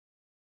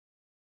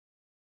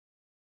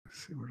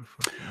See where the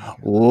fuck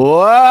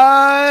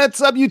What's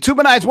up,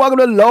 YouTubeites? Welcome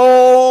to Lords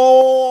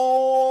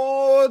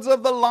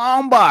of the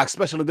Long Box,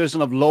 special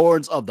edition of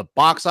Lords of the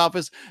Box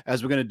Office,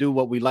 as we're going to do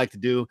what we like to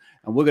do,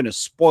 and we're going to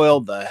spoil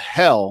the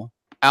hell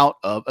out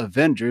of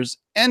Avengers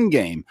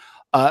Endgame.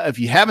 If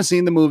you haven't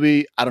seen the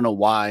movie, I don't know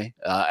why.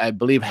 I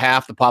believe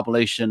half the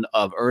population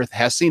of Earth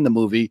has seen the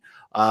movie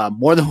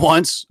more than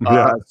once.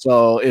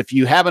 So if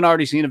you haven't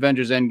already seen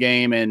Avengers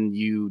Endgame and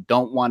you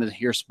don't want to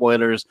hear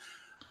spoilers,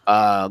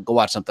 go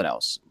watch something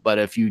else. But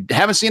if you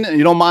haven't seen it and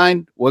you don't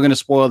mind, we're going to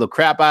spoil the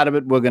crap out of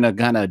it. We're going to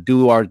kind of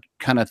do our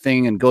kind of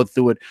thing and go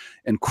through it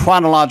in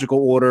chronological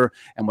order.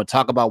 And we'll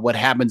talk about what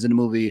happens in the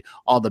movie,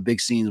 all the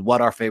big scenes, what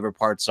our favorite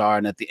parts are.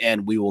 And at the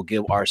end, we will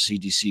give our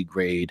CGC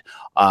grade.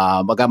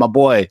 I got my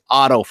boy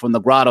Otto from the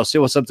Grotto. Say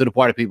what's up to the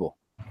party people.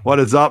 What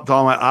is up to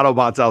all my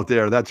Autobots out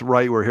there? That's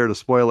right. We're here to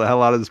spoil the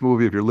hell out of this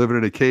movie. If you're living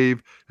in a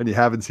cave and you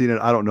haven't seen it,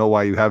 I don't know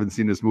why you haven't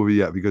seen this movie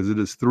yet, because it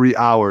is 3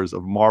 hours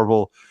of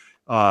Marvel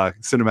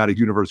cinematic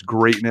universe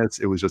greatness.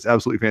 It was just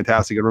absolutely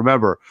fantastic. And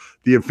remember,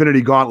 the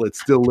Infinity Gauntlet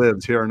still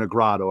lives here in the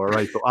Grotto. All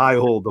right, so I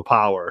hold the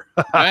power.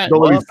 Right,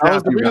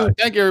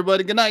 thank you,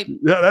 everybody. Good night.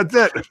 Yeah, that's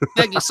it.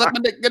 Thank you. Suck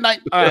my dick. Good night.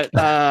 All right,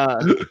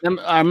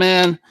 our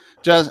man,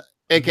 just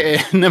aka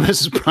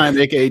Nemesis Prime,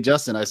 aka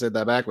Justin. I said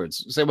that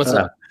backwards. Say what's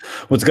up.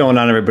 What's going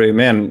on, everybody?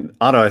 Man,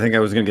 Otto, I think I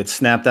was going to get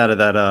snapped out of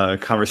that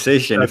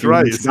conversation. That's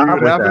right. You see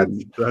what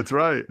happened? That's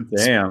right.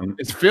 Damn.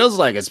 It feels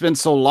like it's been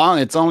so long.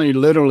 It's only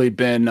literally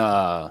been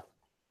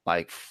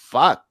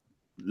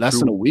less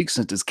than a week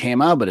since this came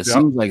out, but it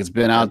seems like it's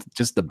been out,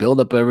 just the build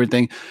up of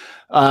everything.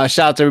 Shout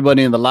out to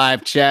everybody in the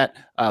live chat.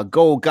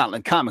 Gold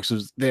Gauntlet Comics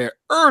was there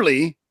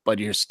early, but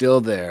you're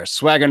still there.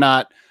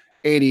 Swaggernaut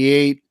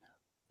 88,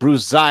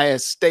 Bruce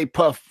Zayas, Stay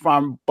Puff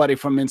Farm Buddy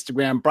from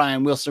Instagram,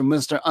 Brian Wilson,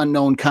 Mr.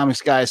 Unknown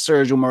Comics Guy,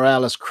 Sergio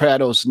Morales,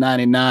 Kratos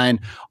 99,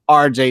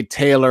 RJ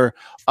Taylor.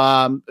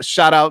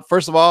 Shout out,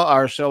 first of all,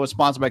 our show is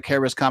sponsored by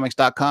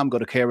KRSComics.com. Go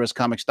to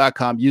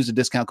KRSComics.com, use the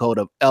discount code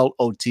of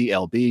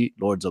LOTLB,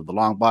 Lords of the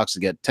Long Box, to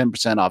get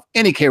 10% off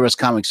any KRS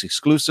Comics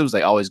exclusives.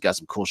 They always got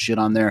some cool shit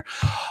on there.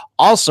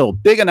 Also,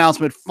 big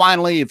announcement,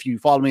 finally, if you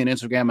follow me on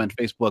Instagram and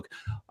Facebook,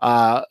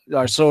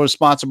 our show is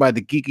sponsored by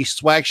the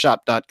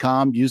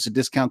GeekySwagShop.com. Use the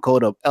discount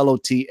code of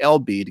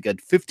LOTLB to get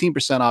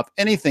 15% off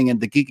anything in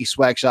the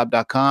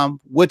GeekySwagShop.com,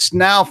 which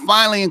now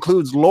finally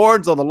includes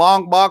Lords of the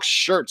Long Box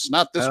shirts.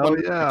 Not this one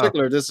in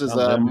particular. This is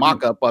a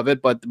mock-up of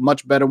it, but the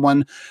much better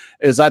one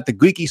is at the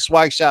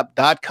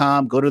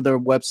GeekySwagShop.com. Go to their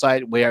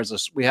website. We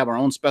have our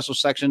own special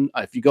section.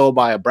 If you go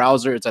by a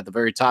browser, it's at the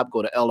very top.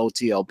 Go to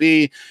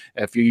LOTLB.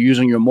 If you're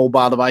using your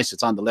mobile device,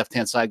 it's on the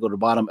left-hand side. Go to the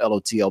bottom,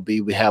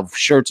 LOTLB. We have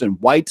shirts in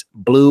white,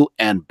 blue,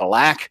 and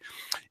black.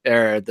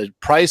 The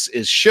price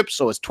is shipped,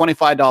 so it's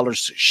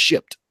 $25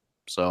 shipped.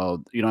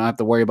 So you don't have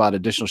to worry about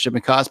additional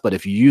shipping costs. But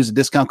if you use the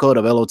discount code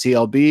of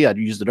LOTLB, I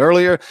used it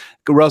earlier,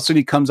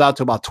 roughly comes out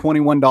to about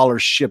 $21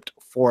 shipped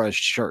for a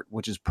shirt,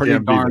 which is pretty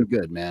darn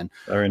good, man.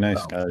 Very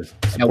nice, guys.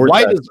 And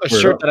white is a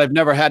shirt that I've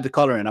never had the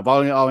color in. I've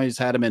always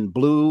had them in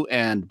blue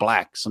and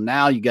black. So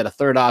now you get a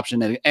third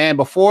option. And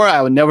before,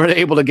 I was never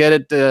able to get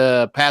it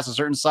to pass a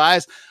certain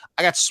size.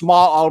 I got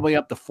small all the way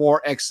up to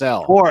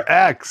 4XL.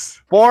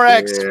 4X.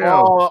 Yeah.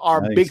 All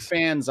our big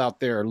fans out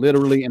there,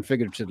 literally and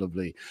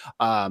figuratively,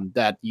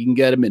 that you can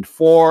get them in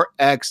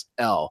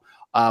 4XL.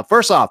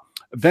 First off,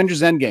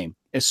 Avengers Endgame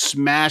is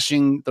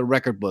smashing the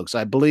record books.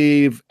 I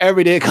believe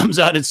every day it comes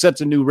out, it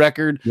sets a new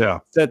record. Yeah.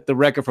 Set the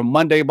record from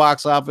Monday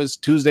box office,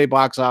 Tuesday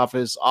box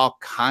office, all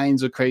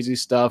kinds of crazy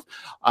stuff.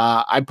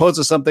 I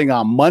posted something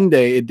on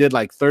Monday. It did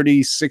like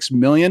 36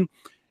 million.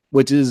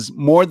 Which is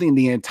more than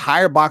the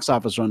entire box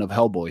office run of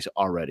Hellboy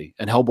already.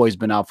 And Hellboy's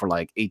been out for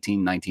like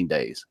 18, 19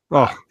 days.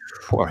 Oh,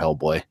 poor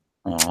Hellboy.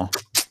 Oh.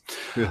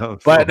 Yeah,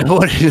 but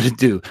what are you going to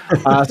do?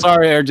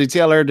 Sorry, RJ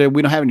Taylor,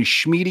 we don't have any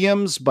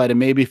schmediums, but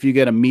maybe if you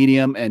get a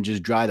medium and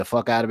just dry the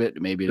fuck out of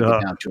it, maybe it'll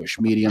get down to a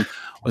schmedium.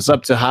 What's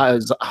up to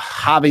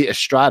Javi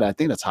Estrada? I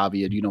think that's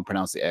Javi. You don't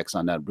pronounce the X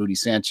on that. Rudy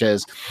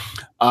Sanchez.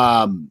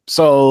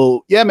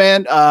 So, yeah,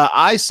 man,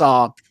 I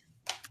saw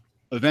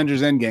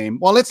Avengers Endgame.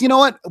 Well, you know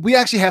what? We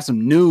actually have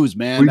some news,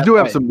 man. We do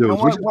have some news.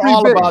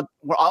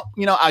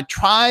 I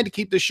tried to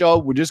keep the show.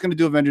 We're just going to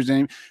do Avengers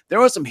Endgame. There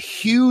was some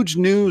huge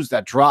news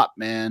that dropped,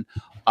 man.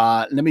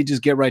 Let me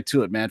just get right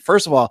to it, man.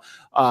 First of all,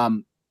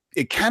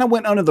 it kind of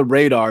went under the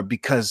radar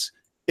because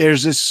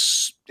there's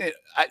this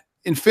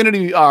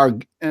Infinity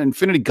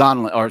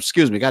Gauntlet, or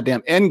excuse me,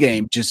 goddamn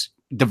Endgame just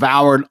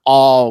devoured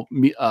all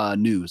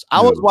news.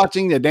 I was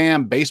watching the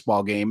damn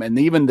baseball game, and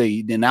even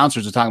the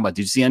announcers are talking about,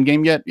 did you see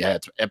Endgame yet? Yeah,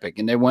 it's epic.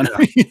 And they went,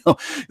 this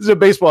is a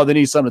baseball, they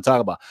need something to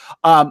talk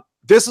about.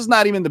 This is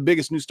not even the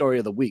biggest news story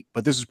of the week,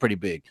 but this is pretty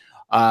big.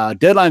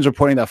 Deadline's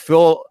reporting that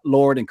Phil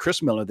Lord and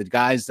Chris Miller, the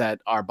guys that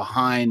are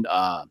behind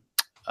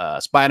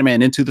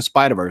Spider-Man Into the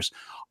Spider-Verse,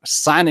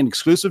 signed an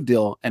exclusive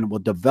deal and will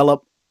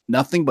develop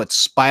nothing but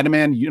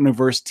Spider-Man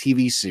Universe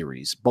TV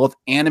series, both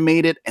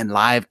animated and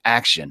live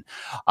action.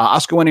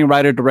 Oscar-winning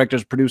writer,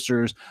 directors,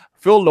 producers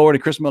Phil Lord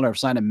and Chris Miller have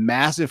signed a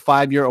massive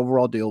 5-year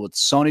overall deal with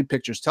Sony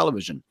Pictures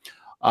Television.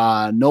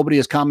 Nobody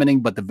is commenting,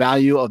 but the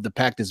value of the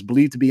pack is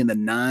believed to be in the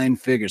 9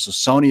 figures. So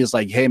Sony is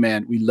like, hey,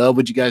 man, we love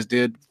what you guys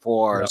did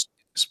for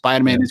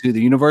Spider-Man Into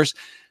the Universe.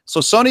 So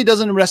Sony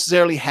doesn't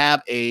necessarily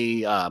have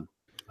a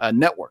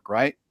network,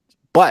 right?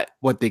 But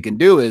what they can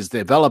do is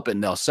develop it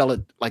and they'll sell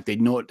it like they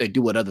know what they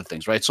do with other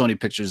things, right? Sony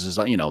Pictures is,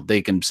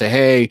 they can say,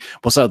 hey,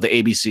 we'll sell it to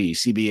ABC,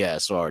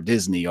 CBS, or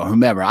Disney, or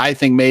whomever. I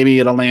think maybe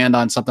it'll land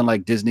on something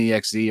like Disney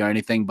XD or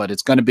anything, but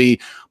it's going to be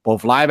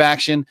both live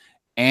action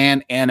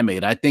and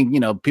animated. I think,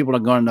 people are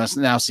going to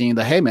now seeing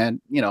the, hey,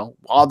 man,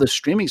 all the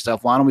streaming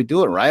stuff, why don't we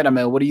do it, right? I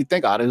mean, what do you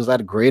think, Otto? Is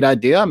that a great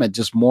idea? I mean,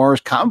 just more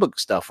comic book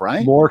stuff,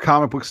 right? More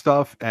comic book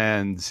stuff.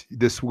 And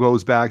this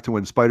goes back to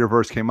when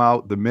Spider-Verse came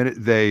out. The minute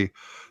they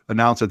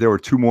announced that there were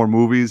 2 more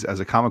movies, as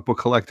a comic book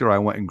collector, I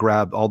went and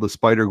grabbed all the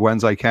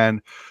Spider-Gwens I can.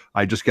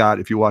 I just got,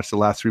 if you watch the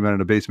last 3 Men in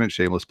the Basement,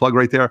 shameless plug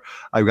right there,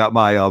 I've got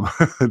my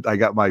I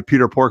got my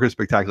Peter Porker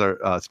Spectacular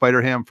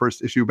Spider-Ham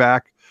first issue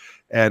back.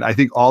 And I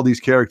think all these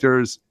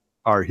characters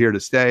are here to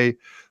stay.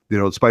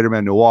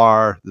 Spider-Man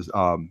Noir,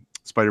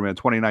 Spider-Man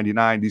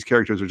 2099, these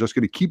characters are just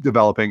going to keep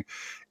developing.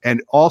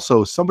 And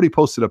also, somebody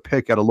posted a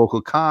pic at a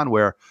local con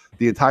where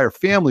the entire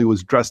family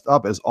was dressed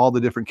up as all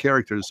the different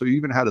characters. So you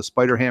even had a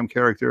Spider-Ham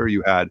character,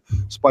 you had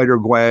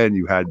Spider-Gwen,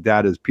 you had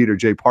Dad as Peter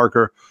J.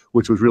 Parker,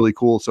 which was really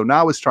cool. So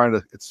now it's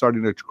starting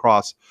to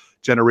cross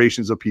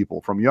generations of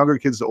people, from younger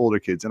kids to older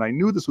kids. And I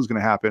knew this was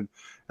going to happen,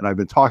 and I've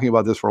been talking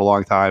about this for a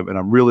long time, and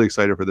I'm really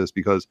excited for this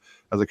because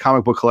as a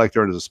comic book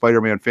collector and as a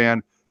Spider-Man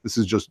fan, this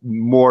is just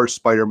more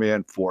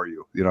Spider-Man for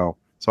you,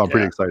 So I'm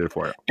pretty excited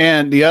for it.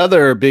 And the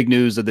other big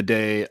news of the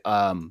day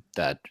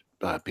that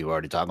people are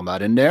already talking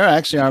about in there,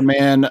 actually, our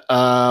man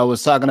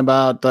was talking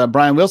about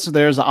Brian Wilson.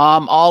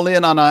 I'm all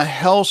in on a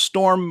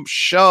Hellstorm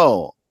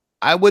show.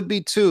 I would be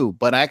too,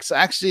 but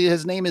actually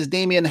his name is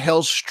Damian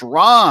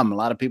Hellstrom. A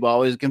lot of people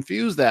always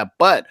confuse that,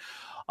 but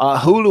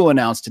Hulu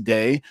announced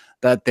today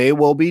that they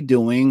will be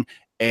doing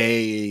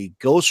a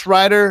Ghost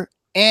Rider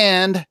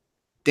and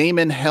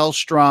Damon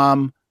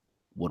Hellstrom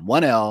with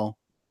 1L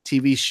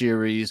TV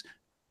series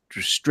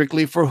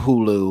strictly for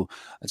Hulu.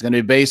 It's going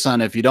to be based on,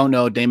 if you don't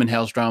know, Damon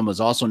Hellstrom was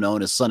also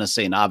known as Son of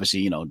Satan.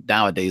 Obviously,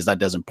 nowadays that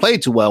doesn't play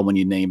too well when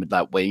you name it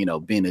that way,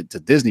 being a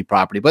Disney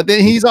property, but then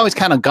he's always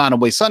kind of gone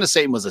away. Son of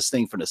Satan was this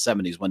thing from the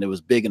 70s when it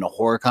was big in the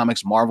horror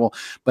comics, Marvel,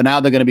 but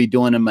now they're going to be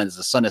doing him as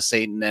the Son of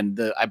Satan. And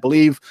I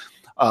believe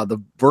the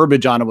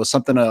verbiage on it was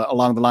something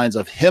along the lines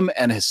of him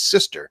and his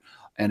sister.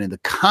 And in the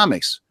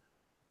comics,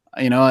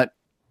 you know what?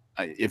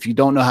 If you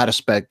don't know how to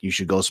spec, you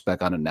should go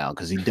spec on it now,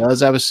 because he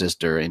does have a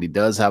sister and he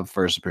does have a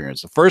first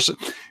appearance.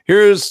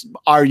 Here's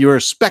your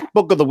spec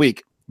book of the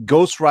week.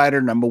 Ghost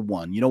Rider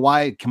 #1. You know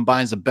why? It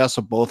combines the best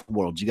of both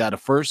worlds. You got a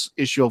first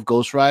issue of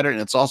Ghost Rider,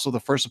 and it's also the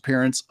first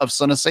appearance of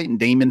Son of Satan,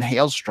 Damon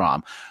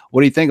Hellstrom.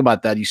 What do you think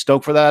about that? You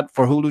stoked for that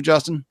for Hulu,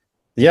 Justin?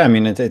 Yeah, I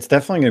mean, it's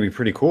definitely going to be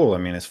pretty cool. I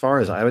mean, as far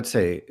as I would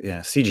say,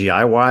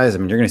 CGI wise, I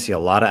mean, you're going to see a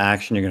lot of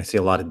action. You're going to see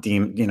a lot of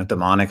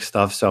demonic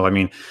stuff. So, I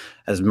mean,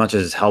 as much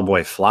as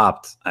Hellboy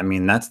flopped, I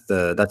mean, that's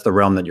the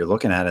realm that you're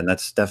looking at, and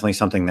that's definitely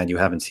something that you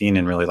haven't seen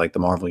in really like the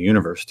Marvel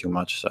universe too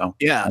much. So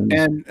yeah,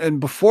 and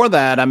before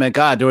that, I mean,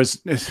 God, there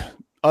was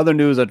other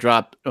news that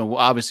dropped.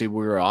 Obviously,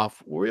 we were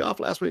off. Were we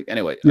off last week?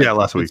 Anyway, yeah,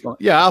 last week.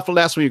 Yeah, off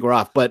last week we're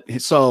off. But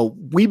so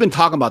we've been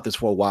talking about this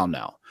for a while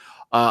now.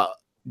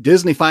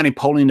 Disney finally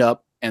pulling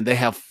up. And they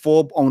have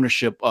full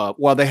ownership.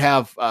 They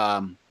have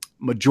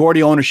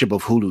majority ownership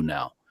of Hulu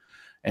now.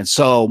 And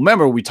so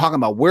remember, we're talking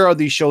about where are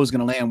these shows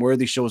going to land? Where are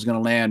these shows going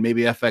to land?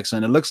 Maybe FX.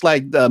 And it looks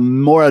like the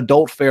more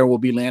adult fare will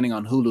be landing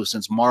on Hulu,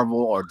 since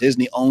Marvel or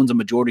Disney owns a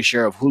majority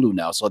share of Hulu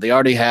now. So they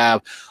already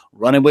have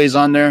Runaways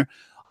on there.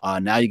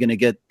 Now you're going to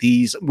get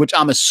these, which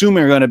I'm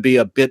assuming are going to be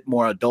a bit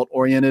more adult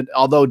oriented.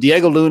 Although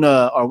Diego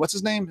Luna, or what's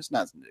his name? It's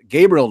not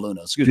Gabriel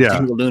Luna. Excuse me.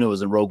 Diego Luna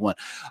was in Rogue One.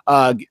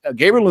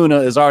 Gabriel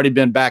Luna has already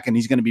been back, and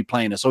he's going to be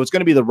playing it. So it's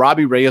going to be the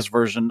Robbie Reyes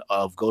version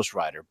of Ghost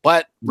Rider.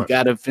 But you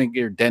got to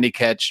figure Denny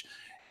Ketch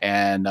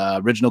and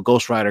original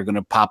Ghost Rider are going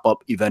to pop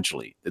up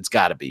eventually. It's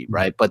got to be,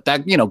 right? But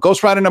that,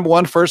 Ghost Rider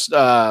 #1 first,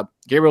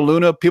 Gabriel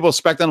Luna, people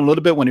expect him a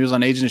little bit when he was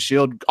on Agents of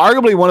S.H.I.E.L.D.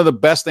 Arguably one of the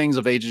best things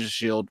of Agents of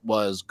S.H.I.E.L.D.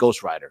 was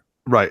Ghost Rider.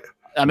 Right.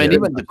 I mean,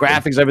 even the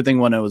graphics, everything,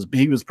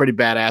 he was pretty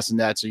badass in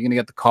that. So you're going to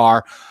get the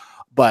car,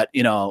 but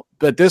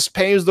this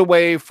paves the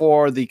way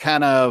for the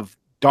kind of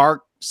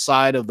dark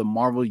side of the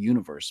Marvel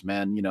universe,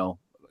 man.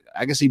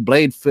 I can see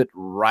Blade fit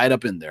right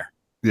up in there.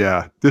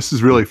 Yeah, this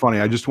is really funny.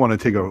 I just want to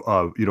take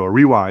a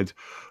rewind.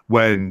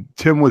 When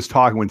Tebow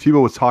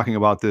was talking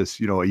about this,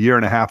 a year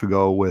and a half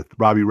ago with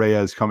Robbie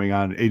Reyes coming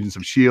on Agents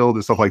of S.H.I.E.L.D.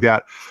 and stuff like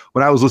that,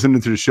 when I was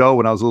listening to the show,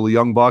 when I was a little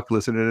young buck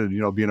listening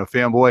and, being a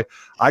fanboy,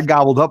 I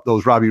gobbled up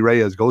those Robbie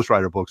Reyes Ghost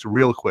Rider books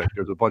real quick.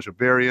 There's a bunch of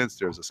variants.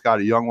 There's a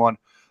Scotty Young one.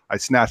 I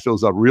snatched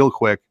those up real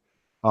quick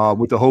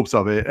with the hopes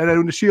of it. And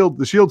then the Shield,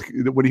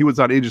 when he was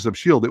on Agents of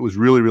S.H.I.E.L.D., it was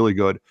really, really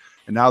good.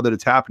 And now that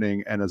it's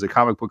happening, and as a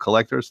comic book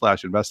collector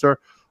 / investor,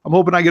 I'm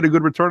hoping I get a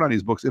good return on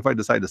these books if I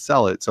decide to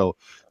sell it. So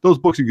those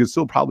books you can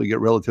still probably get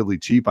relatively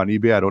cheap on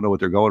eBay. I don't know what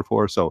they're going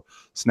for. So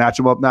snatch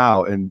them up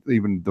now. And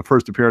even the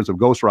first appearance of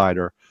Ghost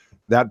Rider,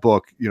 that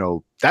book,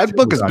 that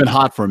book has been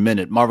hot for a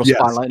minute. Marvel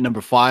Spotlight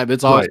 #5.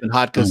 It's always been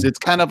hot because it's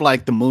kind of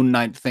like the Moon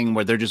Knight thing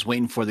where they're just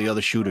waiting for the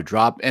other shoe to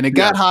drop. And it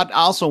got hot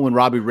also when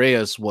Robbie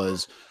Reyes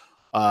was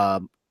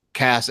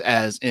cast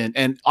as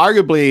and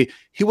arguably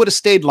he would have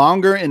stayed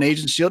longer in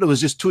Agent Shield. It was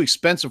just too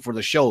expensive for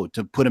the show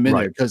to put him in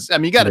there because I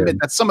mean you got to admit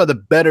that's some of the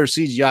better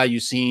CGI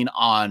you've seen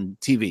on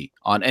TV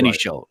on any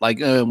show. Like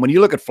when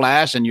you look at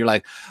Flash and you're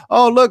like,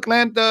 oh look,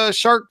 land tiger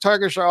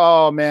shark.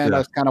 Oh man,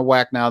 that's kind of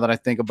whack now that I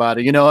think about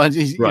it. You know,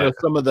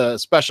 some of the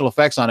special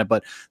effects on it,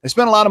 but they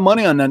spent a lot of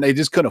money on that. And they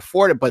just couldn't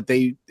afford it, but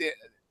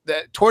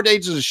toward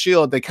Agents of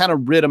S.H.I.E.L.D., they kind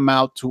of wrote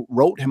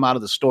him out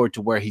of the story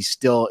to where he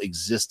still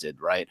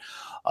existed, right?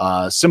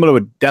 Similar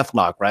with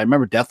Deathlock, right?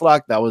 Remember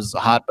Deathlock? That was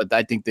hot, but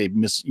I think they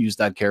misused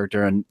that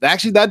character. And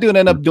actually, that dude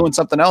ended up doing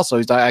something else. So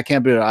he's like, I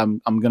can't be it. I'm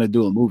going to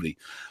do a movie.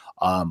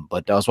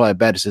 But that was why a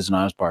bad decision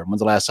on his part. When's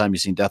the last time you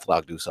seen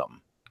Deathlock do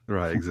something?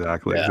 Right,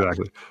 exactly.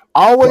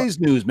 Always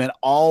news, man.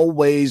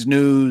 Always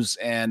news,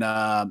 and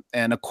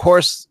of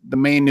course, the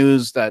main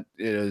news that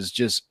is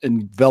just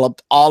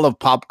enveloped all of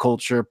pop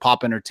culture,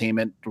 pop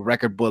entertainment,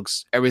 record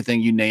books, everything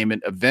you name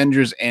it.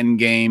 Avengers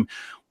Endgame.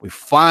 We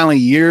finally,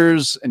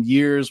 years and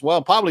years,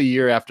 well, probably a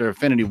year after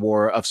Infinity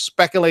War, of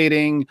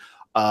speculating,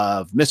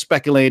 of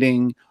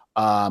misspeculating.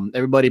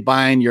 Everybody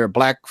buying your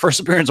first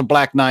appearance of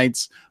Black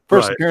Knights,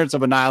 first appearance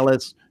of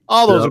Annihilus.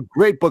 All those are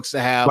great books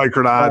to have.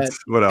 Micronauts.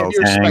 What else?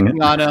 You're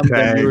speculating on them,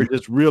 then you were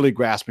just really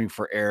grasping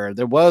for air.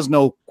 There was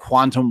no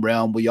quantum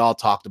realm. We all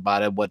talked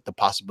about it, what the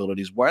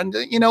possibilities were. And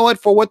you know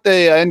what? For what the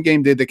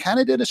Endgame did, they kind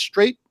of did a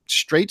straight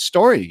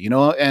story,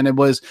 and it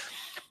was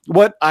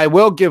what I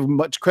will give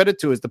much credit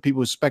to is the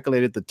people who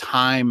speculated the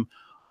time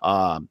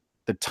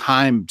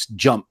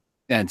jump.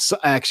 And so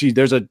actually,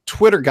 there's a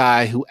Twitter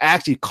guy who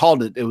actually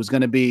called it was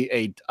going to be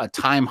a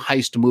time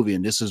heist movie,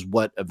 and this is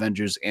what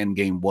Avengers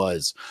Endgame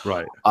was.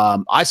 Right.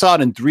 I saw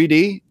it in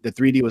 3D. The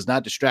 3D was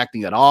not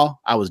distracting at all.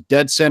 I was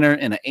dead center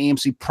in an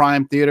AMC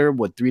Prime theater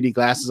with 3D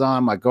glasses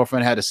on. My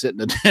girlfriend had to sit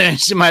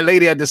in my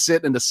lady had to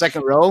sit in the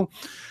second row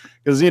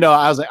because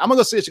I was like, I'm gonna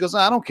go see it. She goes, no,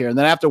 I don't care. And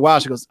then after a while,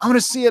 she goes, I'm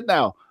gonna see it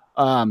now.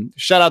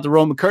 Shout out to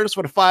Roman Curtis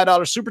for the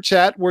 $5 super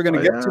chat. We're going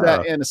to get to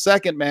that in a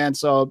second, man.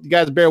 So you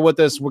guys bear with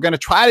us. We're going to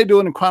try to do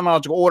it in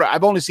chronological order.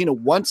 I've only seen it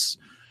once,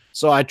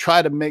 so I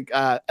try to make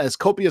as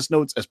copious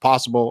notes as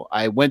possible.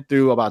 I went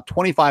through about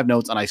 25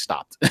 notes and I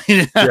stopped.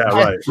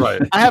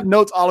 Right. I have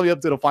notes all the way up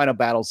to the final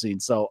battle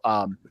scene. So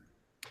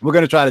we're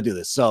going to try to do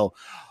this. So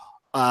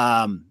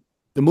the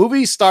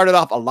movie started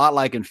off a lot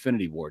like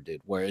Infinity War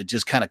did, where it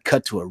just kind of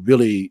cut to a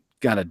really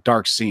kind of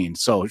dark scene.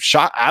 So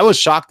I was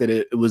shocked that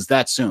it was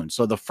that soon.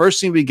 So the first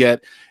scene we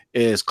get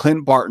is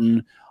Clint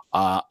Barton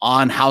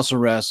on house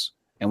arrest,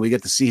 and we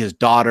get to see his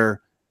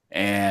daughter,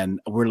 and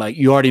we're like,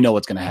 you already know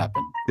what's going to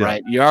happen,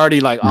 right? You're already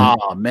like,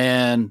 oh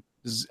man,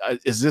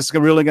 is this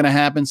really going to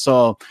happen?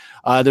 So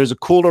there's a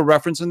cooler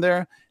reference in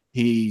there.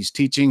 He's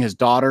teaching his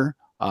daughter,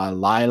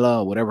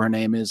 Lila, whatever her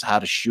name is, how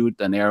to shoot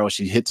an arrow.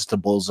 She hits the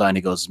bullseye, and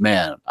he goes,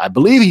 man, I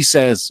believe he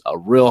says a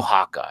real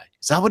Hawkeye.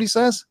 Is that what he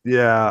says?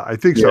 Yeah, I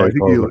think so. I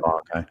think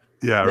Hawkeye.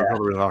 Yeah.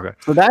 Real Hawkeye.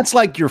 So that's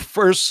like your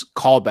first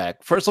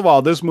callback. First of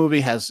all, this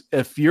movie has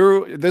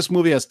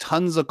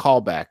tons of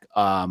callback,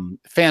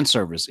 fan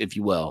service, if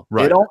you will.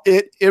 Right.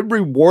 It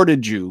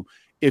rewarded you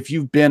if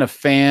you've been a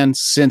fan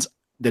since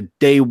the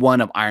day one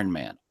of Iron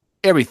Man.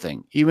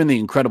 Everything, even the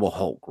Incredible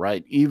Hulk,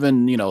 right?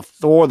 Even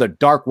Thor, the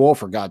Dark Wolf,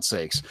 for God's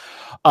sakes.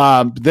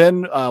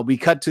 Then we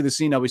cut to the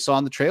scene that we saw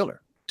in the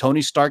trailer: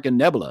 Tony Stark and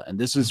Nebula, and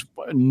this is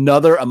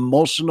another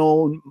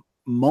emotional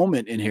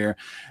moment in here,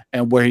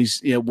 and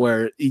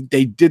where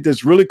they did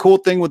this really cool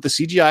thing with the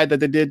CGI that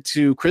they did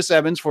to Chris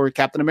Evans for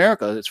Captain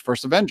America, his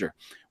first Avenger,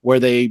 where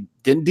they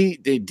didn't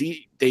they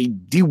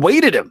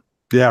de-weighted him.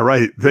 Yeah,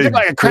 right. They look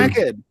like a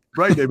crackhead.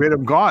 Right, they made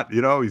him gaunt.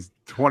 He's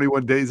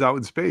 21 days out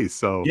in space.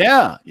 So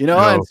yeah,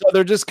 and so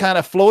they're just kind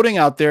of floating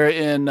out there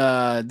in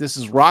this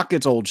is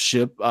Rocket's old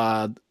ship.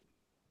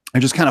 They're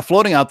just kind of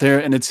floating out there,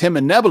 and it's him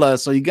and Nebula.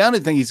 So you got to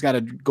think he's got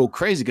to go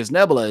crazy because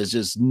Nebula is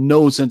just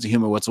no sense of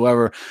humor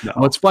whatsoever. No.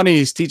 What's funny,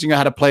 he's teaching her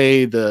how to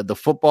play the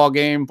football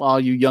game. All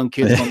you young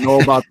kids don't know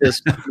about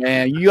this,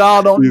 man. You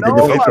all don't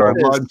know about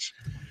this.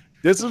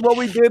 This is what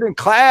we did in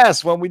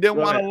class when we didn't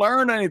want to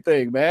learn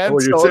anything, man.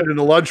 Well, you're sitting in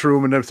the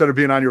lunchroom, and instead of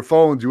being on your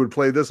phones, you would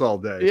play this all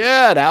day.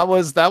 Yeah, that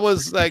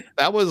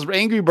was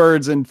Angry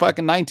Birds in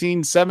fucking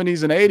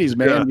 1970s and 80s,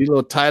 man. Yeah.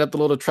 You tied up the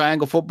little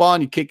triangle football,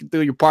 and you kick it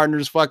through your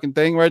partner's fucking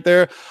thing right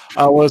there.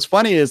 What's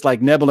funny is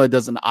like Nebula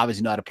doesn't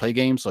obviously know how to play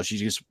games, so I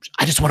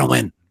just want to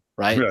win.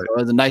 Right. So it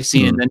was a nice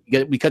scene. And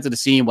then we cut to the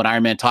scene with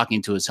Iron Man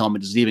talking to his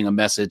helmet, just leaving a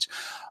message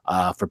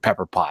for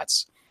Pepper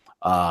Potts.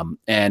 And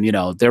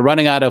they're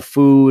running out of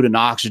food and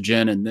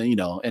oxygen, and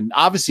and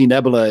obviously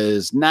Nebula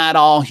is not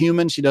all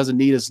human. She doesn't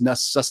need as much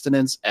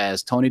sustenance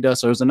as Tony does.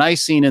 So there's a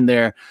nice scene in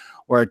there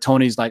where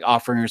Tony's like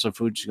offering her some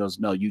food. She goes,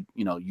 no, you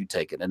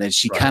take it. And then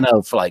she kind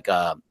of like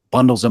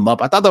bundles him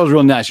up. I thought that was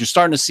really nice. You're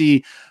starting to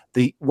see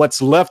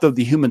what's left of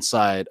the human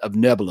side of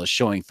Nebula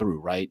showing through,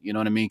 right? You know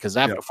what I mean? Because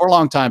for a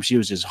long time she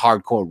was just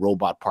hardcore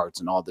robot parts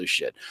and all this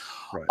shit.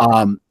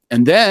 Right.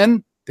 And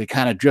then they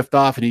kind of drift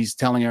off, and he's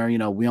telling her,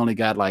 we only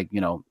got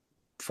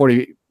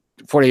 48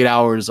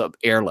 hours of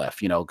air left,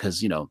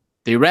 because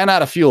they ran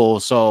out of fuel.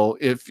 So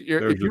if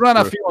you run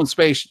out of fuel in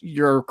space,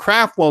 your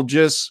craft will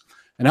just,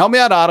 and help me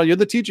out, Otto, you're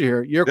the teacher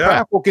here. Your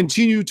craft will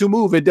continue to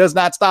move. It does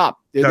not stop.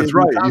 That's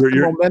right.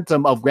 Your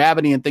momentum of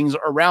gravity and things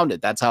around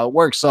it. That's how it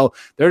works. So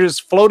they're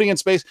just floating in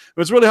space.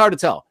 But it's really hard to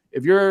tell.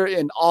 If you're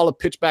in all of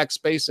pitch black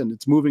space and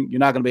it's moving, you're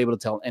not going to be able to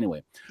tell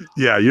anyway.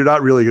 Yeah, you're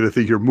not really going to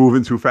think you're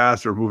moving too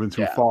fast or moving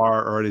too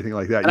far or anything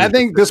like that. And I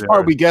think this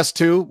part we guessed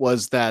too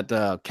was that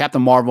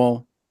Captain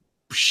Marvel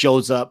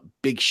shows up,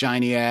 big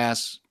shiny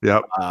ass.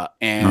 Yep.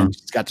 And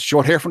she's got the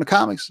short hair from the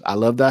comics. I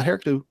love that hair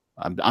too.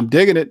 I'm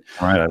digging it.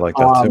 All right, I like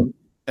that too.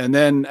 And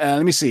then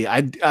let me see.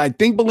 I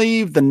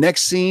believe the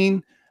next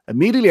scene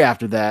immediately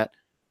after that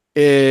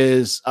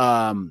is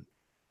Captain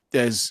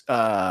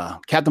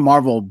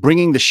Marvel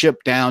bringing the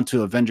ship down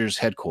to Avengers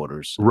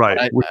headquarters.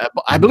 Right.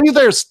 I believe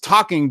there's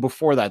talking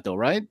before that though,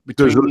 right?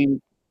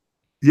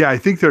 I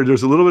think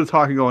there's a little bit of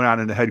talking going on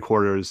in the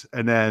headquarters,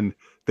 and then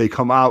they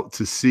come out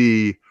to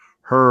see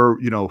her,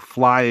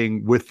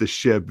 flying with the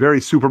ship, very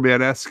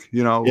Superman-esque,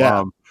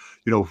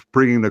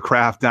 bringing the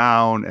craft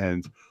down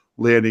and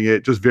landing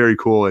it, just very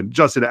cool. And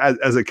Justin,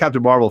 as a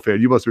Captain Marvel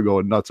fan, you must be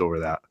going nuts over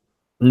that.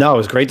 No, it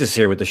was great to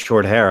see her with the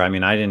short hair. I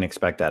mean, I didn't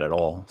expect that at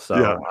all.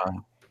 So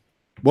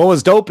what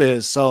was dope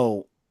is,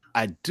 so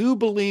I do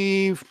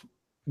believe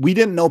we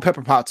didn't know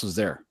Pepper Potts was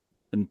there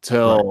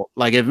until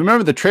if you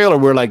remember the trailer,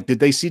 we're like, did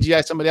they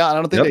CGI somebody out?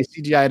 I don't think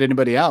they CGI'd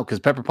anybody out,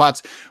 because Pepper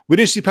Potts, we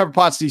didn't see Pepper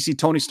Potts. You see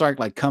Tony Stark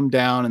come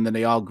down, and then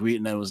they all greet,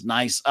 and it was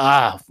nice.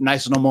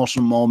 Nice and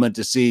emotional moment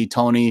to see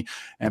Tony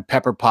and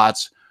Pepper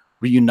Potts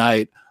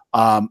reunite.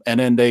 And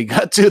then they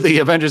got to the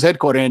Avengers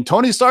headquarters, and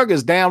Tony Stark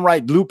is damn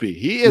right loopy.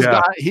 He is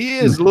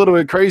a little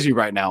bit crazy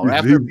right now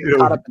after being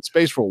caught up in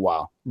space for a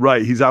while.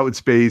 Right. He's out in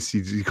space.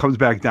 He comes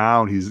back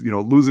down. He's,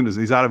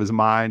 he's out of his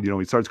mind.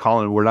 He starts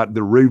calling, we're not the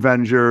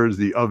Revengers,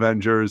 the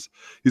Avengers.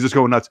 He's just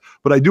going nuts.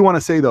 But I do want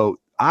to say though,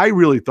 I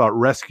really thought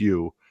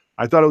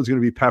I thought it was going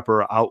to be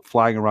Pepper out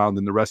flying around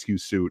in the rescue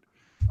suit.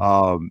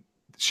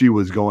 She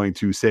was going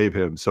to save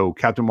him. So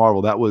Captain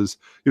Marvel, that was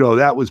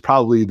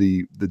probably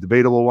the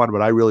debatable one,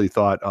 but I really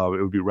thought it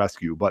would be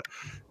Rescue. But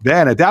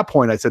then at that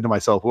point I said to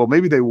myself, well,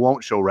 maybe they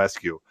won't show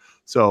Rescue.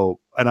 So,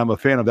 and I'm a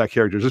fan of that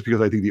character just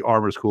because I think the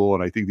armor is cool,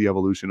 and I think the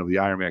evolution of the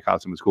Iron Man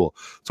costume is cool.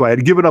 So I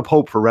had given up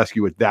hope for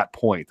Rescue at that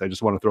point. I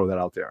just want to throw that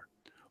out there.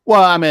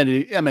 Well, I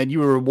mean, you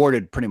were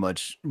rewarded pretty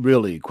much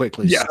really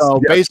quickly. Yes,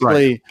 so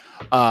basically,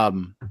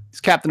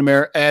 it's Captain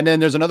America, and then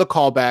there's another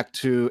callback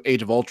to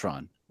Age of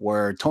Ultron,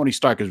 where Tony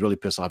Stark is really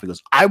pissed off. He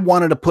goes, I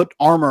wanted to put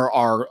armor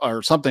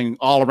or something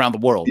all around the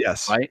world.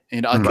 Yes. Right.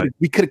 And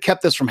we could have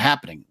kept this from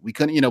happening. We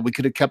couldn't, we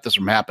could have kept this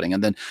from happening.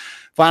 And then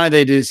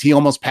finally he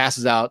almost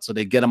passes out. So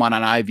they get him on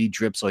an IV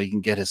drip so he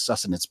can get his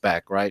sustenance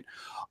back. Right.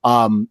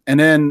 And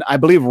then I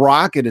believe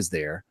Rocket is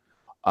there.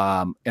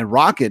 And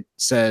Rocket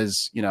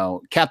says,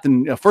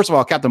 first of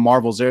all, Captain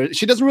Marvel's there.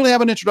 She doesn't really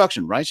have an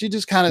introduction, right? She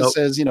just kind of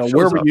says,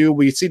 where were you?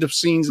 We see the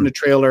scenes in the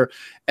trailer.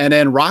 And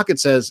then Rocket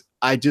says,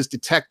 I just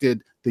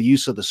detected the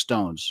use of the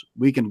stones.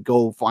 We can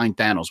go find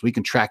Thanos. We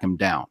can track him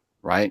down,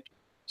 right?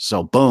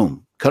 So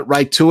boom, cut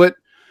right to it.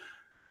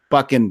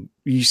 Fucking,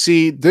 you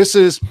see, this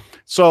is,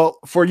 so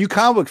for you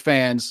comic book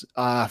fans,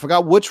 I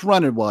forgot which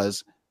run it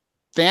was.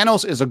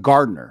 Thanos is a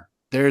gardener.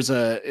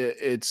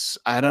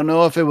 I don't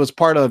know if it was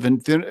part of,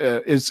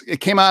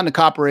 it came out in the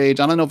Copper Age.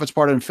 I don't know if it's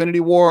part of Infinity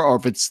War or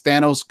if it's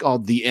Thanos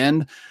called The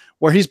End,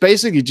 where he's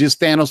basically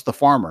just Thanos the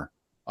farmer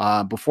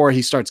before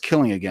he starts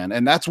killing again.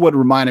 And that's what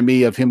reminded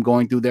me of him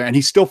going through there. And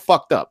he's still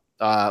fucked up.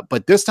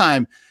 But this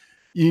time,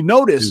 you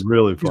notice he's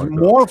really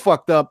more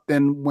fucked up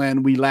than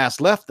when we last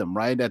left him,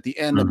 right? At the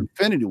end of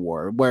Infinity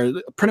War, where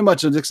pretty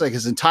much it looks like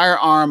his entire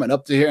arm and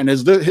up to here, and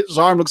his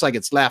arm looks like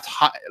it's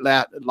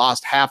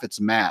lost half its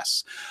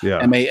mass.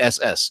 Yeah.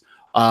 MASS.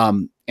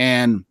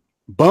 And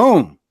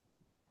boom,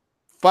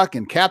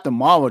 fucking Captain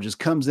Marvel just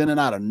comes in and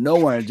out of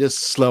nowhere and just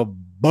slow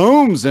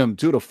booms him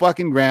to the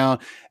fucking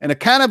ground. And it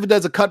kind of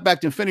does a cut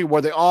back to Infinity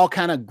War. They all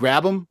kind of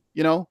grab him,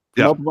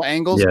 multiple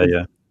angles.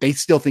 Yeah. They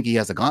still think he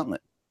has a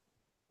gauntlet.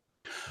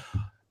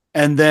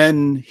 And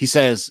then he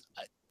says,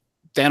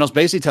 Thanos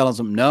basically tells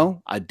him,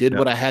 no, I did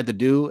what I had to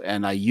do,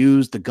 and I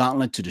used the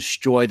gauntlet to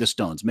destroy the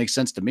stones. Makes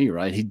sense to me,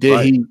 right? He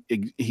did.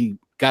 Right. He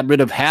got rid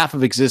of half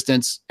of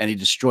existence, and he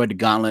destroyed the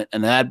gauntlet.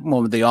 And at that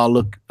moment, they all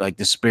look like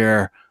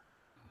despair.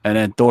 And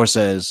then Thor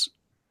says,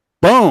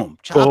 boom.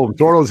 Thor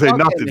don't say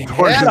nothing.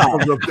 Thor just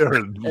comes up there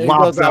and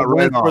lops that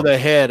right off. For the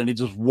head, and he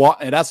just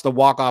and that's the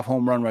walk-off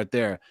home run right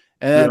there.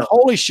 And then,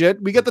 holy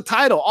shit, we get the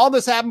title. All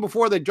this happened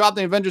before they dropped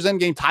the Avengers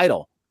Endgame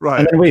title.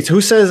 Right. And then, wait,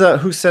 who says to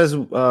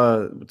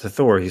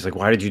Thor? He's like,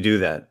 "Why did you do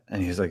that?"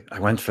 And he's like, "I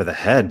went for the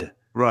head."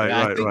 Right.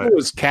 I think it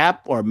was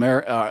Cap or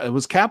it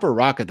was Cap or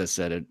Rocket that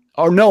said it,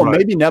 or no,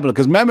 maybe Nebula.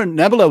 Because remember,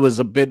 Nebula was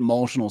a bit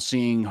emotional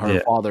seeing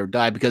her father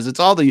die, because it's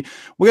all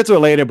we'll get to it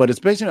later, but it's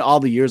basically all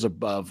the years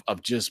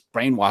of just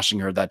brainwashing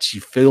her that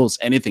she feels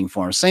anything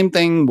for her. Same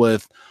thing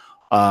with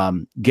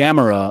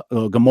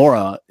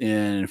Gamora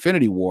in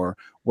Infinity War,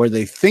 where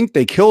they think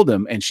they killed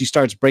him, and she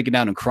starts breaking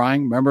down and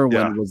crying. Remember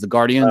when it was the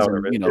Guardians? Oh,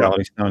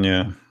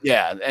 And,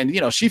 yeah,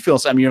 and she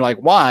feels. I mean, you're like,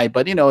 why?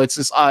 But it's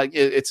this.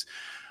 It's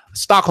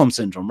Stockholm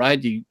syndrome,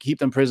 right? You keep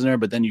them prisoner,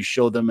 but then you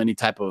show them any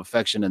type of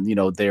affection, and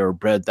they are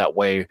bred that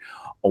way,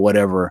 or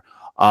whatever.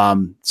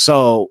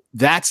 So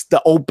that's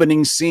the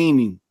opening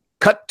scene.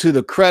 Cut to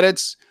the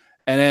credits.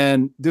 And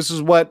then this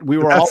is what we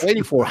were all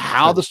waiting for,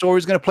 how the story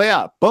is going to play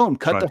out. Boom,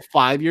 cut to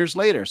 5 years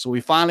later. So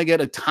we finally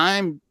get a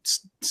time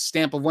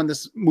stamp of when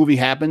this movie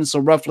happens. So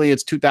roughly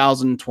it's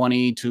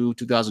 2020 to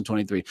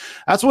 2023.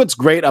 That's what's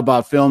great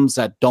about films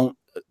that don't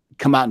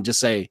come out and just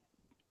say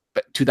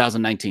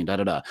 2019,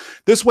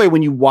 This way,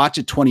 when you watch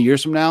it 20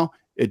 years from now,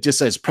 it just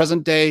says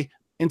present day,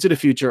 into the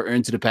future, or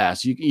into the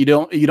past. You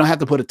don't have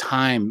to put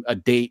a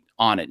date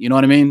on it. You know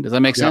what I mean? Does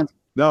that make sense?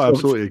 No,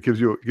 absolutely. It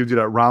gives you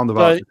that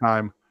roundabout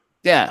time.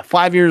 Yeah,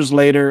 5 years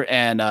later,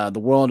 and the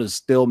world is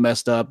still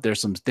messed up.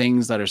 There's some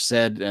things that are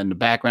said in the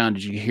background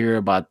that you hear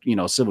about,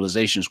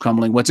 civilizations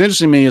crumbling. What's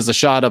interesting to me is the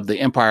shot of the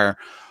Empire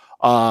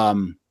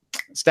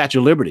Statue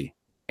of Liberty,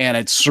 and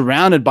it's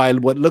surrounded by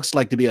what looks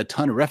like to be a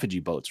ton of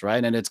refugee boats,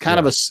 right? And it's kind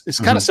of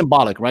kind of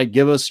symbolic, right?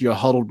 Give us your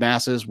huddled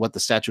masses, what the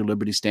Statue of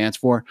Liberty stands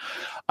for,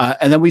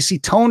 and then we see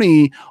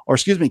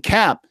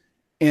Cap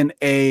in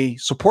a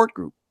support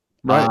group.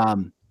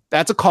 Right.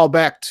 That's a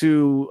callback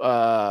to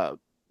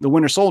the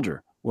Winter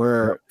Soldier,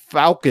 where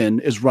Falcon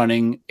is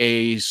running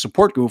a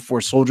support group for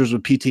soldiers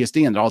with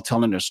PTSD, and they're all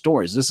telling their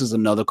stories. This is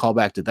another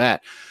callback to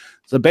that.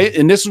 So,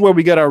 and this is where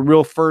we get our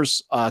real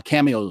first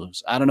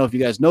cameos. I don't know if you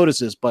guys noticed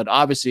this, but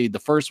obviously the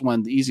first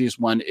one, the easiest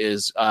one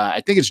is,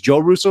 I think it's Joe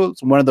Russo.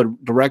 It's one of the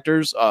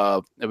directors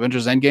of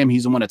Avengers Endgame.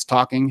 He's the one that's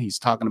talking. He's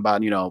talking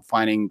about,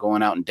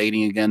 going out and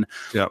dating again.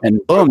 Yep.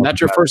 And boom,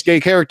 that's your first gay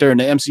character in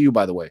the MCU,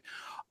 by the way.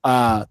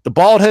 The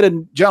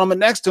bald-headed gentleman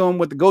next to him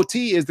with the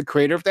goatee is the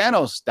creator of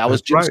Thanos. That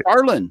was Jim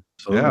Starlin.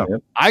 So, yeah,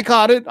 I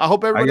caught it. I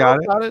hope everybody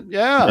got it.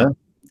 Yeah.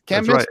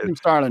 Can't miss Jim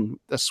Starlin.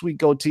 The sweet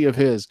goatee of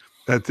his.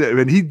 That's it. I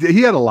mean,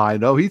 he had a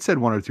line though. He said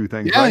one or two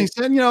things. Yeah, he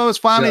said, it's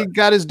finally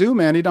got his due,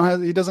 man. He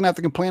doesn't have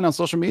to complain on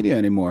social media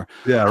anymore.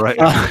 Yeah, right.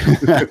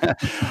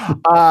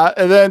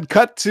 And then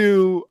cut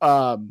to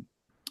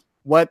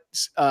what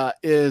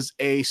is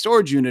a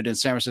storage unit in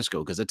San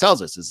Francisco, because it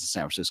tells us it's in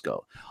San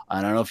Francisco. I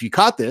don't know if you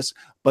caught this,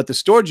 but the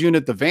storage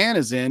unit the van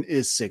is in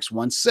is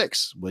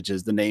 616, which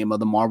is the name of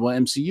the Marvel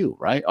MCU,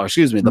 right? Or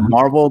excuse me, the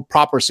Marvel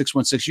proper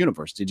 616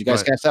 universe. Did you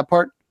guys catch that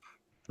part?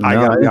 I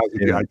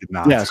did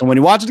not. Yeah, so when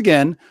you watch it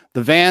again,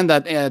 the van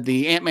that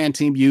the Ant-Man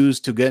team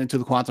used to get into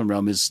the quantum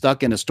realm is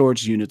stuck in a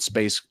storage unit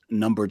space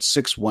numbered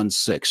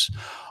 616.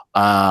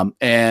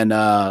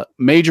 And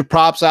major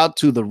props out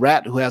to the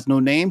rat who has no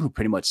name, who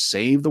pretty much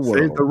saved the world.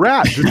 Saved the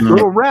rat, this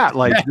little rat,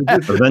 like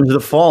Avengers of the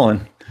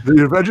Fallen.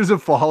 The Avengers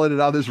have fallen, and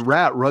now this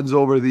rat runs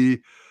over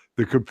the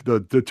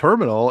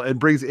terminal and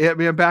brings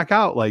Ant-Man back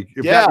out. Like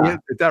if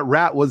that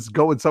rat was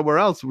going somewhere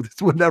else,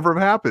 this would never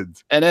have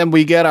happened. And then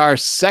we get our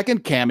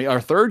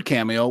third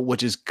cameo,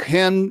 which is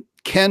Ken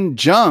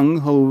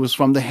Jeong, who was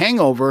from The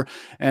Hangover.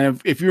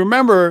 And if you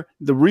remember,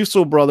 the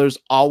Russo brothers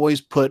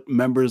always put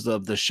members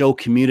of the show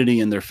Community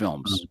in their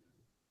films.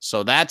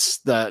 So that's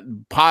I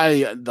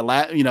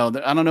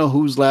don't know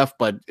who's left,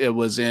 but it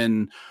was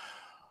in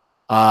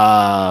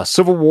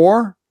Civil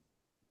War.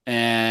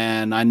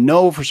 And I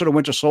know for sure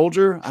Winter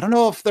Soldier. I don't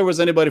know if there was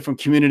anybody from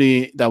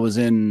Community that was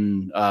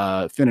in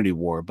Infinity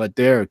War, but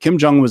Kim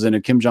Jong was in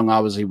it. Kim Jong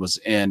obviously was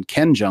in.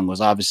 Ken Jeong was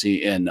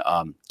obviously in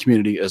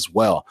Community as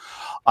well.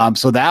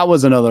 So that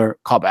was another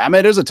callback. I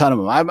mean, there's a ton of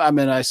them.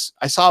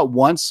 I saw it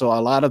once, so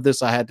a lot of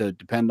this I had to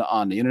depend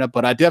on the internet,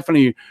 but I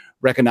definitely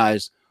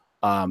recognize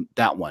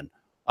that one.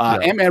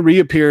 Ant-Man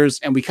reappears,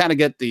 and we kind of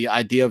get the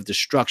idea of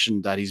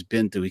destruction that he's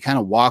been through. He kind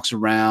of walks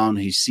around,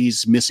 he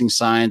sees missing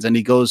signs, and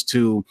he goes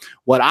to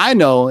what I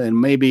know,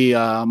 and maybe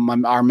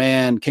our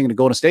man King of the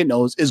Golden State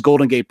knows, is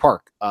Golden Gate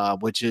Park,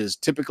 which is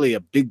typically a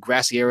big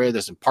grassy area.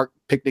 There's some park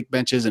picnic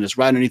benches, and it's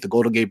right underneath the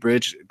Golden Gate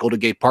Bridge, Golden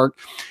Gate Park,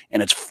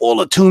 and it's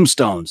full of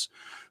tombstones.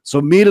 So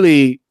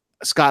immediately,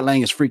 Scott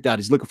Lang is freaked out.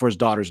 He's looking for his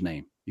daughter's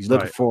name. He's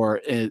looking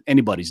for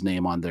anybody's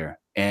name on there.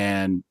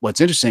 And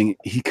what's interesting,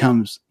 he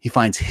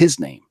finds his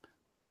name.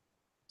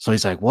 So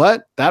he's like,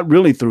 what? That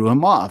really threw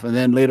him off. And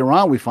then later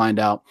on, we find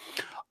out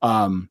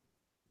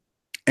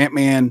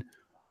Ant-Man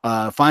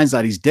finds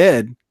out he's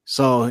dead.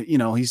 So, he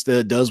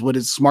does what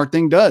his smart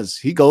thing does.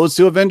 He goes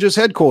to Avengers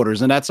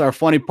headquarters. And that's our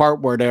funny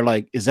part where they're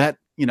like, is that,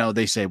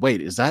 they say,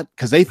 wait, is that?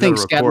 Because they think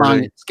Scott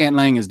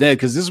Lang is dead.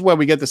 Because this is where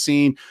we get the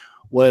scene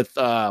with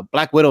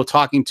Black Widow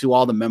talking to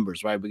all the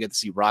members, right? We get to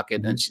see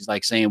Rocket, and she's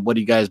like saying, what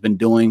have you guys been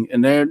doing?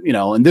 And they're,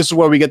 and this is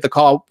where we get the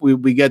call.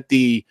 We get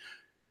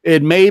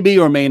it may be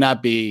or may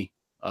not be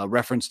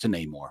reference to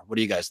Namor. What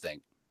do you guys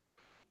think?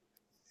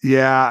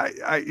 Yeah,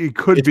 it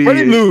could be.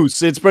 Pretty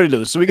loose. It's pretty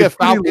loose. So we get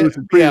Falcon.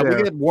 We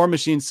get War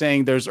Machine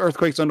saying there's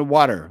earthquakes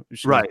underwater.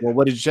 Right. Like, well,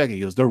 what did you check? He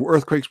goes, there are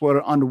earthquakes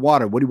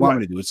underwater. What do you want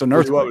me to do? It's an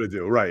earthquake. What do you want me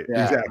to do? Right.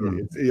 Yeah.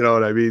 Exactly. You know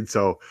what I mean?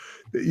 So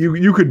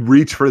you could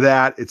reach for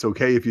that. It's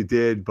okay if you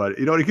did, but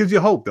you know, it gives you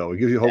hope though. It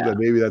gives you hope that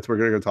maybe that's we're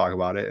going to talk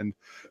about it. And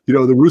you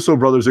know, the Russo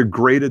brothers are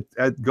great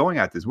at going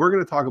at this. We're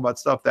going to talk about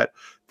stuff that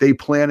they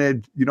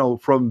planted, you know,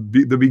 from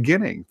the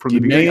beginning. From the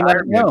beginning.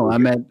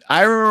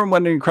 I remember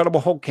when the Incredible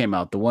Hulk came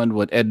out, the one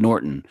with Ed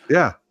Norton.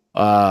 Yeah.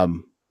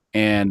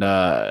 And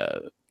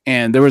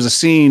there was a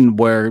scene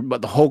where,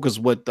 but the Hulk is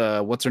with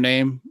what's her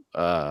name?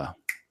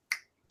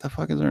 The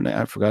fuck is her name?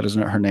 I forgot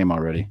her name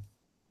already.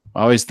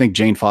 I always think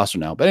Jane Foster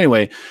now. But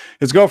anyway,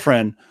 his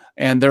girlfriend,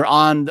 and they're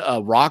on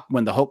a rock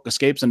when the Hulk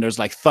escapes, and there's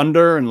like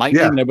thunder and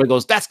lightning, and everybody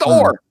goes, "That's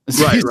Thor!"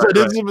 Right.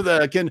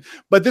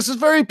 But this is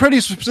pretty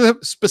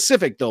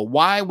specific, though.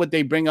 Why would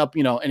they bring up,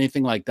 you know,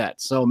 anything like that?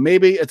 So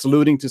maybe it's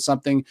alluding to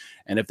something.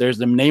 And if there's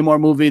the Namor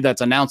movie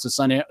that's announced at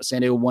San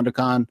Diego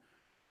WonderCon,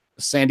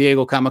 San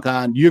Diego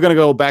Comic-Con, you're gonna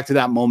go back to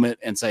that moment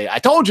and say, "I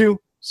told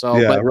you." So,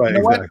 yeah, but right,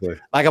 you know exactly. What?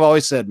 Like I've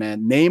always said,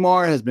 man,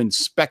 Namor has been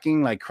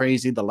specking like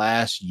crazy the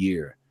last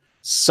year.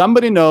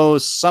 Somebody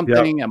knows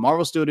something at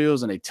Marvel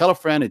Studios, and they tell a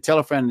friend,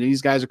 and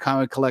these guys are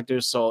comic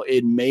collectors, so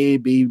it may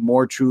be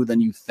more true than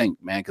you think,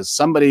 man, because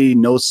somebody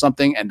knows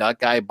something, and that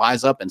guy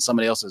buys up, and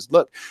somebody else says,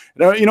 look,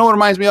 you know what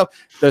reminds me of?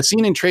 The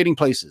scene in Trading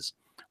Places,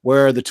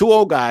 where the two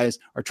old guys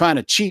are trying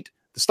to cheat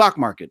the stock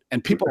market,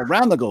 and people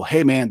around them go,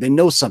 hey, man, they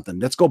know something.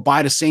 Let's go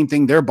buy the same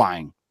thing they're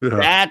buying. Yeah.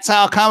 That's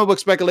how comic book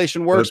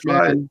speculation works, man.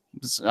 Right.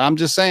 I'm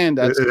just saying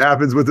that it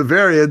happens with the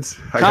variants.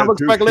 Comic book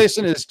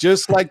speculation is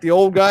just like the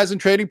old guys in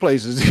Trading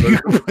Places.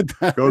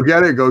 Go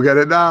get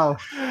it now.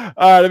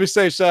 All right, let me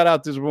say shout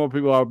out to some more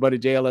people. Our buddy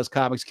JLS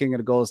Comics, King of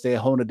the Golden State,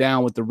 holding it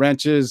down with the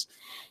wrenches.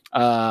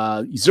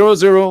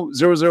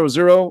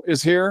 00000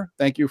 is here.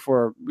 Thank you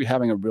for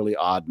having a really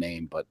odd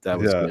name, but that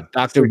was good.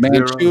 Dr.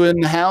 Manchu in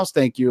the house.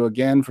 Thank you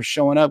again for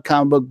showing up,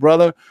 comic book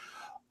brother.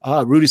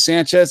 Rudy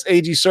Sanchez,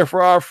 AG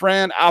Surfer, our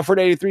friend, Alfred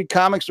 83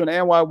 Comics from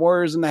NY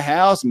Warriors in the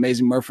house,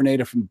 Amazing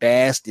Murfinator from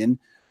Bastin.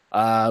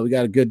 We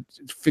got a good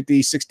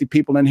 50, 60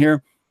 people in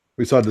here.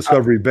 We saw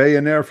Discovery Bay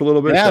in there for a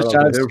little bit. Yeah, shout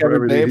out to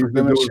Discovery Bay for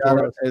giving a shout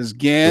out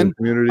again.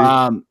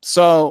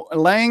 So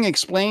Lang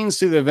explains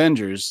to the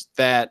Avengers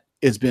that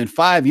it's been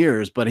 5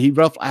 years, but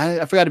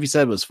I forgot if he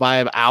said it was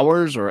 5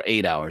 hours or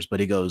 8 hours, but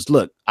he goes,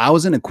 look, I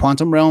was in a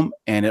quantum realm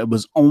and it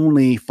was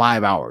only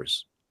 5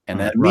 hours. And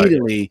then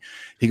immediately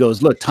he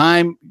goes, look,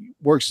 time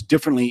works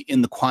differently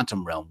in the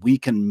quantum realm. We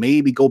can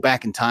maybe go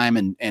back in time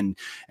and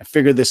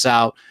figure this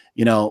out,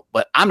 you know,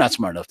 but I'm not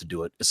smart enough to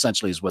do it,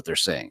 essentially is what they're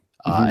saying.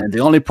 And the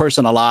only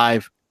person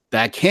alive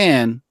that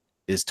can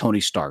is Tony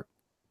Stark.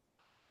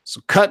 So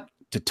cut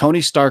to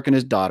Tony Stark and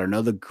his daughter,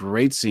 another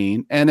great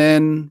scene. And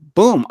then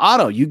boom,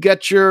 Otto, you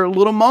get your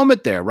little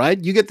moment there, right?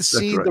 You get to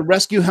see the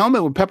rescue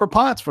helmet with Pepper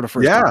Potts for the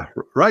first time.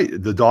 Yeah,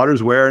 right. The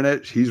daughter's wearing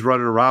it. He's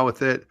running around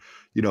with it.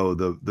 You know,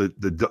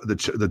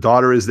 the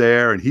daughter is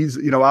there, and he's,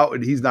 you know, out,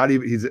 and he's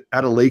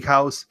at a lake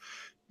house.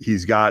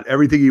 He's got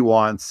everything he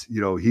wants. You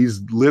know,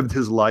 he's lived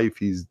his life.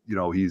 He's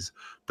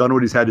done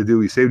what he's had to do.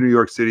 He saved New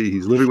York City.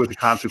 He's living with the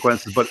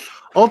consequences, but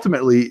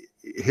ultimately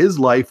his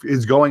life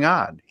is going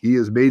on. He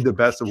has made the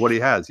best of what he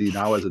has. He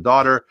now has a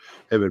daughter,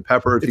 him and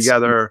Pepper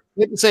together.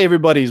 You can say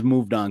everybody's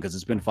moved on because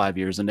it's been 5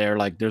 years, and they're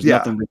like, there's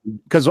nothing,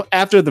 because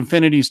after the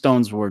Infinity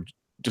Stones were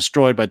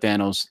destroyed by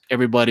Thanos,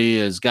 everybody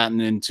has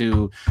gotten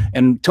into,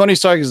 and Tony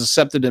Stark has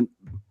accepted it,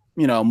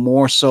 you know,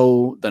 more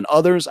so than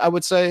others, I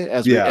would say,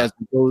 as we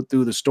go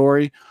through the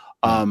story,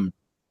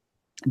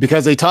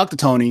 because they talk to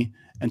Tony,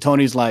 and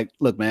Tony's like,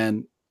 look,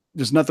 man,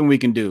 there's nothing we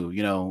can do,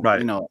 you know,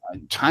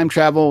 time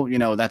travel, you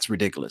know, that's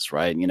ridiculous,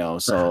 right? You know,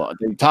 so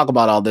they talk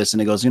about all this,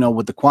 and he goes, you know,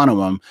 with the quantum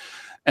realm,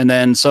 and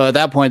then so at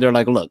that point they're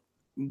like, look,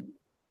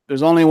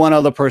 there's only one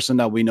other person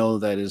that we know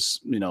that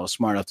is, you know,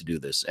 smart enough to do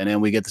this, and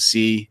then we get to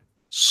see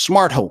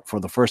Smart Hulk for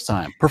the first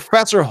time.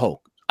 Professor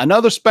Hulk,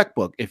 another spec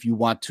book if you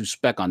want to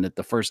spec on it.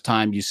 The first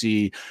time you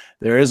see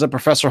there is a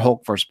Professor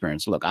Hulk first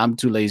appearance. Look, I'm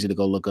too lazy to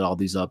go look at all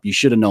these up. You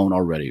should have known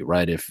already,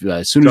 right? If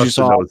as soon as you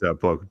saw that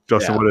book,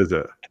 Justin, what is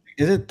it?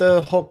 Is it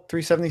the Hulk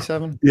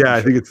 377? Yeah,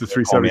 I think it's the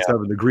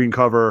 377, the green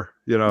cover.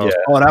 You know,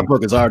 that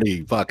book is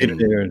already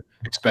fucking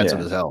expensive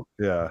as hell.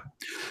 Yeah.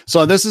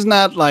 So this is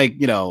not like,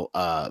 you know,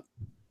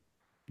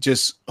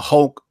 just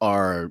Hulk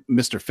or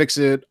Mr.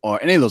 Fix-It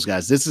or any of those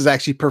guys. This is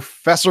actually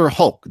Professor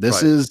Hulk.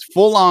 This is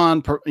full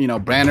on, you know,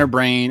 Banner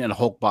brain and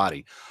Hulk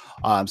body.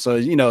 So,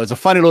 you know, it's a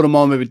funny little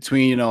moment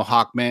between, you know,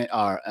 Hawkman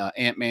or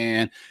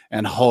Ant-Man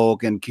and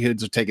Hulk, and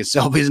kids are taking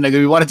selfies, and they go,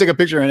 we want to take a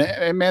picture. And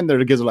Ant-Man,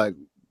 the kids are like,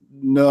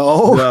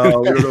 no, we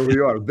don't know who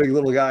you are. Big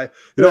little guy.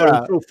 You know,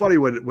 it's so funny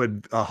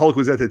when Hulk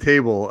was at the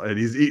table and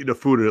he's eating the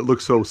food and it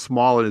looks so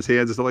small in his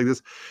hands and stuff like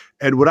this.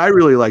 And what I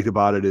really liked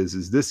about it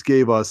is this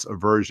gave us a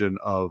version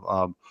of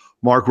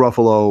Mark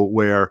Ruffalo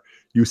where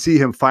you see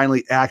him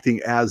finally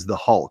acting as the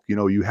Hulk. You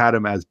know, you had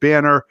him as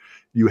Banner.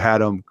 You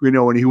had him, you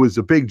know, when he was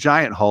a big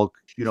giant Hulk,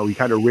 you know, he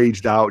kind of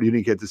raged out. You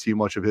didn't get to see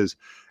much of his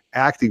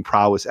acting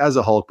prowess as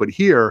a Hulk. But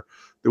here,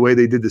 the way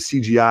they did the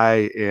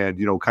CGI and,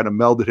 you know, kind of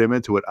melded him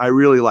into it, I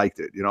really liked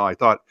it. You know, I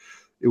thought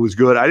It was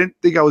good. I didn't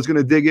think I was going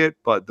to dig it,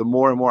 but the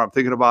more and more I'm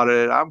thinking about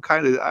it, I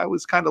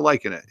was kind of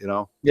liking it, you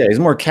know? Yeah, he's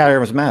more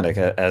charismatic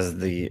as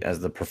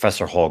the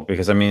Professor Hulk,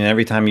 because I mean,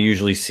 every time you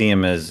usually see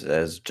him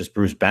as just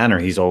Bruce Banner,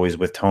 he's always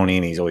with Tony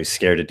and he's always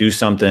scared to do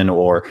something,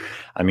 or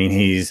I mean,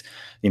 he's,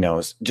 you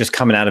know, just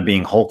coming out of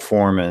being Hulk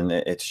form, and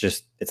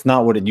it's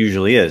not what it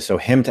usually is. So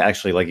him to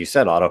actually, like you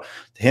said, Otto,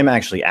 him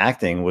actually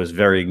acting was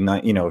very,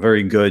 you know,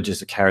 very good,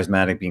 just a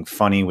charismatic, being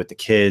funny with the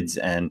kids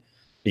and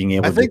being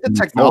able. I think the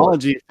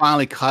technology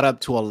finally caught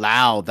up to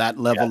allow that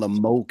level of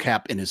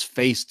mocap in his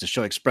face to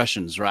show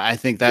expressions, right? I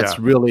think that's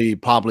really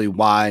probably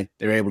why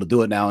they're able to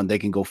do it now, and they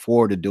can go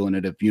forward to doing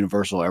it if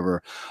Universal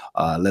ever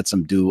lets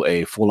them do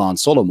a full-on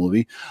solo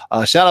movie.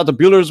 Shout out to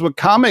Bueller's with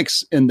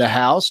Comics in the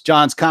house.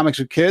 John's Comics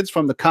with Kids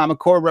from the Comic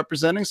Core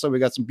representing. So we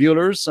got some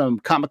Buellers, some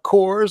Comic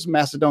Cores,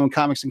 Macedon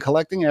Comics and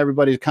Collecting.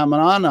 Everybody's coming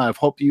on. I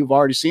hope you've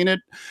already seen it.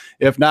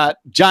 If not,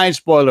 giant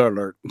spoiler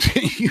alert.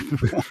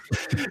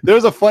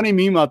 There's a funny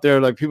meme out there,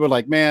 like people are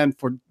like, man,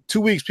 for 2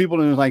 weeks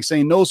people are like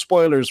saying no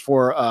spoilers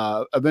for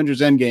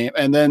Avengers Endgame,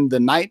 and then the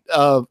night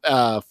of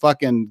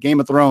fucking Game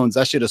of Thrones,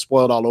 that shit is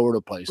spoiled all over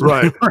the place.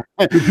 Right.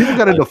 People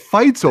got into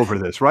fights over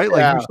this, right?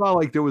 Like you saw,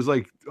 like there was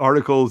like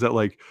articles that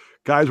like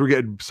guys were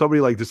getting, somebody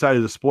like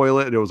decided to spoil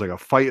it, and it was like a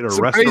fight at a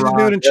restaurant. Crazy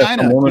dude in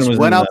China just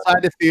went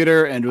outside the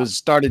theater and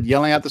started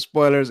yelling out the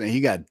spoilers, and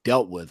he got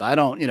dealt with. I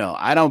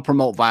don't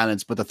promote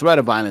violence, but the threat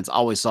of violence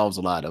always solves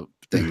a lot of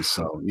things.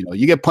 So, you know,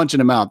 you get punched in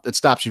the mouth, it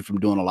stops you from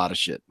doing a lot of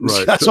shit.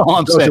 Right. That's all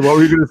I'm saying. What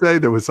were you going to say?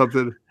 There was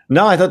something.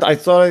 No, I thought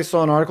I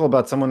saw an article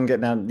about someone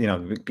getting out, you know,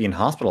 being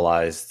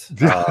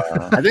hospitalized.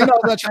 I think that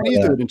was that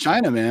Chinese dude in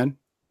China, man.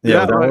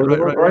 Yeah, right.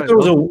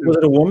 Was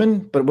it a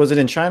woman? But was it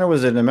in China or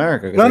was it in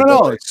America?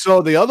 No.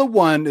 So the other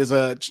one is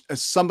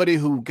somebody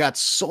who got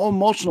so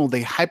emotional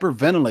they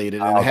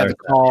hyperventilated and had to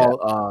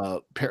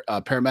call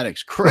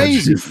paramedics.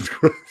 Crazy.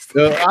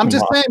 I'm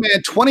just saying,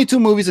 man,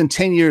 22 movies in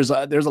 10 years.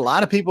 There's a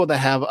lot of people that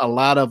have a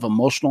lot of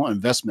emotional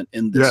investment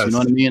in this. Yes. You know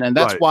what I mean? And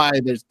that's why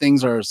there's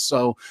things are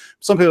so.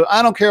 Some people,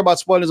 I don't care about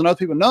spoilers, and other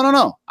people,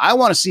 no. I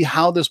want to see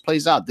how this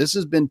plays out. This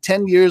has been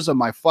 10 years of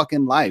my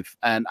fucking life,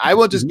 and I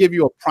will just give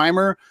you a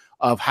primer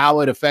of how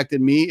it affected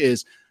me.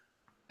 Is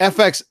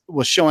FX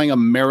was showing a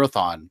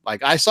marathon.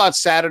 Like I saw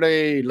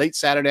it late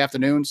Saturday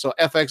afternoon. So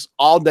FX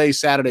all day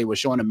Saturday was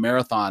showing a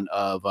marathon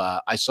of,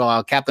 I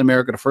saw Captain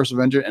America, the First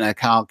Avenger, and I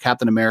saw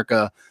Captain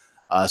America,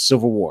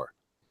 Civil War.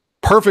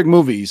 Perfect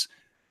movies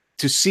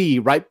to see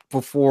right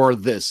before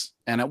this.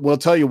 And we'll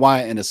tell you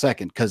why in a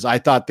second, because I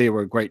thought they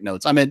were great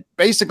notes. I mean,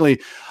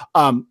 basically,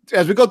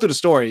 as we go through the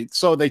story,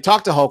 so they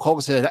talked to Hulk.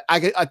 Hulk said,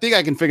 I think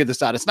I can figure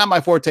this out. It's not my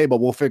forte,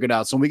 but we'll figure it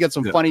out. So we get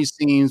some funny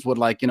scenes with,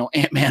 like, you know,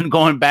 Ant-Man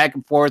going back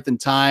and forth in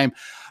time.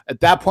 At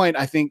that point,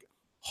 I think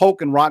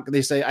Hulk and Rocket,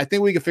 they say, I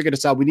think we can figure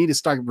this out. We need to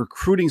start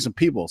recruiting some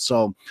people.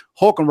 So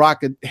Hulk and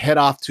Rocket head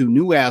off to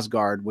New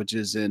Asgard, which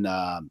is in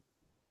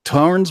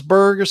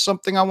Turnsburg or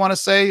something, I want to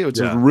say. It's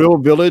a real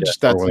village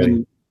that's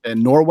in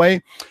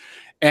Norway.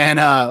 And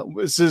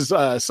this is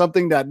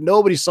something that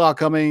nobody saw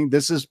coming.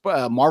 This is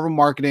Marvel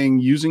marketing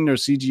using their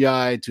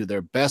CGI to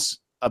their best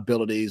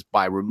abilities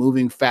by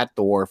removing Fat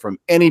Thor from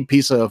any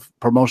piece of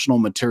promotional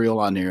material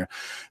on here.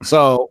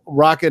 So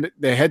Rocket,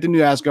 they head to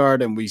New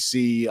Asgard, and we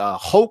see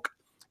Hulk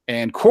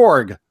and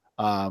Korg,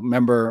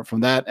 member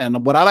from that,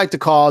 and what I like to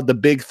call the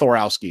Big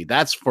Thorowski.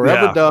 That's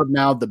forever dubbed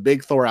now the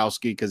Big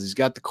Thorowski, because he's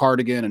got the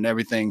cardigan and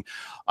everything.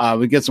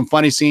 We get some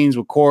funny scenes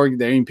with Korg.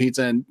 They're eating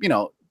pizza, and you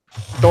know,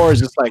 Thor is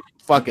just like,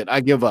 fuck it,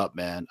 I give up,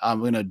 man.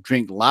 I'm gonna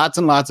drink lots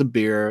and lots of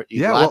beer,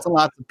 eat lots and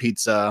lots of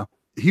pizza.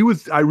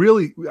 I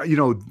really, you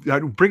know, I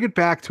bring it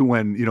back to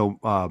when, you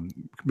know,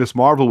 Miss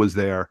Marvel was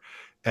there,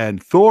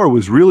 and Thor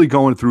was really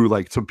going through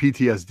like some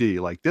PTSD.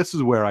 Like this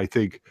is where I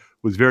think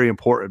was very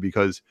important,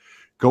 because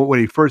when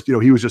he first, you know,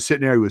 he was just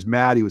sitting there, he was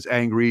mad, he was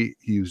angry,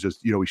 he was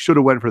just, you know, he should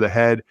have went for the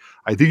head.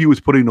 I think he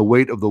was putting the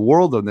weight of the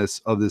world of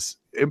this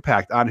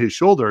impact on his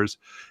shoulders.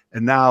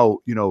 And now,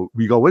 you know,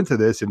 we go into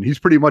this and he's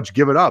pretty much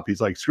given up.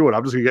 He's like, screw it,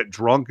 I'm just gonna get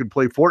drunk and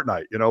play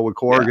Fortnite, you know, with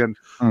Korg and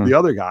the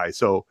other guy.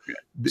 So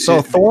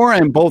Thor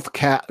and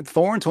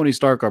Tony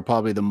Stark are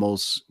probably the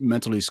most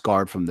mentally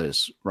scarred from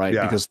this, right?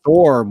 Yeah. Because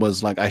Thor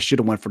was like, I should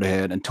have went for the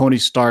head, and Tony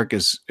Stark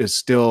is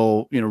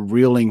still, you know,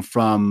 reeling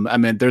from. I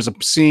mean, there's a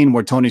scene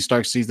where Tony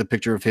Stark sees the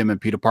picture of him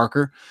and Peter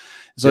Parker.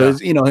 So,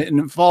 it's, you know,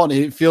 in fault,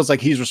 it feels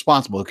like he's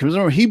responsible. Because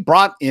remember, he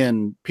brought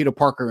in Peter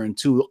Parker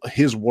into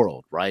his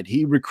world, right?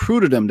 He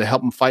recruited him to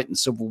help him fight in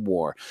Civil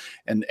War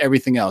and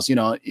everything else. You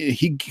know,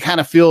 he kind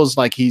of feels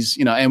like he's,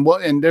 you know,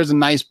 and there's a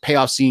nice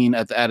payoff scene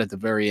at the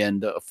very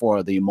end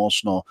for the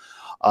emotional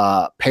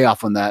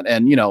payoff on that.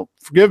 And, you know,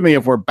 forgive me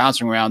if we're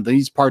bouncing around.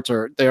 These parts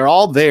they're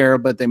all there,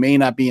 but they may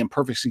not be in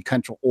perfect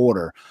sequential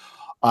order.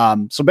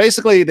 So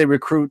basically, they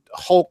recruit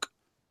Hulk.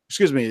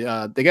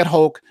 They get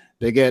Hulk.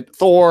 They get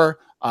Thor.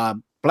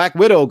 Black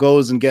Widow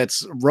goes and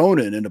gets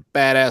Ronan in a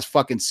badass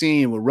fucking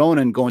scene with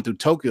Ronan going through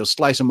Tokyo,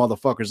 slicing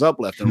motherfuckers up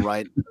left and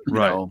right.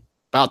 Right. You know,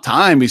 about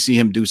time we see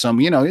him do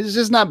something. You know, he's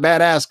just not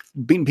badass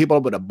beating people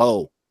up with a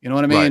bow. You know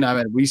what I mean? I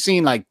mean, we've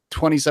seen like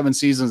 27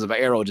 seasons of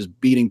Arrow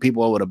just beating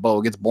people with a bow.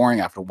 It gets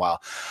boring after a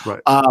while. Right.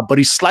 But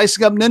he's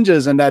slicing up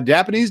ninjas, and that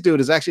Japanese dude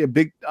is actually a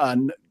big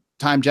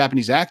time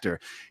Japanese actor.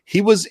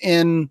 He was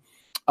in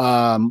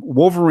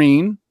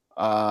Wolverine,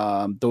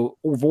 the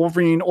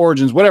Wolverine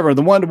Origins, whatever,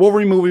 the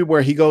Wolverine movie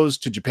where he goes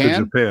to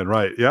Japan.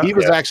 Right. Yeah. He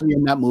was actually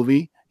in that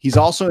movie. He's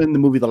also in the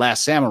movie The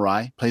Last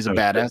Samurai, plays a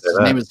badass. His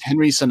name is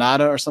Henry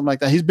Sonata or something like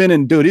that. He's been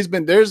in he's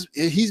been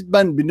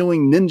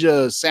doing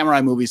ninja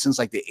samurai movies since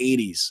like the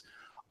 80s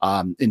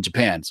in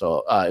Japan.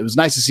 So it was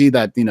nice to see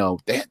that, you know,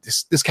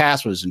 this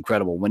cast was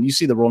incredible. When you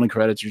see the rolling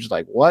credits, you're just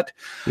like, what?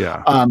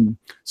 Yeah.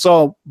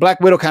 So Black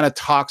Widow kind of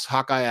talks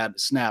Hawkeye at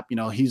Snap. You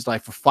know, he's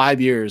like, for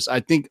 5 years, I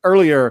think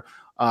earlier,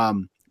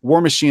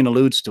 War Machine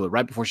alludes to it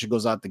right before she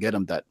goes out to get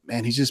him, that,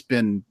 man, he's just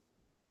been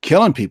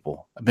killing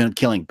people. I've been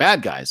killing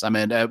bad guys. I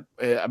mean,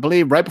 I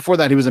believe right before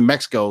that he was in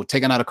Mexico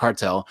taking out a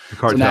cartel.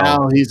 So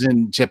now he's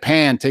in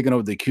Japan taking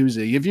over the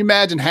Yakuza. If you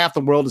imagine half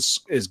the world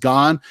is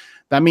gone,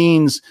 that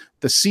means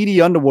the seedy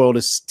underworld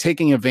is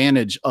taking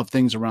advantage of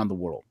things around the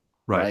world,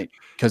 right?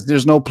 Because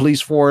there's no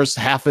police force,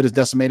 half of it is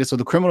decimated. So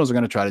the criminals are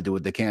going to try to do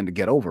what they can to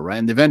get over, right?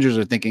 And the Avengers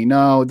are thinking,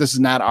 no, this is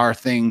not our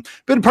thing.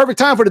 Been a perfect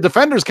time for the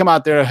Defenders come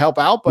out there to help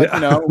out, but you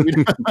know,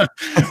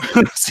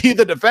 we see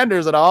the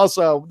Defenders, and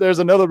also there's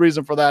another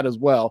reason for that as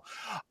well.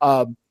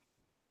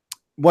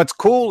 What's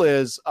cool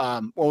is,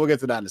 well, we'll get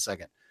to that in a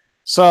second.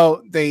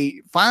 So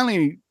they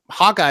finally,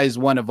 Hawkeye is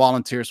one that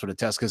volunteers for the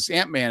test because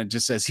Ant-Man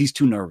just says he's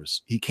too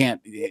nervous. He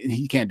can't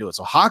do it.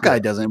 So Hawkeye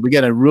doesn't. We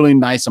get a really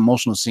nice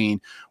emotional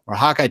scene where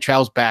Hawkeye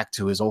travels back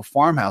to his old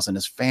farmhouse and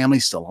his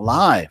family's still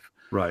alive.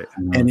 Right.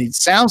 And it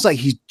sounds like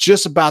he's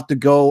just about to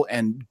go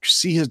and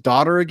see his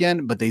daughter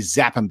again, but they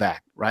zap him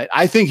back. Right.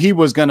 I think he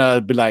was going to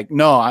be like,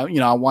 no, I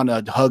want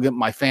to hug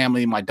my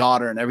family, my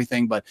daughter and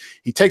everything. But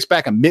he takes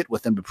back a mitt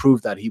with him to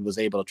prove that he was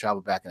able to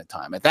travel back in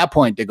time. At that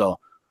point, they go,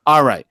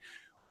 all right,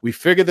 we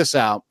figured this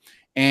out.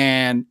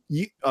 And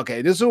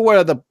okay, this is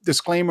where the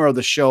disclaimer of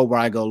the show where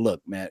I go,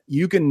 look, man,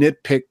 you can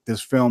nitpick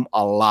this film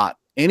a lot.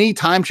 Any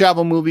time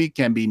travel movie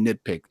can be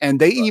nitpicked. And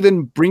they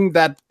even bring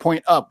that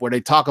point up where they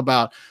talk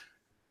about,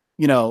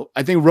 you know,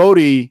 I think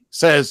Rhodey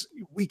says,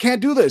 we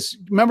can't do this.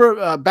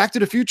 Remember Back to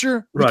the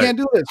Future? We can't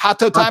do this. Hot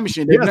Tub Time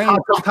Machine. Yes, Hot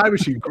Tub Time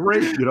Machine.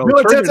 Great. You know,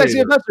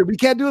 we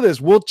can't do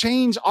this. We'll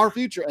change our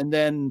future. And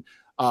then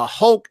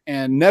Hulk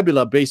and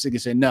Nebula basically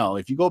say, no,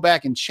 if you go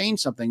back and change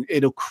something,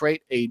 it'll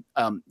create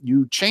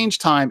you change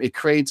time, it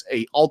creates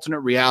a alternate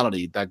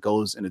reality that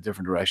goes in a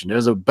different direction.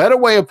 There's a better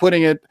way of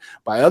putting it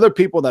by other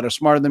people that are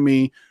smarter than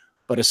me,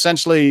 but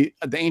essentially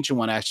the Ancient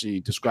One actually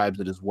describes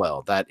it as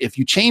well, that if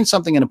you change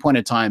something in a point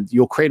in time,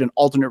 you'll create an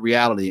alternate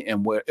reality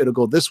and where it'll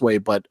go this way,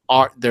 but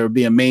there'll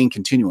be a main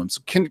continuum.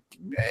 So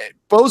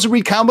for those who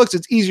read comic books,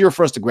 it's easier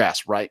for us to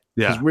grasp, right?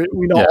 Yeah. We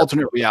know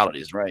alternate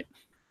realities, right?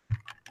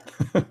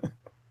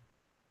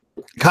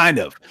 Kind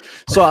of.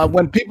 So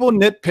when people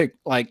nitpick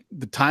like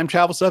the time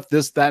travel stuff,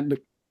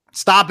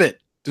 stop it.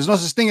 There's no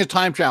such thing as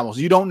time travels.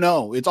 You don't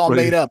know. It's all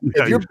made up.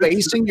 If you're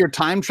basing your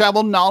time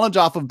travel knowledge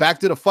off of Back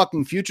to the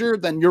fucking Future,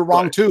 then you're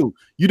wrong too.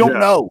 You don't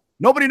know.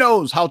 Nobody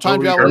knows how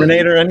time travel.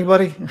 Terminator,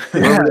 anybody?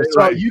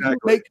 So you can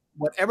make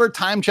whatever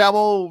time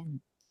travel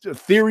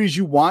theories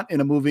you want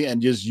in a movie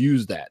and just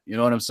use that. You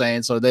know what I'm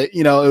saying? So that,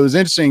 you know, it was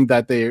interesting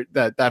that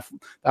that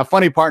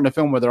funny part in the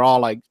film where they're all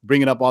like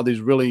bringing up all these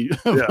really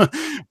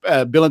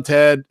Bill and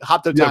Ted,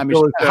 Hot Tub Time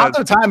Machine. Hot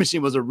Tub Time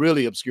Machine was a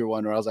really obscure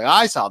one where I was like,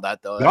 I saw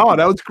that though. No,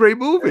 that was a great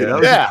movie.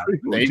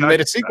 They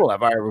made a sequel,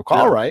 if I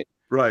recall right.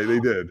 Right,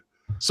 they did.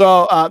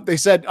 So they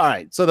said, all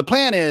right, so the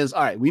plan is,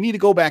 all right, we need to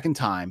go back in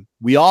time.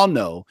 We all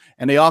know,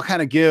 and they all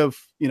kind of give,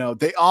 you know,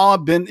 they all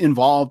have been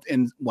involved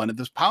in one of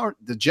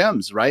the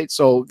gems, right?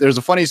 So there's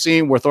a funny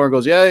scene where Thor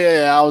goes,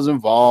 yeah, I was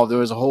involved. There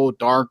was a whole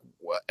dark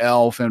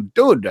elf, and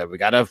dude, we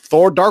got a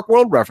Thor Dark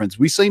World reference.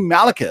 We see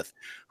Malekith,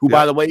 who,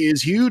 by the way,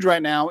 is huge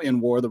right now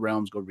in War of the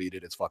Realms. Go read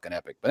it. It's fucking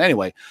epic. But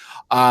anyway,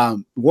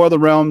 War of the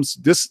Realms,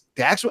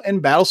 the actual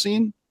end battle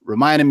scene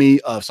reminded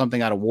me of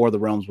something out of War of the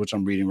Realms, which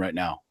I'm reading right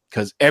now,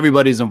 because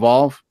everybody's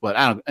involved. But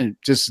I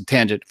don't, just a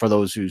tangent for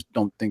those who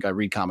don't think I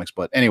read comics.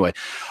 But anyway,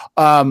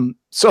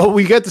 so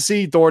we get to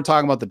see Thor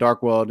talking about the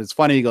Dark World. It's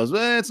funny. He goes,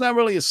 well, it's not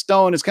really a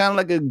stone. It's kind of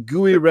like a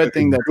gooey red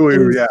thing that's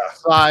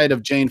inside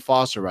of Jane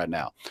Foster right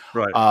now.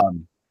 Right.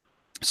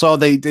 So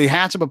they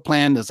hatch up a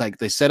plan that's like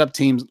they set up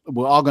teams.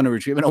 We're all going to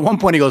retrieve. And at one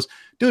point he goes,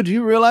 dude, do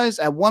you realize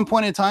at one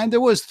point in time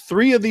there was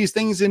 3 of these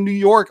things in New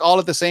York all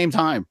at the same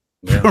time?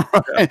 Yeah.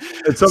 Right?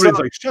 And somebody's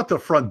like, shut the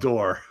front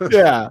door.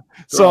 Yeah.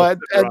 So at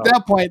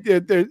that point,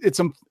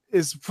 it's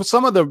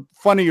some of the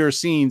funnier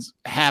scenes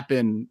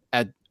happen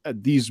at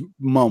these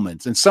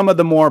moments, and some of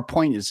the more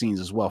poignant scenes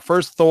as well.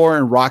 First, Thor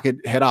and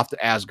Rocket head off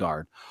to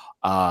Asgard.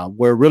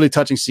 Where really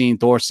touching scene,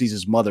 Thor sees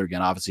his mother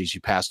again. Obviously, she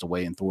passed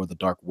away in Thor: The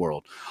Dark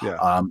World.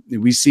 Yeah.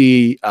 We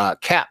see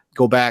Cap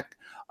go back,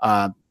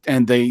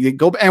 and they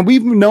go, and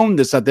we've known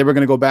this, that they were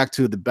going to go back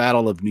to the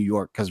Battle of New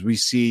York, because we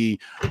see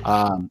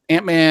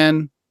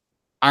Ant-Man,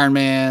 Iron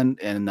Man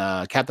and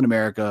Captain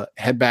America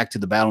head back to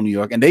the battle in New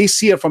York, and they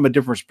see it from a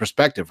different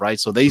perspective, right?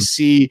 So they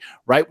see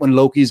right when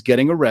Loki's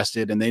getting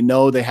arrested, and they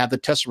know they have the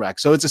Tesseract.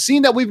 So it's a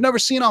scene that we've never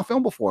seen on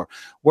film before,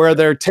 where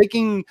they're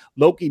taking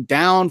Loki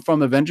down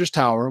from Avengers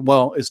Tower.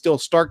 Well, it's still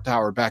Stark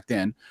Tower back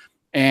then,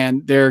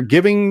 and they're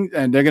going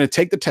to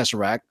take the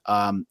Tesseract.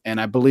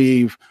 And I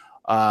believe,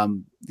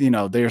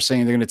 they're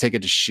saying they're going to take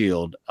it to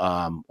Shield,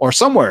 or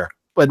somewhere.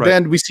 But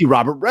then we see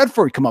Robert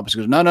Redford come up and she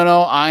goes, no,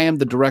 I am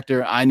the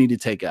director. I need to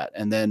take that.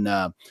 And then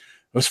it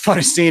was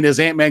funny seeing as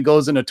Ant-Man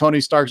goes into Tony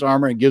Stark's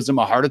armor and gives him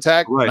a heart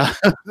attack. Right.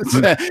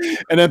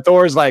 And then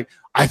Thor's like,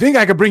 I think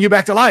I can bring you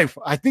back to life.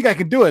 I think I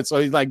can do it. So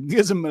he like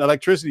gives him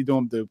electricity to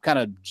him to kind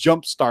of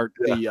jumpstart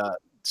the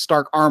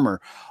Stark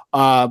armor.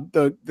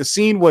 The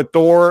scene with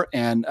Thor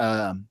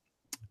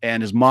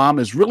and his mom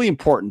is really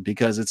important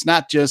because it's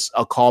not just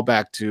a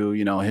callback to,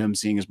 him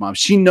seeing his mom.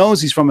 She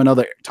knows he's from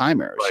another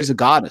time era. Right. She's a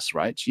goddess,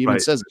 right? She even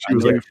says it. She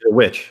was like a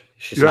witch.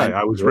 She's right.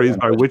 I was raised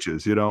by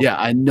witches, Yeah,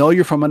 I know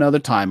you're from another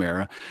time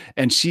era.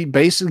 And she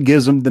basically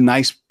gives him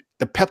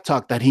the pep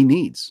talk that he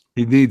needs.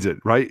 He needs it,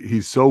 right?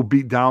 He's so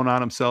beat down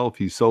on himself.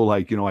 He's so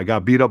like, I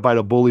got beat up by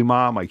the bully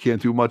mom. I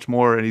can't do much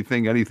more,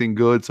 anything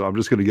good. So I'm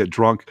just going to get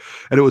drunk.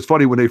 And it was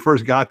funny when they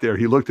first got there,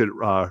 he looked at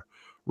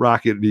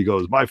Rocket and he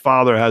goes, my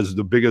father has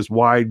the biggest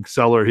wine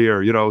cellar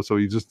here, so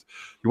he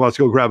wants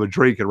to go grab a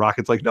drink, and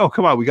Rocket's like, no,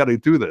 come on, we got to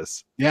do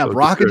this. Yeah, so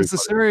Rocket is the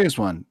serious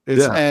one.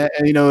 And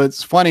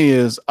it's funny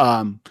is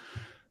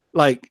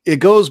like it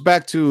goes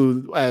back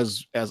to,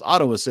 as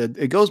Otto has said,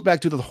 it goes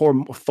back to the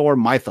Thor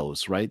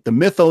mythos, right? The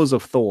mythos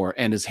of Thor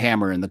and his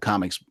hammer in the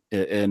comics,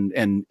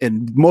 and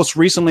most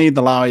recently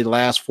the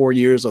last 4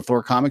 years of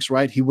Thor comics,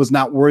 right? He was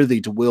not worthy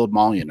to wield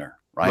Mjolnir,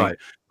 right?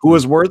 Who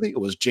was worthy?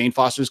 It was Jane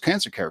Foster's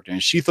cancer character.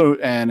 And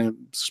and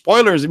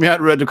spoilers if you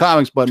hadn't read the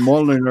comics, but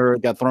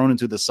Mjolnir got thrown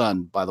into the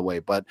sun, by the way.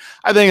 But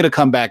I think it'll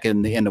come back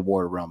in the End of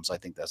War Realms. I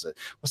think that's it.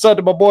 What's up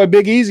to my boy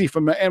Big Easy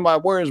from the NY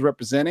Warriors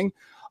representing.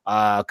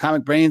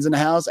 Comic Brains in the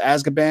house,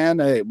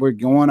 Azkaban. Hey, we're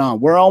going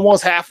on. We're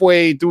almost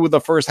halfway through the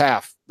first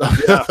half.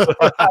 Yeah.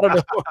 I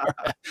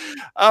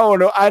don't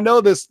know. I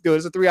know this.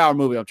 It's a 3-hour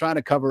movie. I'm trying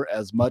to cover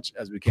as much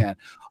as we can.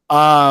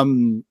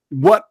 One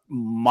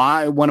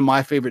of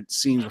my favorite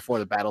scenes before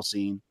the battle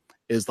scene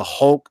is the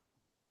Hulk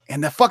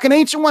and the fucking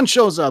Ancient One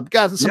shows up.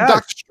 Got some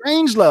Doctor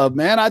Strange love,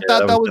 man. I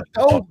thought that was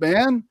dope,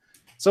 man.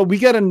 So we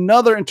get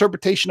another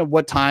interpretation of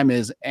what time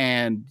is,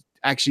 and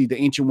actually the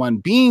Ancient One,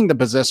 being the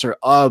possessor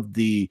of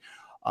the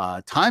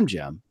time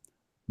gem,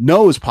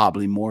 knows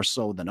probably more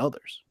so than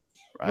others.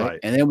 Right.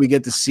 And then we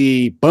get to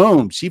see,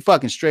 boom, she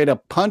fucking straight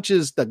up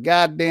punches the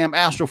goddamn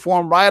astral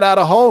form right out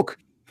of Hulk.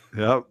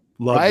 Yep.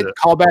 Right. It.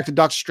 Call back to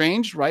Doctor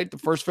Strange, right? The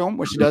first film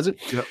where she does it.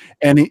 Yep.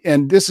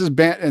 And this is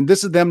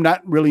them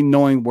not really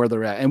knowing where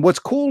they're at. And what's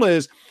cool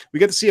is we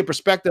get to see a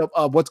perspective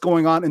of what's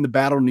going on in the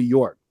Battle of New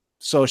York.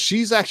 So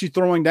she's actually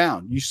throwing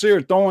down. You see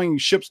her throwing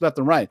ships left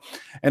and right.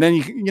 And then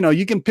you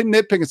can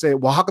nitpick and say,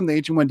 well, how come the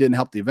Ancient One didn't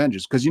help the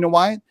Avengers? Because you know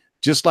why?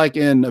 Just like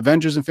in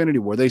Avengers Infinity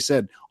War, they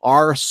said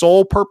our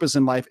sole purpose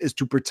in life is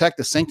to protect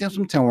the Sanctum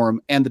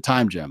Sanctorum and the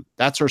Time Gem.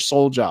 That's her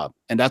sole job.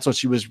 And that's what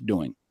she was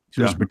doing.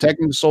 She was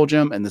protecting the Soul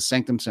Gem and the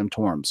Sanctum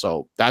Sanctorum.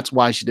 So that's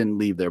why she didn't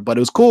leave there. But it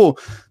was cool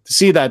to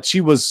see that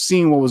she was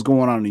seeing what was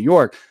going on in New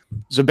York.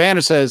 So Banner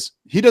says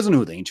he doesn't know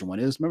who the Ancient One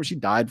is. Remember, she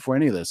died before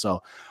any of this.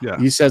 So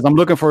he says, I'm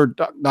looking for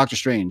Doctor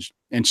Strange.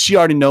 And she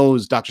already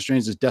knows Doctor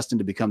Strange is destined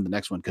to become the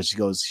next one because she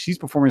goes, she's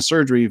performing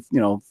surgery,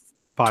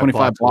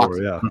 25 blocks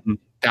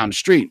down the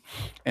street.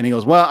 And he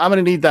goes, well, I'm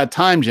going to need that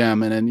Time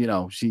Gem. And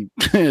then, she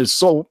his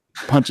soul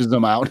punches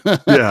them out.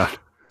 Yeah.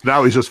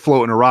 Now he's just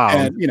floating around.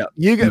 And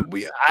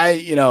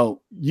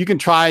you can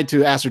try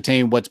to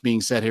ascertain what's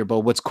being said here, but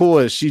what's cool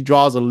is she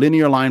draws a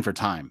linear line for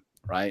time,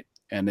 right?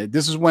 And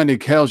this is when it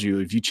tells you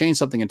if you change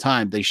something in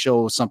time, they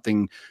show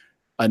something,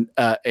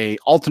 a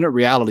alternate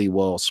reality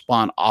will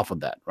spawn off of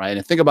that, right?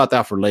 And think about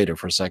that for later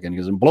for a second,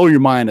 because it'll blow your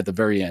mind at the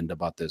very end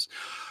about this.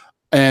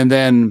 And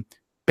then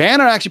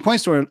Banner actually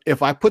points to her,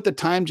 if I put the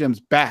time gems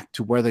back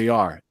to where they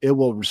are, it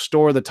will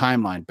restore the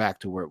timeline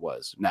back to where it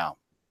was. Now,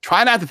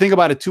 try not to think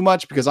about it too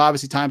much because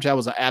obviously time travel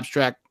is an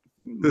abstract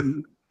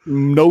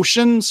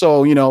notion.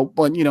 So,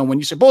 when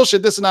you say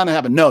bullshit, this is not going to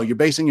happen. No, you're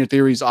basing your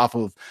theories off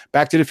of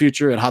Back to the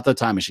Future and Hot Tub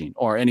Time Machine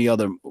or any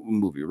other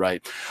movie,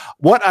 right?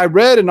 What I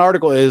read in an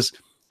article is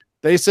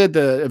they said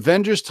the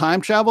Avengers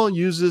time travel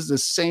uses the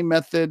same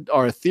method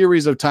or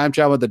theories of time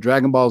travel that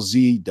Dragon Ball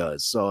Z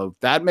does. So if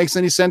that makes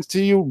any sense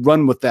to you,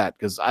 run with that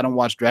because I don't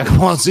watch Dragon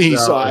Ball Z.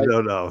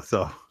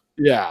 So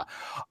yeah.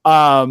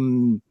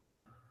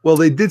 Well,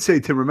 they did say,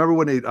 Tim, remember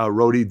when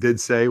Rhodey did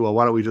say, well,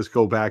 why don't we just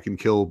go back and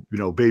kill,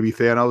 baby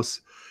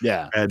Thanos?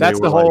 Yeah. And that's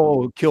the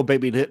whole kill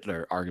baby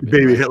Hitler argument.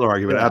 Hitler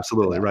argument. Yeah,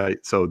 absolutely. Yeah. Right.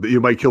 So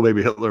you might kill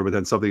baby Hitler, but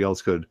then something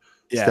else could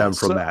stem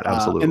from that.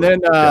 Absolutely. And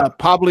then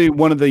probably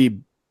one of the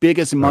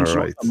biggest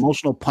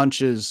emotional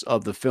punches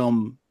of the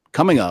film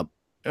coming up.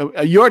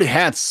 You already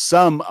had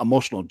some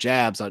emotional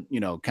jabs that,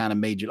 kind of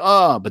made you,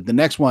 but the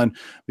next one,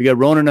 we got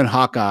Ronan and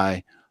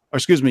Hawkeye or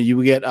excuse me,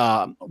 you get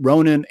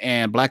Ronan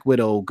and Black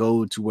Widow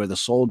go to where the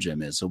Soul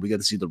Gem is, so we get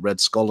to see the Red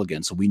Skull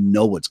again. So we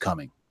know what's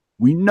coming.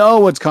 We know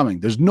what's coming.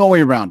 There's no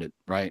way around it,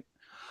 right?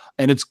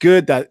 And it's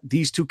good that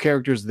these two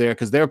characters are there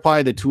because they're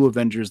probably the two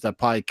Avengers that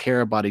probably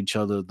care about each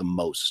other the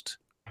most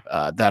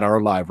that are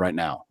alive right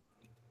now,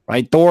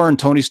 right? Thor and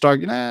Tony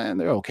Stark,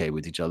 they're okay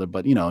with each other,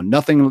 but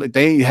nothing.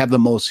 They have the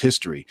most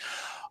history.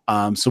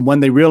 So when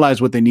they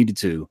realize what they needed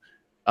to,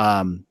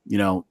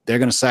 they're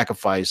going to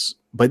sacrifice,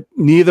 but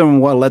neither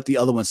one will let the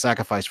other one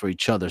sacrifice for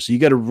each other. So you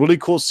get a really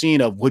cool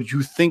scene of what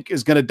you think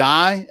is going to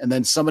die, and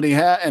then somebody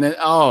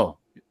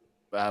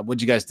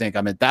what'd you guys think?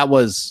 I mean, that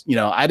was,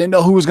 I didn't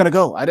know who was going to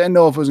go. I didn't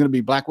know if it was going to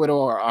be Black Widow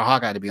or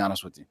Hawkeye, to be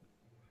honest with you.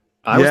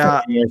 I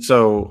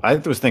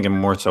was thinking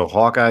more so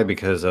Hawkeye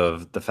because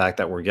of the fact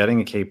that we're getting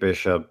a Kate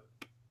Bishop,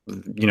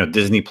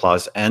 Disney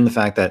Plus, and the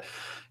fact that,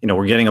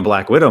 we're getting a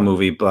Black Widow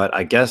movie. But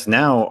I guess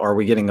now, are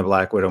we getting a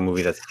Black Widow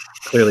movie that's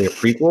clearly a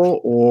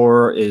prequel,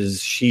 or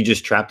is she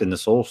just trapped in the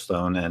Soul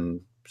Stone and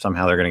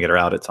somehow they're going to get her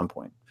out at some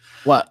point?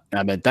 What?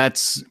 I mean,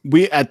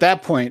 at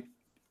that point,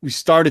 we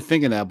started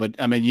thinking that, but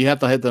I mean, you have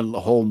to let the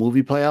whole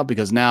movie play out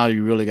because now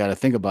you really got to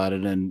think about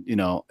it. And,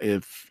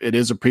 if it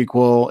is a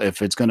prequel,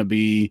 if it's going to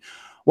be,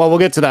 well, we'll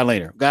get to that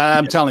later.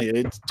 I'm telling you,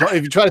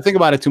 if you try to think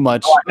about it too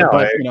much, I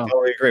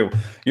totally agree.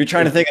 You're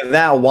trying to think of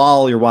that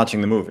while you're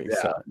watching the movie.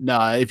 Yeah. So.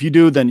 No, if you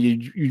do, then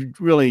you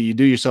really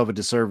do yourself a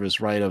disservice,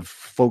 right? Of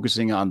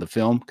focusing on the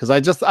film. Because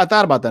I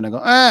thought about that and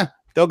I go,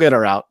 they'll get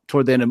her out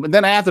toward the end. But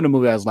then after the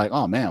movie, I was like,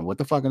 oh man, what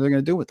the fuck are they going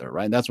to do with her?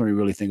 Right. And that's when we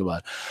really think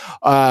about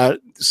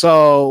it.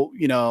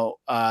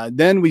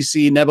 Then we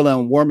see Nebula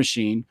and War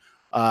Machine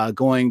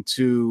going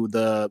to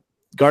the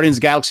Guardians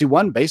of the Galaxy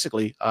 1,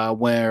 basically,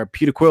 where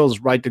Peter Quill's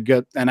right to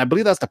get, and I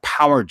believe that's the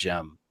power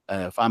gem,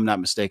 if I'm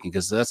not mistaken,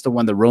 because that's the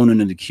one that Ronan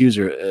and the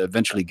Accuser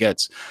eventually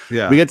gets.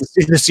 Yeah. We get to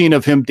see the scene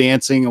of him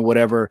dancing or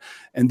whatever.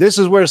 And this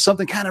is where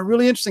something kind of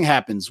really interesting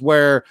happens,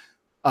 where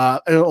a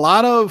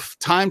lot of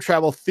time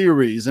travel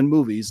theories and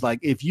movies, like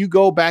if you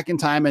go back in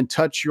time and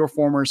touch your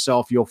former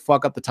self, you'll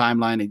fuck up the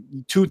timeline. And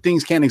two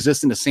things can't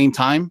exist in the same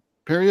time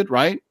period,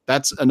 right?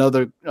 That's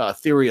another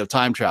theory of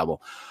time travel.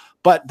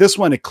 But this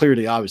one, it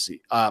clearly,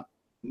 obviously,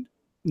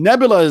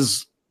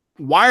 Nebula's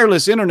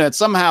wireless internet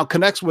somehow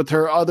connects with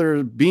her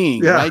other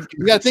being, right?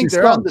 You got to think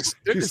they're on this.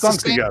 She's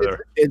stunk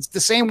together. It's the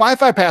same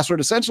Wi-Fi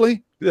password,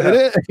 essentially.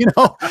 Yeah.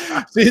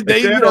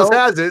 Thanos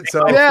has it.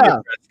 So yeah,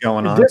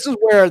 going on. This is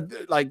where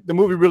the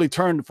movie really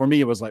turned for me.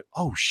 It was like,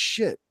 oh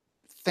shit,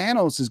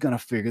 Thanos is gonna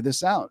figure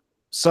this out.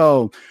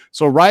 So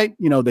right,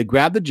 they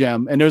grab the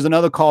gem, and there's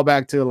another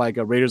callback to like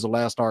a Raiders of the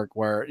Last Ark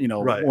where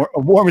right.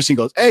 War Machine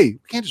goes, "Hey, we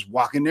can't just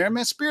walk in there,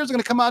 man. Spears are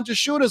gonna come out and just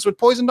shoot us with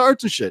poison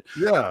darts and shit."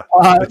 Yeah,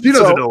 he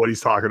doesn't know what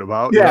he's talking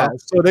about. Yeah,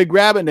 so they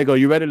grab it and they go,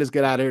 "You ready? Let's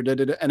get out of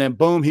here." And then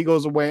boom, he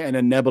goes away, and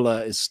then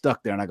Nebula is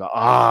stuck there, and I go,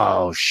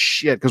 "Oh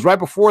shit!" Because right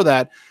before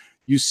that,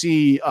 you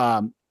see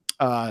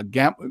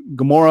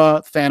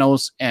Gamora,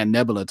 Thanos, and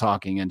Nebula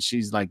talking, and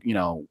she's like, they're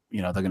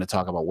going to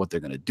talk about what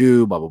they're going to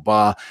do, blah blah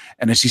blah,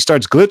 and then she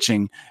starts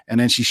glitching, and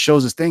then she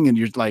shows this thing, and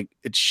you're like,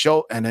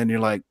 and then you're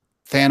like,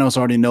 Thanos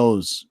already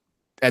knows.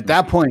 At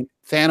that point,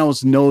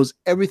 Thanos knows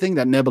everything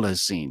that Nebula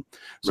has seen.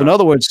 So in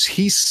other words,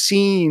 he's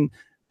seen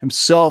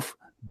himself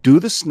do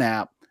the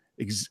snap,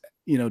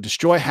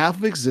 destroy half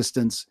of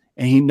existence,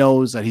 and he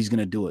knows that he's going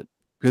to do it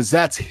because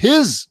that's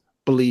his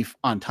belief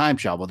on time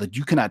travel, that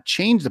you cannot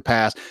change the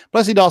past.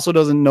 Plus, he also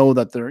doesn't know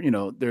that they're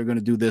going to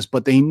do this,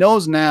 but he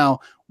knows now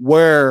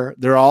where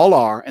they all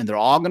are, and they're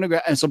all going to go.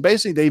 And so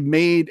basically, they've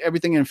made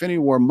everything in Infinity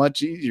War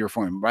much easier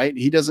for him, right?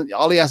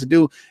 All he has to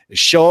do is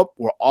show up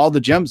where all the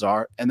gems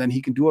are, and then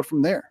he can do it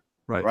from there.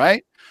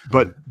 Right.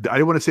 But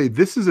I want to say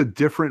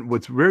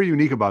what's very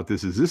unique about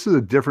this is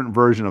a different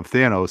version of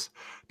Thanos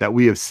that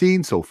we have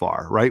seen so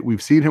far, right?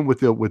 We've seen him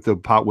with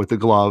the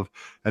glove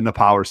and the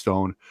Power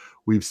Stone.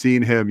 We've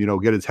seen him,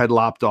 get his head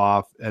lopped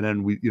off, and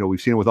then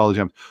we've seen him with all the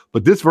gems.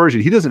 But this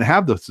version, he doesn't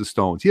have the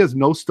stones. He has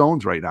no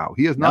stones right now.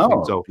 He has nothing.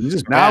 No, so he's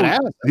just now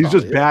badass. He's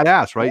just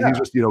badass, right? Yeah. He's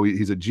just,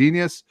 he's a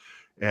genius,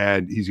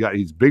 and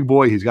he's big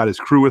boy. He's got his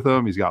crew with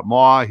him. He's got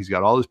Maw. He's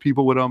got all his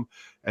people with him.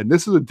 And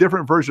this is a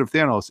different version of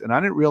Thanos. And I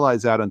didn't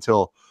realize that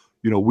until,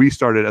 we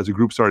started as a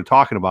group started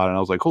talking about it. And I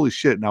was like, holy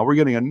shit, now we're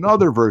getting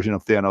another version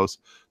of Thanos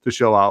to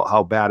show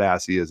how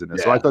badass he is in this.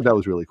 Yeah. So I thought that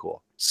was really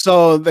cool.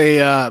 So they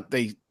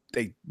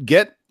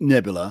get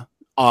Nebula,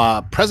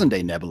 present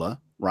day Nebula,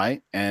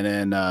 right? And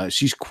then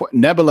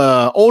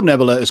old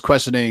Nebula is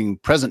questioning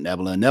present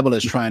Nebula, and Nebula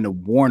is trying to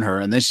warn her.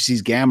 And then she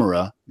sees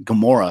Gamora.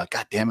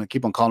 God damn it,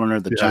 keep on calling her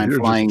the giant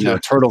flying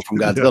turtle from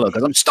Godzilla,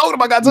 because I'm stoked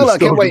about Godzilla. I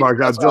can't wait.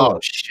 Oh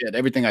shit,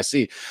 everything I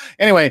see.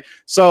 Anyway,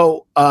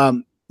 so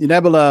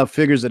Nebula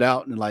figures it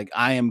out and like,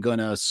 I am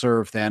gonna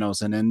serve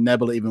Thanos. And then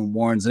Nebula even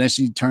warns, and then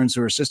she turns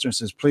to her sister and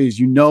says, please,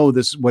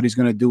 this what he's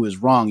gonna do is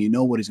wrong.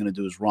 What he's gonna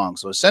do is wrong.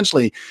 So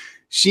essentially,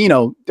 she,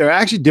 there are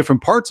actually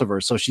different parts of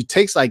her. So she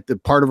takes like the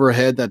part of her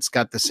head that's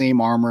got the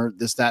same armor,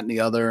 this, that, and the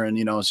other. And,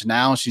 so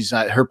now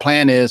her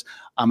plan is,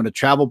 I'm going to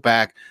travel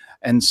back.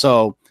 And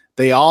so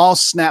they all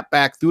snap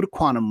back through the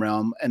quantum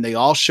realm, and they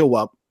all show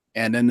up.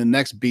 And then the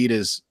next beat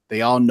is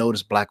they all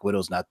notice Black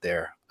Widow's not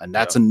there, and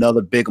that's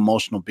another big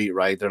emotional beat,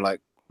 right? They're like,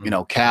 you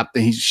know, Cap.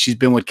 She's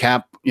been with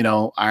Cap, you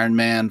know, Iron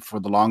Man for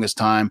the longest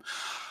time.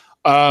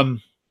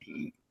 When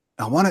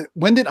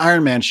did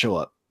Iron Man show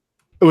up?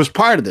 It was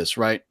prior to this,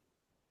 right?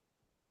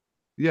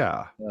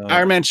 Yeah.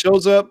 Iron Man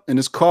shows up in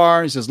his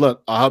car. He says,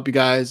 "Look, I'll help you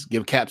guys."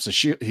 Give Cap's a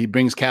shield. He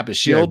brings Cap his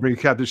shield. Bring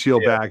Cap the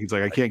shield back. He's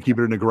like, I can't keep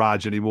it in the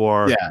garage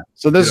anymore. Yeah.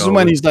 So this is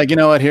when he's like, you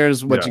know what?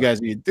 Here's what you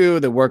guys need to do.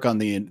 They work on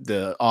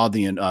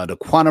the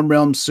quantum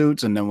realm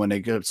suits, and then when they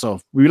go, so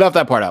we left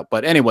that part out.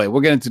 But anyway,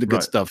 we're getting to the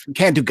good stuff. You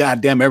can't do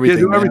goddamn everything.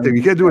 You can't do everything.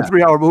 You can't do a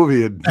 3-hour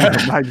movie in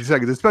 90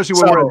 seconds, especially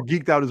when we're as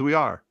geeked out as we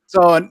are.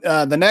 So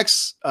the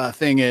next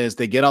thing is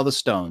they get all the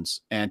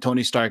stones, and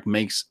Tony Stark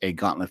makes a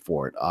gauntlet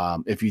for it.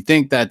 If you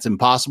think that's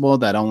impossible,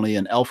 that only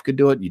an elf could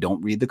do it, you don't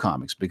read the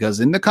comics, because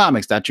in the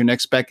comics, that's your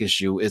next spec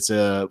issue. It's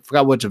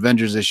forgot which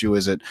Avengers issue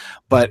is it,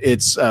 but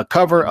it's a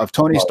cover of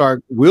Tony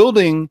Stark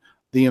wielding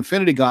the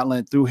Infinity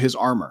Gauntlet through his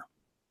armor.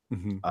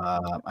 And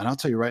I'll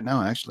tell you right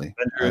now, actually,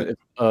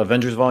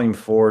 Avengers Volume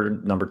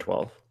 4, number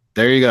 12.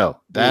 There you go.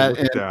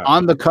 That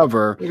on the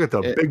cover. Look at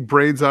the big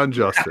brains on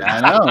Justin. I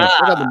know.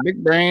 Look at the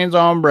big brains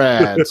on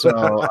Brad.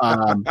 So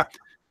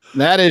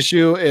that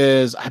issue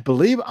is, I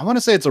want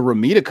to say it's a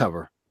Romita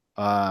cover.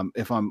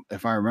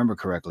 If I remember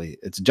correctly,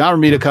 it's a John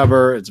Romita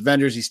cover. It's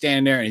Avengers. He's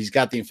standing there and he's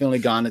got the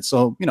Infinity Gauntlet.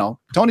 So, you know,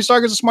 Tony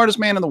Stark is the smartest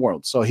man in the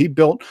world. So he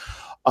built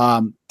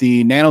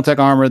the nanotech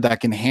armor that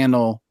can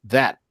handle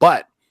that.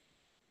 But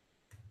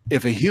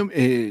if a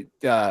human,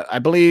 I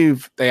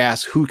believe they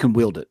asked who can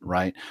wield it,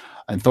 right?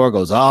 And Thor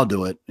goes, I'll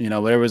do it. You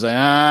know, but everybody's like,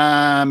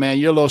 man,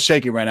 you're a little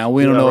shaky right now.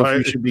 We don't know if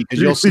you should be, because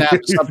you'll snap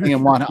something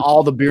and want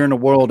all the beer in the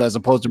world as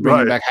opposed to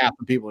bringing back half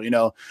the people, you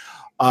know.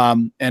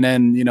 And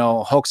then, you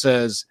know, Hulk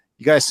says,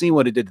 you guys seen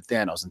what it did to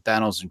Thanos, and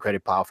Thanos is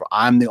incredibly powerful.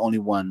 I'm the only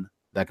one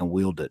that can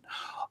wield it.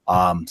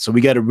 So we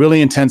get a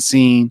really intense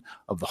scene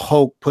of the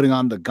Hulk putting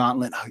on the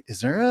gauntlet. Is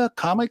there a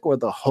comic where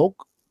the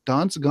Hulk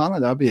dons the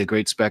gauntlet? That'd be a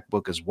great spec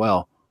book as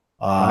well.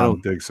 I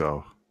don't think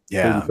so.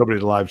 Yeah. Maybe somebody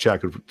in the live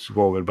chat could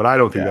spoil it, but I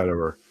don't think that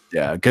ever.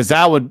 Yeah, because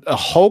that would a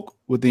Hulk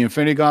with the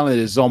Infinity Gauntlet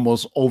is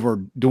almost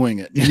overdoing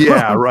it.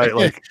 Yeah, right.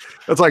 Like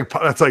that's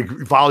like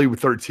volume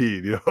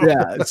 13, you know.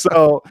 Yeah.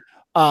 So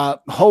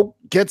Hulk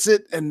gets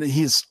it, and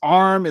his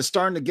arm is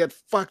starting to get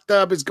fucked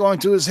up. It's going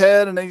to his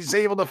head, and then he's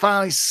able to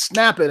finally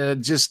snap it, and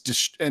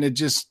it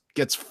just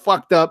gets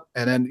fucked up,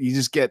 and then you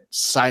just get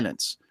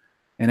silence.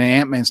 And then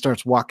Ant-Man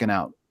starts walking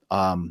out.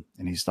 And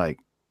he's like,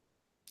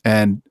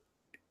 and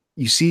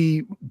you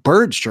see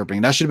birds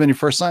chirping. That should have been your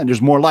first sign.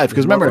 There's more life.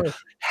 Because remember,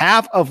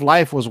 half of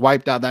life was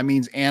wiped out. That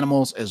means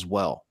animals as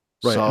well.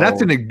 Right. So, and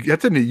that's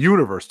in the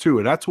universe too.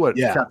 And that's what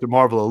Captain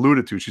Marvel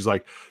alluded to. She's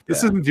like,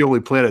 this isn't the only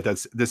planet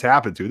this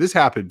happened to. This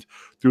happened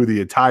through the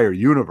entire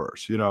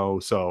universe, you know.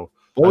 So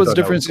what was the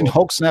difference in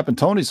Hulk snap and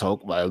Tony's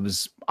Hulk? Well, it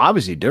was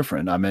obviously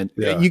different. I mean,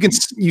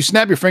 you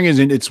snap your fingers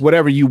and it's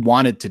whatever you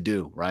want it to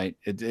do, right?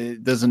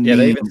 It doesn't. Yeah,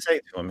 they even say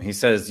to him. He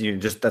says,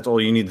 that's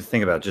all you need to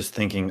think about. Just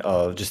think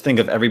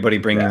of everybody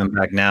bringing them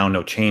back now.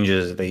 No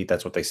changes.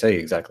 That's what they say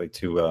exactly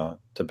to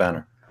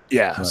Banner.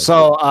 Yeah. Right.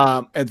 So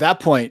at that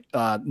point,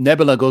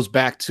 Nebula goes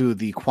back to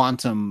the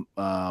quantum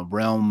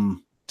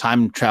realm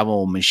time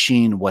travel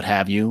machine, what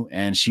have you,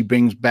 and she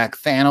brings back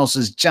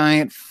Thanos'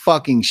 giant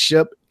fucking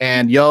ship.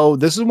 And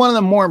this is one of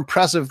the more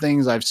impressive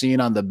things I've seen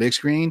on the big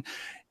screen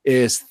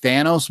is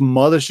Thanos'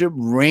 mothership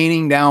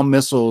raining down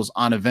missiles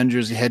on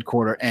Avengers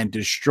headquarters and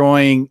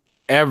destroying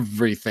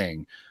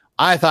everything.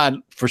 I thought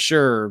for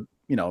sure,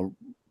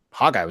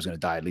 Hawkeye was going to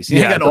die at least.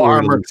 He got no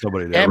armor.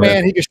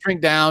 Ant-Man, he could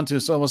shrink down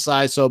to someone's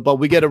size. But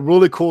we get a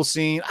really cool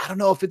scene. I don't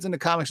know if it's in the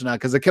comics or not,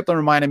 because it kept on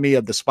reminding me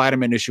of the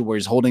Spider-Man issue where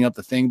he's holding up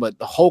the thing. But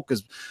the Hulk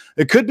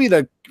it could be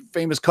the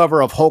famous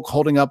cover of Hulk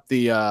holding up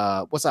the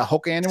what's that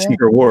Hulk animal?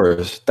 Secret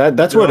Wars.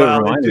 That's what it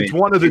reminds me. It's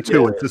one of the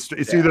two.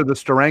 It's either the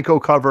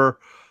Steranko cover,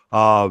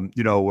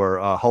 where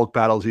Hulk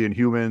battles the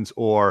Inhumans,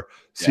 or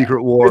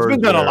Secret Wars. It's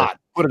been done a lot.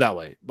 Put it that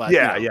way. But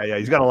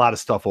He's got a lot of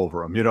stuff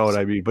over him. You know what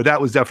I mean? But that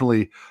was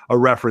definitely a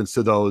reference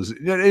to those.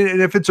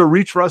 And if it's a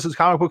reach for us as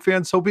comic book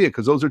fans, so be it,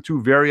 because those are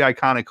two very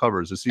iconic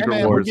covers. The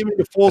Secret Wars. We're giving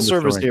you full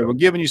service here. We're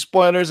giving you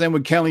spoilers, and we're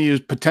telling you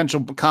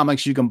potential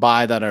comics you can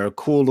buy that are a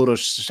cool little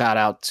shout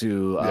out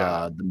to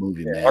the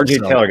movie. Man.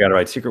 RJ Taylor got it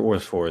right. Secret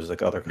Wars 4 is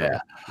like other cover.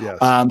 Yeah.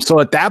 Yes. So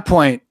at that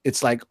point,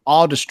 it's like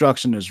all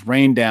destruction is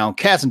rained down.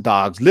 Cats and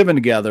dogs living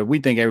together. We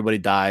think everybody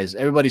dies.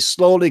 Everybody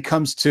slowly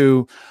comes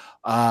to,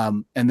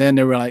 and then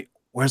they were like,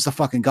 where's the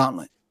fucking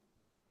gauntlet?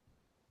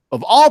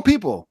 Of all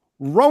people,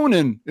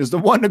 Ronan is the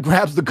one that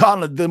grabs the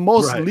gauntlet. The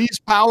most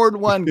least powered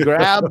one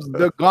grabs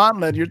the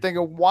gauntlet. You're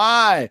thinking,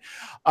 why?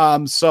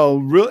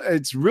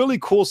 It's really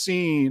cool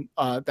scene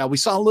that we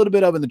saw a little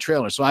bit of in the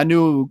trailer. So I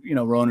knew,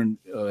 Ronan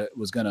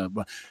was gonna.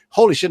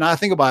 Holy shit! Now I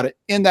think about it.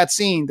 In that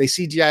scene, they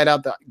CGI'd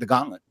out the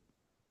gauntlet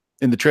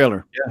in the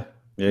trailer.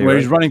 Yeah, where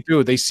he's running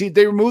through it.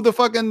 They removed the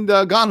fucking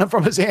gauntlet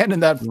from his hand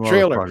in that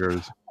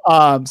trailer.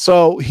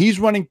 So he's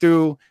running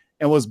through.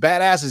 And what's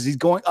badass is he's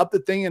going up the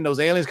thing and those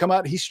aliens come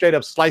out. He straight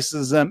up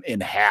slices them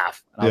in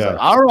half. And I was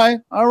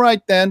like, all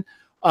right then.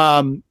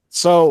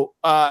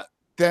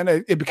 then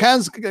it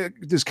becomes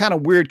this kind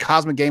of weird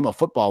cosmic game of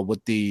football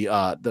with the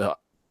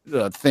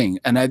thing.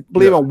 And I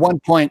believe at one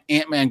point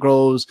Ant-Man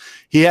grows.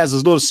 He has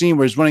this little scene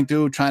where he's running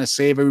through trying to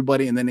save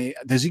everybody, and then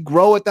does he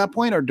grow at that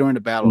point or during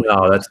the battle?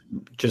 No, that's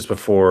just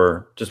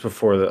before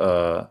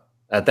the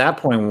at that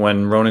point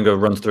when Ronan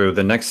runs through.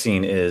 The next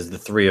scene is the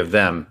three of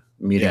them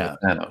meeting with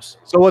Thanos.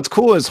 So what's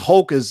cool is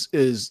Hulk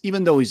is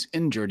even though he's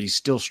injured, he's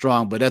still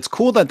strong. But that's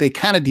cool that they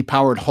kind of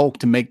depowered Hulk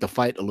to make the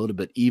fight a little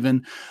bit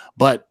even.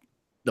 But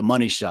the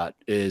money shot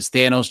is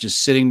Thanos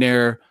just sitting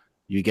there.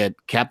 You get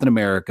Captain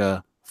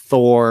America,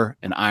 Thor,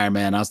 and Iron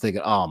Man. I was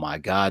thinking, oh my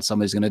God,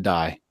 somebody's gonna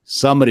die.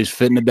 Somebody's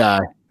fitting to die.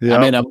 Yep.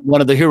 I mean,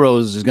 one of the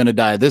heroes is gonna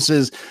die. This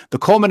is the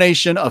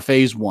culmination of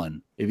Phase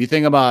 1. If you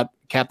think about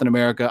Captain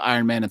America,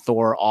 Iron Man, and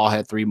Thor all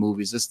had 3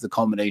 movies. This is the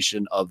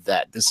culmination of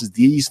that. This is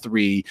these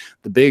 3,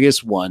 the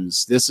biggest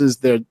ones. This is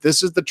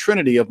the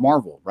Trinity of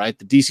Marvel, right?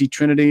 The DC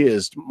Trinity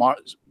is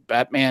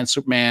Batman,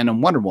 Superman,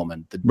 and Wonder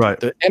Woman.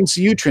 The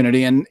MCU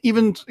Trinity, and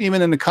even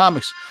in the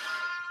comics.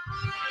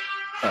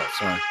 Oh,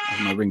 sorry,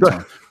 that's my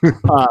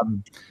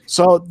ringtone.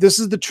 So this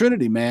is the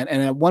Trinity, man.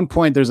 And at one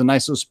point, there's a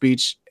nice little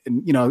speech,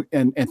 and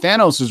and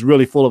Thanos is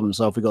really full of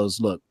himself. He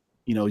goes, "Look,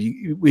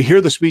 we hear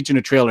the speech in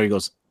the trailer. He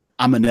goes,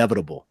 I'm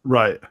inevitable.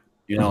 Right.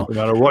 No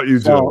matter what you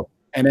do.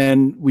 And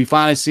then we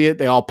finally see it.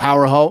 They all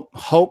power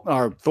Hulk,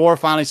 or Thor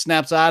finally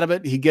snaps out of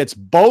it. He gets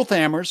both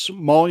hammers,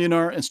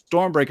 Mjolnir and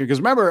Stormbreaker. Because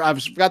remember, I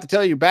forgot to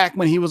tell you, back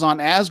when he was on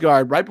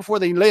Asgard, right before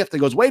they left, he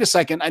goes, wait a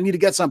second, I need to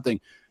get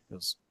something. He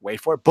goes, wait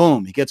for it.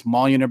 Boom. He gets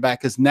Mjolnir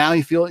back because now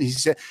he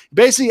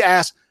basically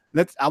asked,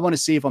 I want to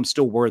see if I'm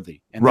still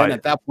worthy. And then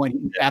at that point,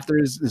 after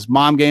his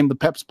mom gave him the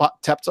pep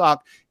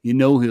talk, he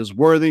was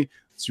worthy.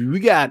 So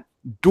we got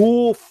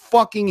dual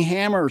fucking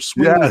hammer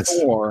swinging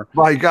Thor.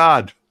 My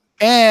God.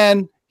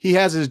 And he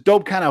has his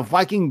dope kind of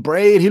Viking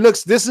braid.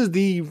 This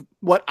is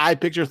what I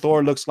picture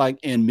Thor looks like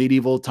in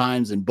medieval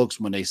times in books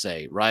when they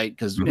say, right?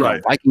 Because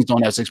Vikings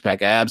don't have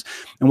 6-pack abs.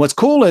 And what's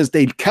cool is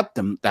they kept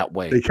them that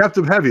way. They kept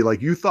him heavy. Like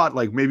you thought,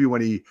 like maybe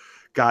when he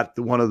got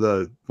when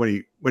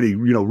he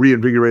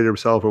reinvigorated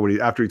himself,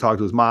 or after he talked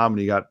to his mom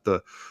and he got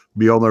the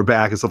Mjolnir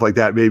back and stuff like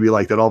that, maybe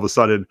like that all of a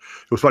sudden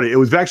it was funny. It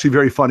was actually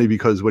very funny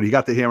because when he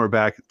got the hammer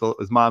back,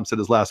 his mom said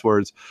his last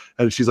words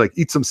and she's like,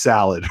 eat some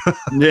salad.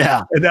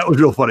 Yeah. And that was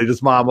real funny.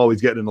 Just mom always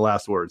getting in the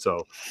last word.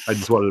 So I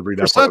just wanted to read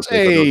that. For such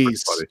a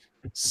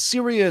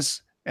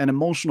serious and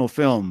emotional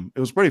film, it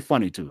was pretty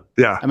funny too.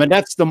 Yeah. I mean,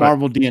 that's the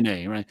Marvel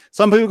DNA, right?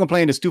 Some people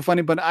complain it's too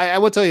funny, but I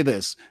will tell you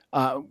this,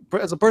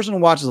 as a person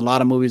who watches a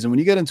lot of movies, and when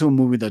you get into a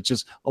movie that's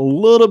just a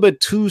little bit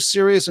too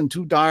serious and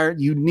too dire,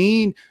 you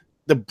need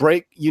the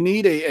break. You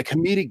need a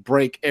comedic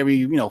break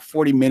every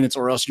 40 minutes,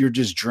 or else you're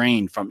just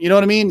drained from, you know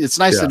what I mean? It's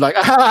nice to like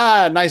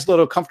nice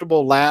little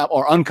comfortable laugh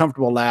or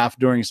uncomfortable laugh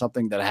during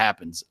something that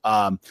happens.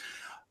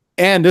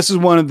 And this is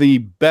one of the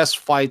best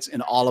fights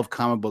in all of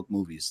comic book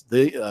movies.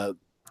 The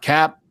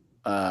Cap,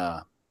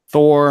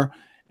 Thor,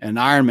 and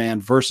Iron Man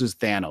versus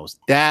Thanos.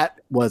 That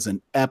was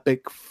an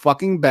epic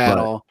fucking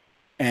battle,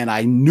 and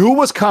I knew it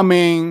was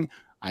coming.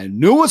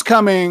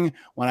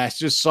 When I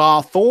just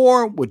saw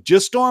Thor with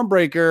just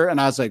Stormbreaker,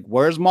 and I was like,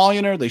 where's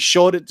Mjolnir? They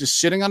showed it just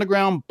sitting on the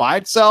ground by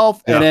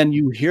itself, and then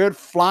you hear it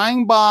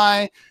flying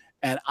by,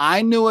 and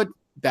I knew it,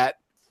 that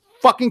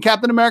fucking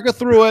Captain America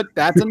threw it.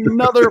 That's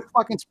another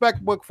fucking spec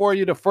book for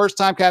you. The first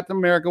time Captain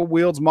America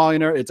wields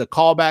Mjolnir, it's a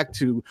callback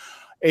to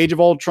Age of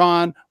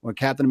Ultron, where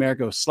Captain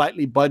America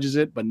slightly budges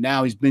it, but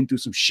now he's been through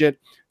some shit.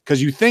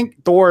 Because you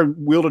think Thor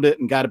wielded it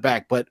and got it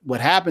back, but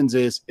what happens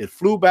is it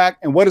flew back,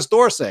 and what does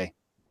Thor say?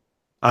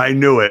 I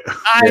knew it.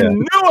 I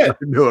knew it. I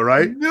knew it,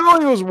 right? I knew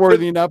he was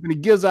worthy enough, and he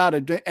gives out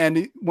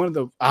one of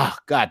the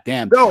god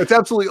damn. No, it's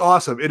absolutely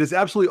awesome. It is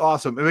absolutely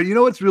awesome. I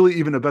mean, what's really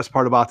even the best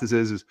part about this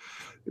is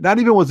not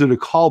even was it a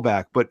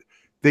callback, but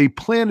they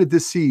planted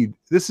this seed.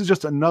 This is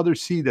just another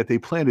seed that they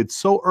planted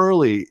so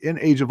early in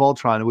Age of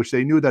Ultron, in which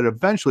they knew that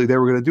eventually they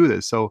were going to do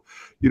this. So,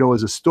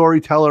 as a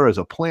storyteller, as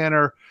a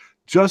planner,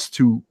 just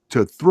to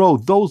throw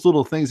those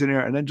little things in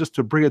there, and then just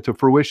to bring it to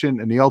fruition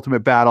in the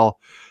ultimate battle,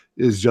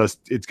 is just,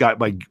 it's got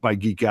my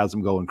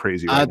geekasm going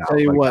crazy right now. I'll tell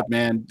you what,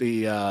 man,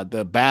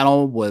 the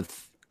battle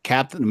with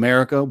Captain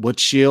America with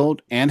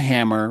shield and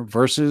hammer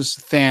versus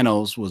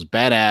Thanos was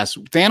badass.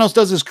 Thanos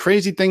does this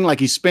crazy thing like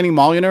he's spinning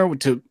Mjolnir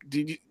to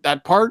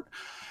that part,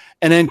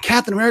 and then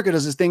Captain America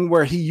does this thing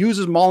where he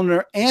uses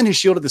Mjolnir and his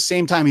shield at the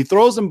same time. He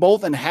throws them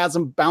both and has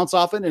them bounce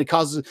off it,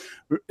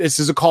 and this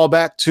is a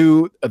callback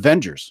to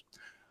Avengers,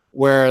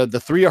 where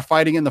the 3 are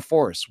fighting in the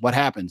forest. What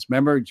happens?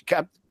 Remember,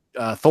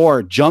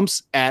 Thor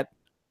jumps at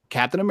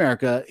Captain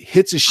America,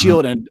 hits his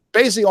shield, and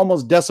basically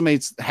almost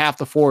decimates half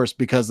the forest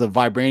because the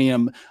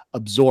vibranium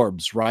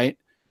absorbs, right?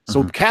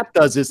 So Cap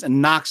does this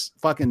and knocks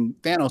fucking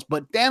Thanos,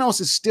 but Thanos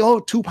is still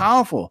too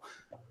powerful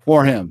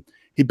for him.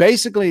 He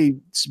basically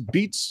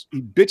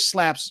bitch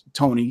slaps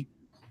Tony,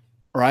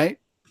 right?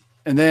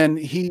 And then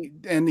he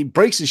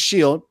breaks his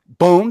shield.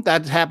 Boom.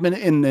 That happened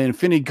in the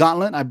Infinity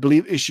Gauntlet, I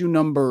believe, issue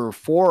number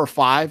 4 or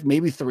 5,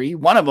 maybe 3.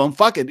 One of them.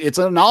 Fuck it. It's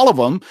in all of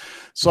them.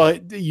 So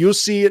you'll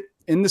see it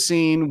in the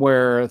scene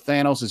where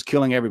Thanos is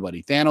killing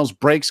everybody. Thanos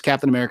breaks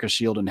Captain America's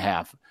shield in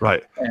half.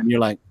 Right. And you're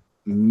like,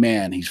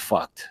 man, he's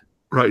fucked.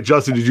 Right.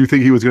 Justin, did you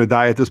think he was going to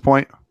die at this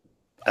point?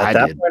 At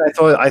that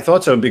point, I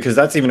thought so, because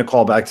that's even a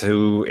callback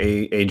to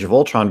Age of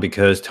Ultron,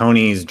 because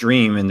Tony's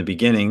dream in the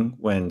beginning,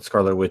 when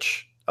Scarlet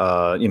Witch,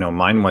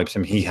 mind wipes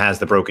him, he has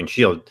the broken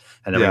shield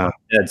and everyone's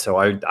dead. So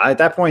I at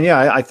that point,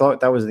 I thought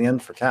that was the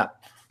end for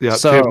Cap. Yeah.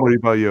 So, Tim, what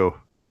about you?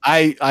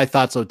 I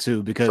thought so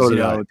too, because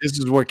this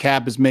is where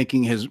Cap is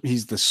making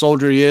he's the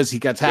soldier he is. He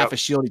got half a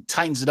shield, he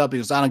tightens it up, he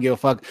goes, I don't give a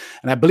fuck.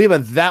 And I believe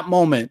at that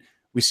moment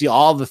we see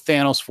all the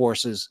Thanos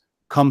forces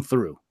come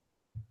through.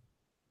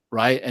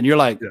 Right. And you're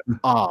like,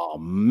 oh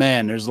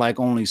man, there's like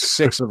only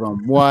 6 of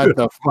them. What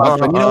the fuck?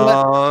 But you know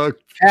what?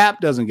 Cap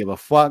doesn't give a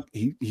fuck.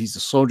 He's the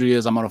soldier he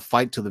is. I'm gonna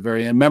fight to the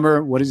very end.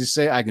 Remember, what does he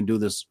say? I can do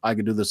this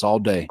all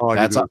day.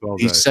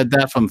 He said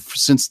that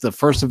since the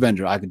first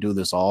Avenger. I could do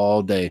this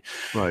all day.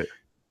 Right.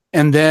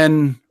 And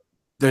then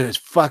there's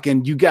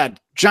you got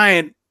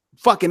giant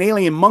fucking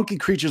alien monkey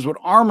creatures with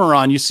armor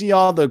on. You see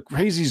all the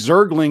crazy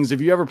Zerglings.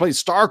 If you ever played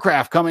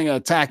StarCraft coming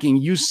attacking,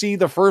 you see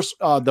the first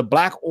the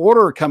Black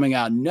Order coming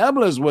out.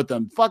 Nebula's with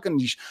them.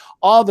 Fucking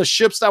all the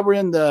ships that were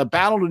in the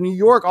Battle of New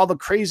York, all the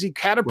crazy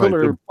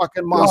caterpillar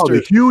fucking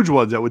monsters. The huge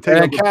ones that would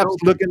take. And Cap's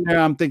looking there.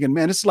 I'm thinking,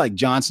 man, this is like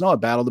Jon Snow at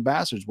Battle of the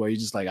Bastards, where you're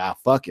just like,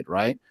 fuck it,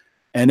 right?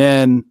 And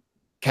then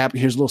Cap,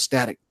 here's a little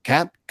static.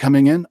 Cap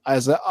coming in. I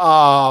was like,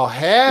 oh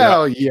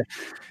hell yeah.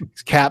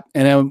 Cap.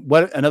 And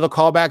then another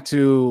callback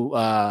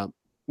to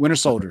Winter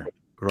Soldier.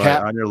 Right.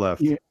 Cap, on your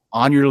left.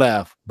 On your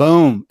left.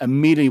 Boom.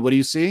 Immediately, what do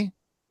you see?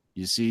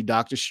 You see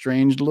Doctor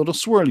Strange little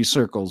swirly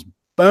circles.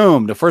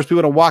 Boom. The first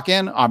people to walk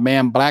in, our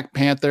man Black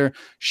Panther,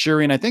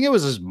 Shuri, and I think it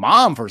was his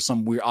mom for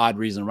some weird odd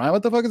reason, right?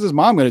 What the fuck is his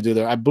mom going to do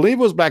there? I believe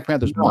it was Black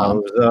Panther's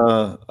mom. It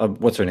was,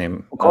 what's her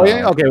name?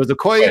 Okoye? Okay, it was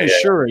Okoye and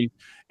Shuri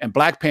and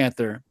Black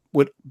Panther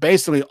with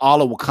basically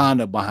all of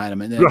Wakanda behind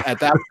him. And then at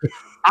that,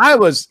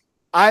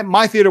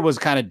 my theater was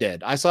kind of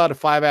dead. I saw it at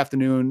 5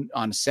 p.m.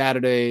 on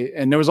Saturday,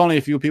 and there was only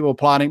a few people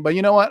applauding. But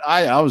you know what?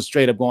 I was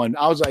straight up going.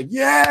 I was like,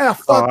 yeah,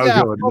 fuck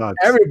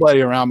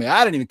everybody around me.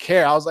 I didn't even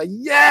care. I was like,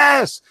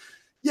 yes.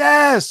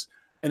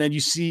 And then you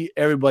see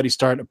everybody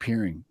start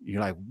appearing.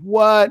 You're like,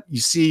 what?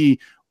 You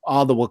see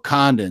all the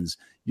Wakandans.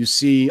 You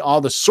see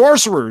all the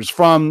sorcerers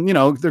from,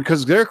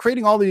 because they're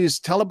creating all these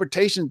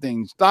teleportation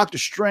things. Doctor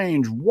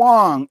Strange,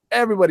 Wong,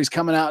 everybody's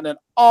coming out, and then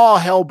all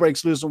hell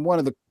breaks loose. And one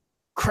of the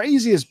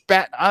craziest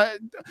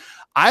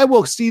I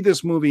will see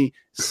this movie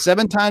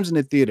 7 times in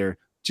the theater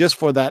just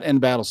for that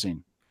end battle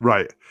scene.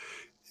 Right.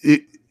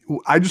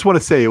 I just want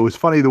to say it was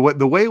funny the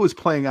way it was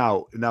playing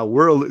out. Now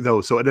and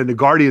then the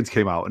Guardians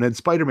came out, and then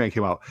Spider-Man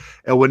came out,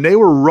 and when they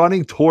were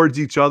running towards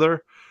each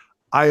other,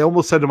 I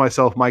almost said to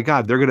myself, "My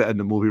God, they're going to end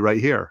the movie right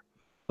here."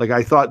 Like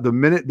I thought the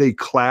minute they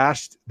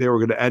clashed, they were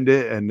going to end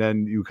it, and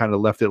then you kind of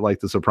left it like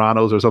The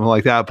Sopranos or something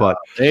like that. But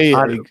they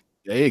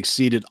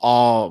exceeded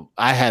all.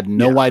 I had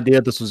no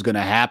idea this was going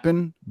to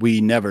happen.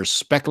 We never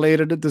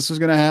speculated that this was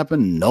going to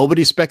happen.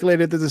 Nobody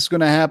speculated that this was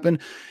going to happen,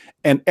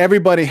 and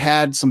everybody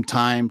had some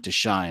time to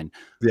shine.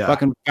 Yeah.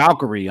 Fucking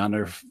Valkyrie on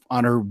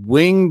her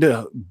winged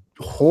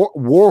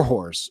war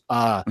horse.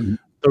 The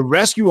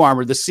rescue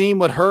armor. The scene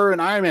with her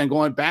and Iron Man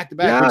going back to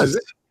back. Which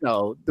is,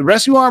 the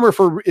rescue armor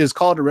is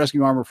called a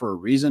rescue armor for a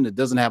reason. It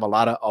doesn't have a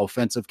lot of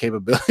offensive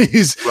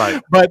capabilities,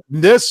 right? But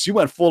she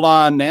went full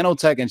on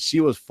nanotech, and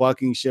she was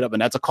fucking shit up.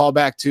 And that's a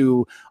callback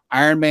to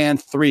Iron Man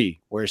 3,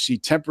 where she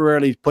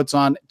temporarily puts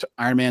on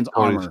Iron Man's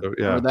armor.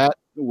 Remember that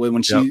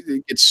when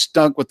she gets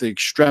stuck with the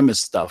extremis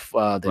stuff,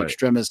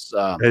 extremis,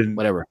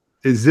 whatever.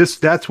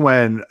 That's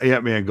when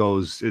Ant-Man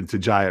goes into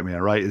Giant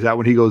Man, right? Is that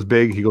when he goes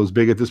big? He goes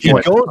big at this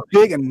point. He goes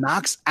big and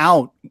knocks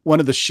out one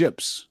of the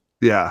ships.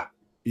 Yeah.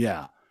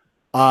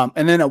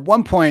 And then at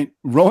one point,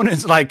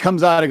 Ronan's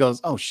comes out and goes,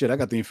 "Oh shit, I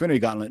got the Infinity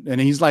Gauntlet,"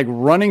 and he's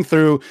running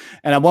through.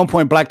 And at one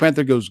point, Black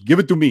Panther goes, "Give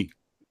it to me."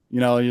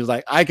 He's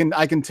like, "I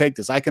can take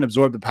this. I can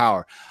absorb the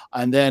power."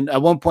 And then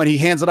at one point, he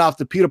hands it off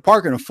to Peter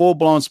Parker in a full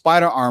blown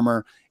spider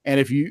armor. And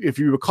if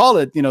you recall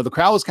it, the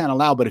crowd was kind of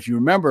loud, but if you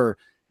remember,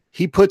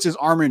 he puts his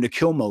armor into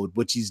kill mode,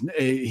 which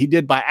he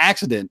did by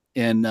accident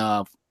in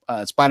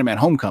Spider-Man: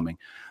 Homecoming.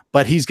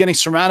 But he's getting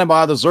surrounded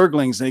by all the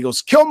Zerglings, and he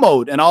goes kill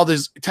mode, and all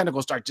these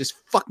tentacles start just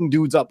fucking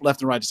dudes up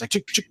left and right, just like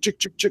chick, chick, chick,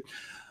 chick, chick.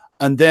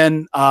 And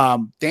then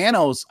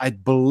Thanos, I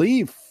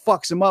believe,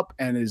 fucks him up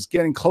and is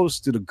getting close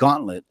to the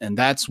gauntlet, and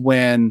that's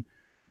when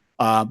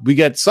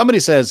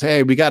somebody says,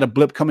 "Hey, we got a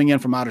blip coming in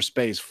from outer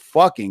space."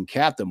 Fucking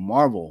Captain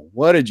Marvel.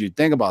 What did you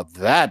think about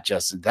that,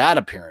 Justin? That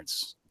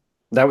appearance.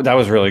 That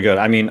was really good.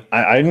 I mean,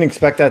 I didn't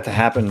expect that to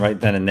happen right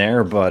then and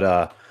there,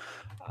 but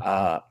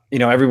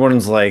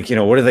everyone's like,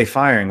 what are they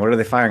firing? What are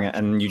they firing at?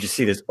 And you just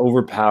see this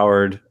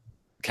overpowered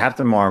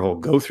Captain Marvel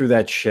go through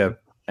that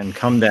ship and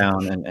come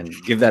down and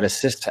give that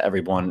assist to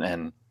everyone.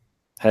 And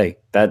hey,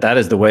 that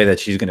is the way that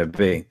she's going to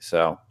be.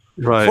 So,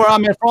 right.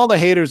 For all the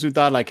haters who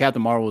thought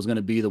Captain Marvel was going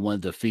to be the one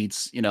that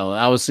defeats,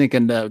 I was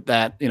thinking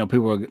that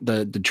people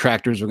the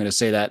detractors were going to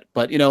say that.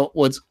 But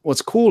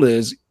what's cool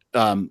is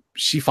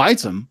she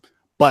fights him,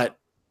 but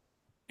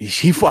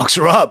he fucks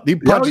her up. He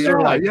punches her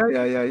like yeah.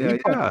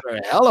 her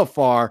hella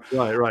far.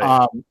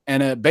 Right.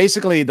 And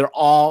basically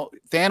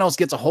Thanos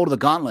gets a hold of the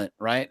gauntlet,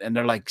 right? And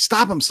they're like,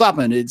 stop him.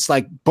 It's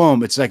like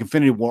boom, it's like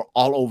Infinity War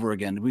all over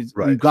again. We've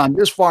gone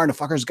this far and the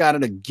fucker's got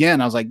it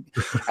again. I was like,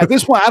 at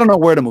this point, I don't know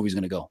where the movie's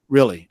gonna go,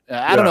 really.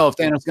 I don't know if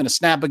Thanos is gonna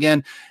snap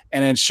again.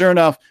 And then sure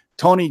enough,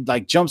 Tony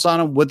like jumps on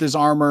him with his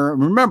armor.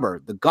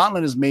 Remember, the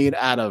gauntlet is made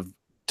out of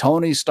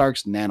Tony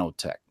Stark's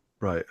nanotech.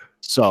 Right.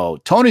 So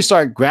Tony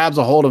Stark grabs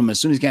a hold of him as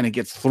soon as he can and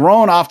gets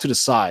thrown off to the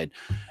side.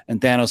 And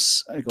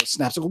Thanos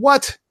snaps, like,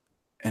 what?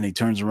 And he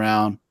turns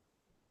around.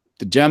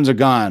 The gems are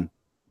gone.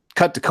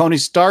 Cut to Tony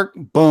Stark.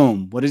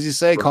 Boom. What does he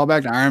say? Call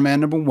back to Iron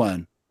Man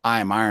 #1. I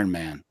am Iron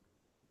Man.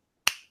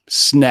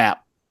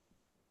 Snap.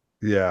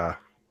 Yeah.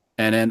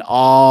 And then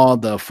all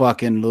the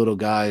fucking little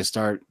guys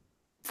start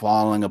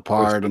falling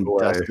apart and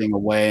dusting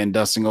away. And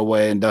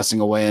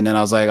then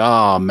I was like,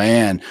 oh,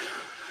 man.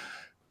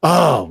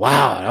 Oh,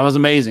 wow. That was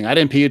amazing. I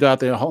didn't pee throughout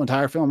the whole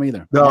entire film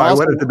either. No, I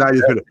went into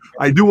 90 minutes.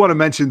 I do want to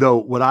mention, though,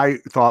 what I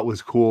thought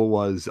was cool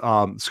was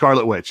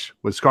Scarlet Witch.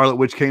 When Scarlet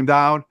Witch came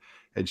down,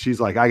 and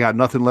she's like, I got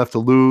nothing left to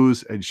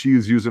lose. And she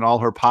was using all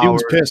her power. She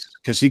was pissed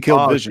because she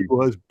killed Vision. She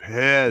was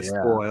pissed,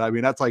 boy. I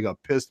mean, that's like a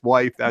pissed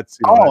wife. That's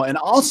and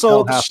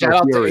also shout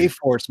out to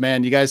A-Force,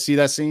 man. You guys see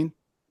that scene?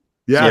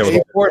 Yeah.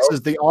 A-Force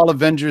is the All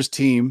Avengers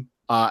team.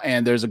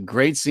 And there's a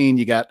great scene.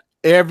 You got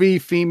every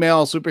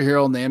female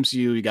superhero in the MCU.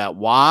 You got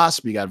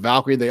Wasp, you got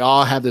Valkyrie. They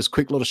all have this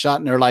quick little shot,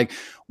 and they're like,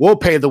 we'll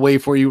pay the way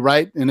for you,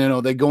 right? And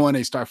then they go in,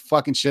 they start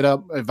fucking shit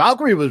up.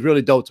 Valkyrie was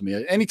really dope to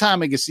me.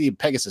 Anytime I could see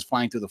Pegasus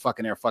flying through the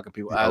fucking air, fucking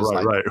people, I was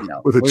like, you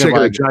know, with a chick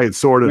and a giant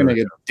sword. I'm gonna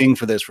get dinged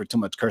for this for too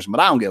much cursing, but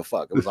I don't give a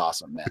fuck. It was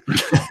awesome, man.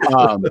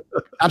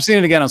 I'm seeing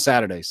it again on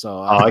Saturday,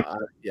 so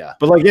yeah.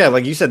 But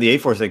like you said, the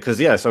A-Force thing,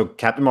 because so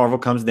Captain Marvel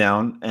comes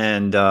down,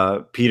 and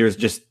Peter's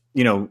just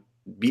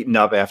beaten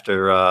up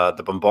after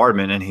the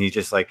bombardment, and he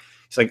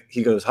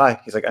goes, hi.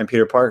 He's like, I'm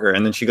Peter Parker,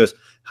 and then she goes,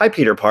 hi,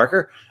 Peter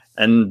Parker.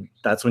 And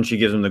that's when she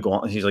gives him the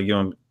gauntlet. She's like,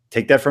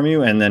 take that from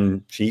you. And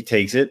then she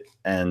takes it.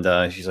 And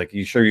she's like,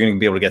 you sure you're going to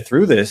be able to get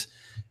through this?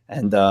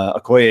 And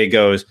Okoye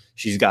goes,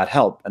 she's got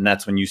help. And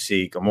that's when you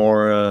see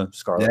Gamora,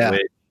 Scarlet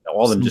Witch,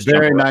 all of them just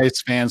very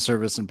nice fan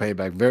service and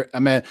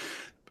payback.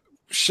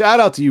 Shout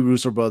out to you,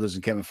 Russo brothers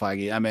and Kevin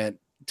Feige. I mean,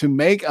 to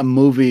make a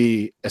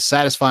movie as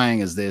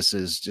satisfying as this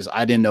is just,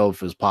 I didn't know if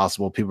it was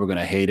possible. People are going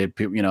to hate it.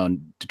 People,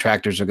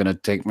 detractors are going to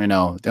take,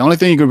 the only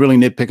thing you could really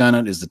nitpick on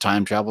it is the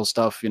time travel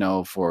stuff,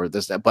 for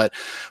this, that, but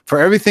for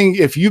everything,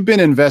 if you've been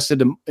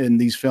invested in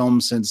these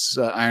films since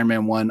Iron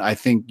Man 1, I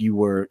think you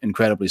were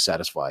incredibly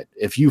satisfied.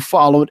 If you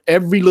followed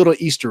every little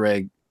Easter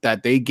egg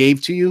that they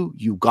gave to you,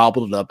 you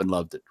gobbled it up and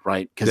loved it,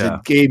 right? Because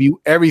it gave you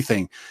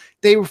everything.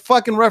 They were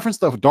fucking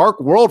referenced the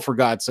Dark World, for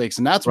God's sakes,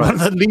 and that's one of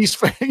the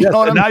least.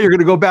 Now you're going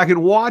to go back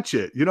and watch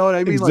it. You know what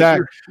I mean?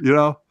 Exactly.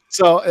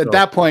 So at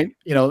that point,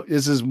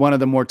 this is one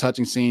of the more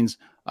touching scenes.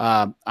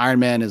 Iron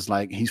Man is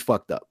like, he's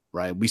fucked up,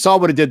 right? We saw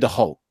what it did to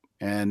Hulk,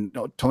 and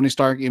Tony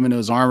Stark, even though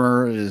his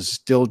armor is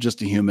still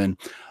just a human.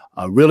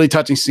 A really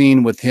touching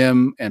scene with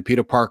him and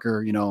Peter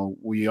Parker.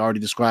 We already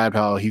described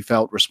how he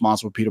felt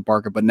responsible for Peter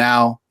Parker, but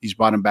now he's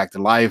brought him back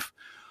to life.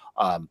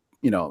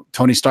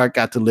 Tony Stark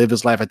got to live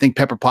his life. I think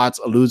Pepper Potts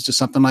alludes to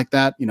something like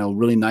that.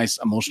 Really nice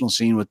emotional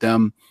scene with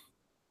them.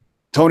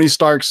 Tony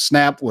Stark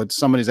snapped what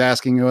somebody's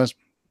asking us.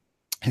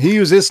 He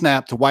used his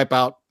snap to wipe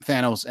out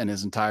Thanos and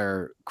his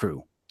entire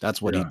crew.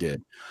 That's what he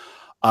did.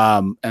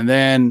 And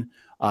then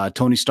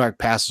Tony Stark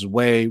passes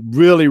away.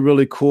 Really,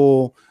 really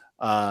cool.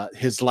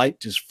 His light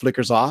just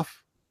flickers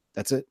off.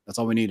 That's it. That's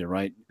all we needed,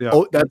 right? Yeah.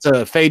 Oh, that's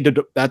a fade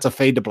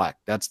to black.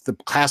 That's the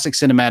classic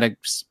cinematic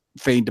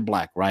fade to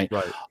black, right?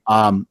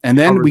 And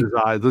then his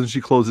eyes. Doesn't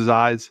she close his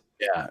eyes?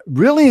 Yeah,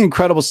 really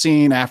incredible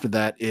scene after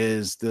that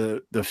is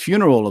the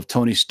funeral of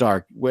Tony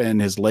Stark in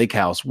his lake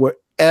house, where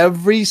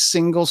every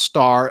single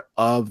star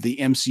of the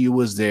MCU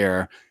was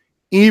there,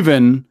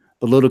 even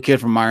the little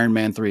kid from Iron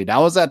Man 3. That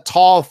was that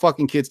tall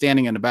fucking kid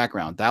standing in the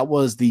background. That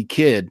was the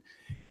kid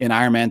in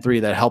Iron Man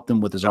 3 that helped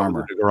him with his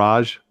armor. The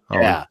garage.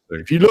 Yeah.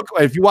 If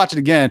you watch it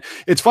again,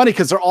 it's funny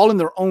because they're all in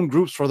their own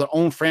groups for their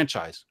own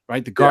franchise,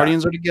 right? The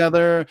Guardians are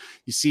together.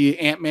 You see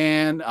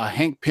Ant-Man,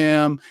 Hank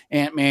Pym,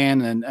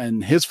 Ant-Man,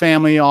 and his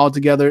family all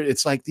together.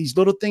 It's like these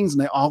little things,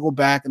 and they all go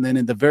back. And then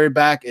in the very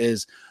back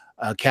is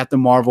Captain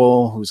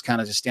Marvel, who's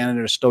kind of just standing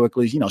there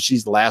stoically.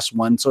 She's the last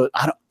one. So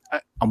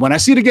when I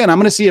see it again, I'm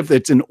going to see if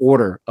it's in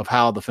order of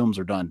how the films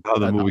are done. How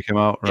the movie came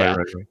out. Right.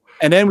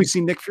 And then we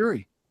see Nick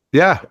Fury.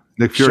 Yeah.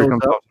 Nick Fury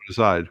comes off to the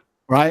side.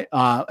 Right.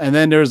 And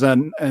then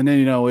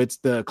it's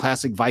the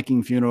classic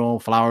Viking funeral,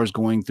 flowers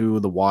going through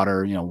the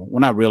water,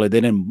 well, not really.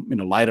 They didn't,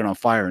 light it on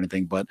fire or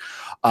anything, but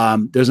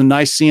there's a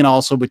nice scene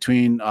also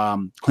between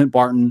Clint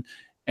Barton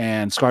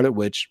and Scarlet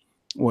Witch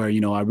where,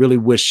 I really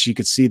wish she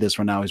could see this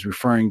right now. He's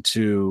referring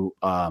to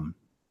Black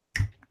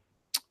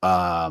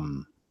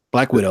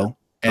Widow.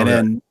 And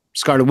then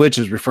Scarlet Witch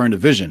is referring to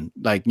Vision.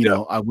 Like,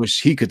 I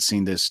wish he could see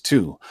this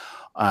too.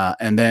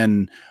 And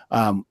then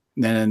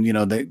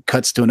that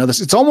cuts to another.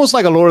 It's almost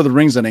like a Lord of the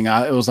Rings ending.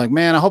 It was like,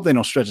 man, I hope they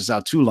don't stretch this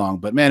out too long.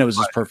 But man, it was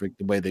just perfect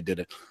the way they did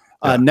it.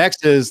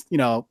 Next is, you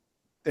know,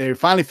 they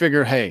finally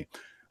figure, hey,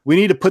 we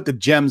need to put the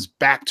gems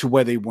back to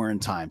where they were in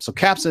time. So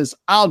Cap says,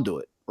 I'll do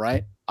it,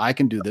 right? I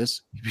can do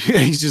this.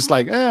 He's just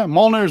like,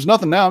 Mjolnir's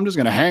nothing now. I'm just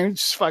gonna hang.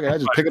 Just fuck it. I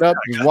just pick it up.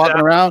 He's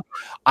walking around.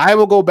 I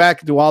will go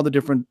back to all the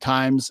different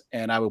times,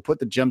 and I will put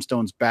the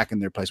gemstones back in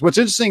their place. What's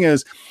interesting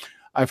is,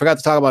 I forgot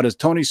to talk about is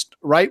Tony.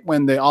 Right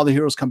when all the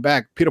heroes come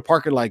back, Peter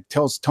Parker like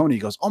tells Tony, he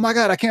goes, "Oh my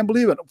God, I can't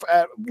believe it.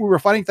 We were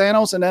fighting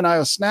Thanos, and then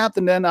I snapped,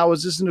 and then I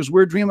was just in this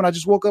weird dream, and I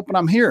just woke up, and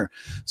I'm here."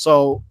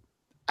 So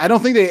I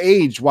don't think they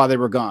aged while they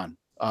were gone,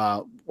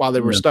 while they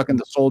were stuck in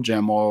the soul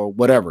gem or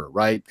whatever,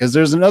 right? Because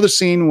there's another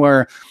scene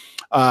where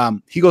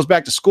he goes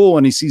back to school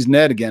and he sees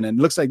Ned again, and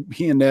it looks like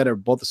he and Ned are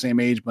both the same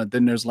age, but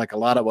then there's like a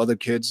lot of other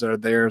kids that are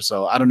there.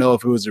 So I don't know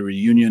if it was a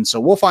reunion. So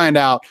we'll find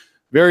out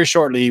very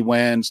shortly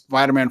when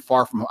Spider-Man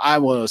Far From Home. I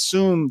will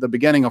assume the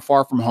beginning of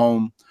Far From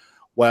Home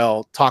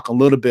will talk a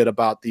little bit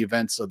about the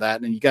events of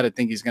that, and you got to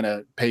think he's going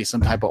to pay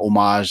some type of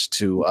homage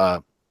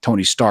to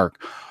Tony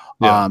Stark.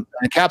 Yeah.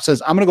 And Cap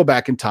says, I'm going to go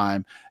back in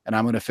time and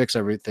I'm going to fix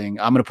everything.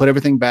 I'm going to put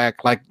everything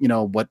back, like, you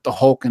know, what the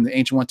Hulk and the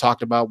Ancient One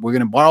talked about. We're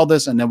going to borrow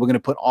this, and then we're going to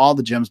put all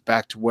the gems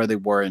back to where they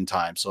were in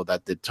time, so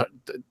that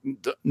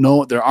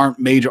there aren't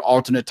major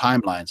alternate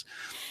timelines.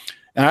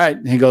 All right.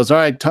 He goes, all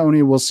right,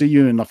 Tony, we'll see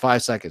you in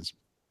 5 seconds.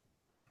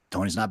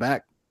 Tony's not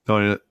back.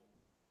 Tony,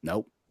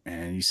 nope.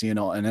 And you see,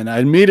 and then I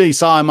immediately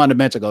saw him on the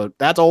bench. I go,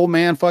 that's old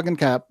man fucking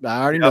Cap. I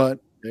already know it.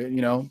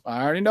 You know,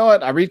 I already know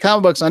it. I read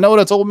comic books. I know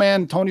that's old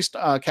man Tony,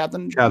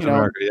 Captain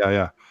America.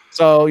 Yeah.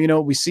 So, you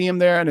know, we see him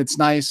there, and it's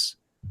nice.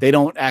 They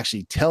don't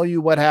actually tell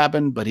you what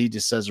happened, but he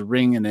just says a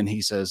ring, and then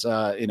he says,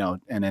 you know,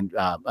 and then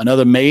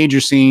another major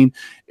scene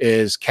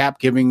is Cap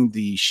giving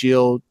the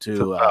shield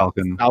to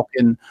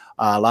Falcon.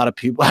 A lot of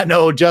people, I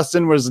know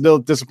Justin was a little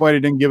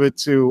disappointed, didn't give it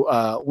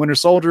to Winter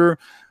Soldier.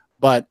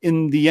 But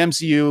in the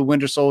MCU,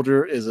 Winter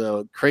Soldier is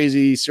a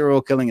crazy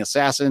serial killing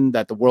assassin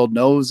that the world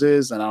knows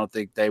is, and I don't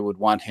think they would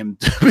want him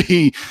to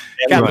be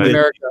Captain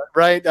America,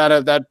 right?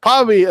 That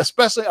probably,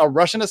 especially a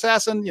Russian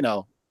assassin, you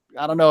know,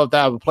 I don't know if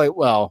that would play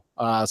well.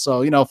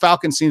 So, you know,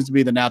 Falcon seems to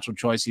be the natural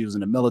choice. He was in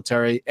the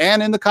military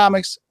and in the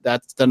comics.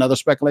 That's another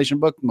speculation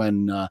book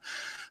when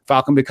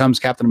Falcon becomes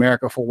Captain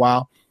America for a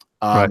while.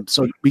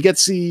 So we get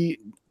to see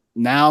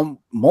now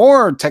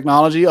more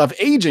technology of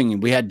aging.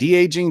 We had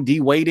de-aging,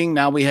 de-weighting.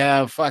 Now we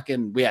have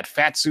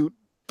fat suit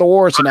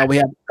Thor. So now we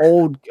have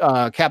old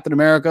Captain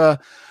America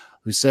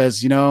who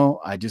says, you know,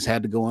 I just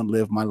had to go and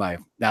live my life.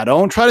 Now,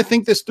 don't try to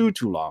think this through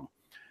too long,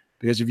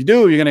 because if you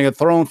do, you're going to get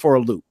thrown for a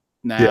loop.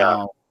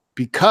 Now,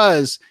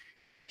 because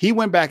he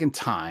went back in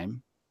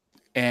time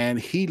and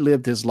he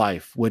lived his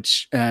life,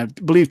 which I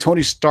believe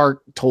Tony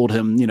Stark told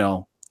him, you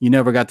know, you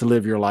never got to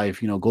live your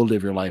life, you know, go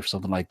live your life,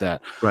 something like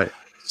that. Right.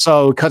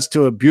 So it cuts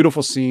to a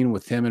beautiful scene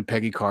with him and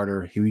Peggy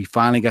Carter. He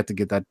finally got to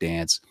get that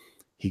dance.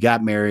 He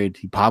got married.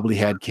 He probably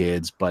had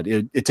kids, but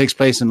it takes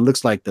place in, it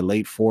looks like the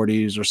late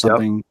 40s or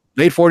something. Yep.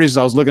 Late 40s.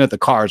 I was looking at the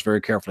cars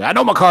very carefully. I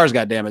know my cars,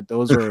 goddammit.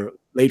 Those are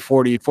late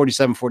 40,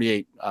 47,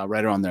 48,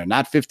 right around there.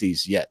 Not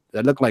 50s yet.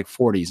 That looked like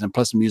 40s, and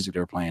plus the music they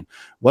were playing.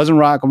 Wasn't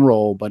rock and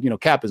roll, but, you know,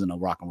 Cap isn't a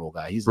rock and roll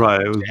guy. He's right.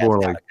 It was more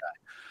like,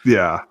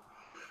 yeah.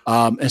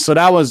 And so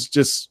that was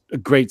just a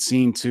great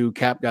scene too.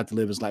 Cap got to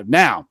live his life.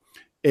 Now,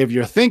 if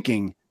you're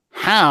thinking,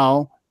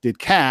 how did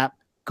Cap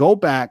go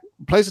back,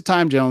 place a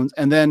time Jones,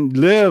 and then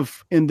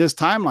live in this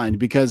timeline?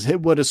 Because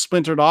it would have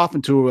splintered off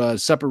into a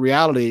separate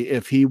reality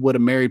if he would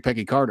have married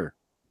Peggy Carter.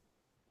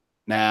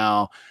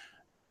 Now,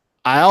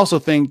 I also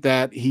think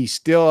that he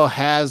still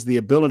has the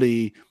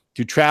ability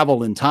to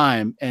travel in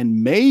time,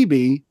 and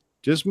maybe,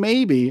 just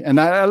maybe, and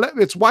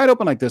it's wide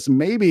open like this,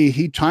 maybe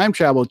he time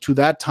traveled to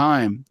that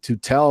time to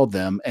tell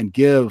them and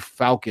give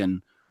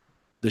Falcon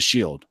the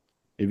shield.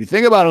 If you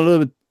think about it a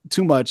little bit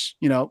too much,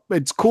 you know,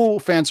 it's cool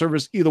fan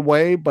service either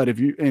way, but if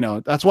you know,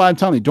 that's why I'm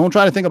telling you, don't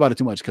try to think about it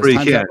too much, because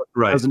time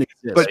doesn't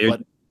exist.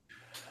 But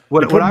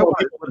what I want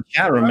in the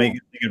chat room make you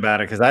think about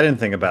it, because I didn't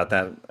think about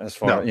that as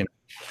far, you know,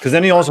 because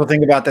then you also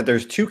think about that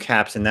there's two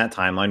Caps in that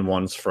timeline,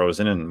 one's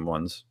Frozen and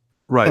one's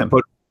him.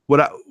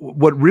 But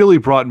what really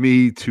brought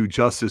me to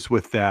justice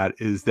with that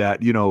is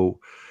that, you know,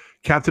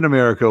 Captain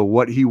America,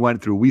 what he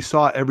went through, we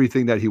saw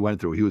everything that he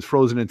went through. He was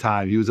frozen in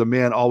time. He was a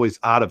man always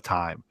out of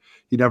time.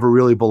 He never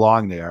really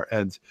belonged there.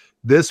 And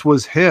this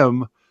was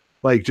him,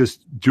 like,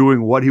 just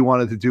doing what he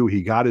wanted to do.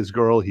 He got his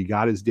girl. He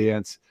got his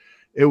dance.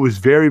 It was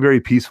very,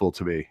 very peaceful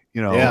to me.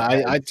 You know. Yeah,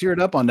 I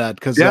teared up on that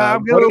because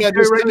I'm getting a little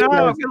tear right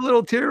now. I'm getting a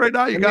little tear right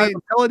now. You guys,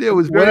 I'm telling you, it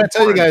was very. What I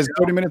tell you guys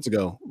 30 minutes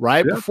ago,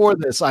 right before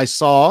this, I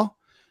saw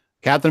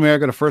Captain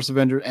America: The First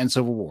Avenger and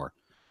Civil War.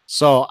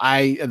 So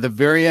at the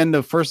very end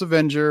of First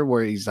Avenger,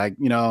 where he's like,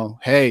 you know,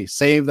 hey,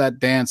 save that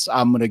dance,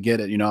 I'm gonna get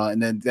it, you know,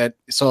 and then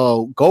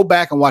so go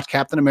back and watch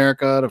Captain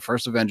America: The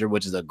First Avenger,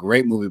 which is a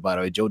great movie, by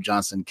the way. Joe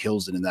Johnston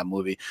kills it in that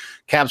movie.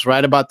 Cap's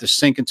right about to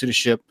sink into the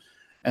ship,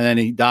 and then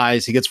he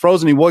dies. He gets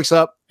frozen. He wakes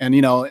up, and,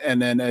 you know,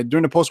 and then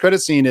during the post-credit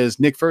scene is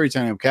Nick Fury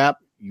telling him, Cap,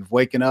 you've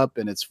waken up,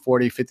 and it's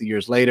 40, 50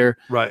 years later.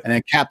 Right. And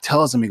then Cap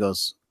tells him, he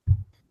goes,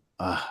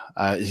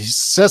 he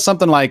says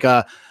something like,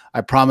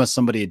 I promised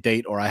somebody a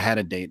date or I had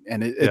a date.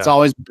 And it's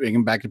always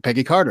bringing back to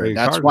Peggy Carter.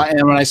 That's why.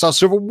 And when I saw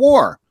Civil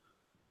War,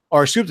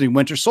 or excuse me,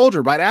 Winter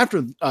Soldier, right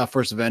after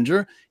First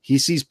Avenger, he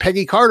sees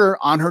Peggy Carter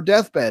on her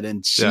deathbed.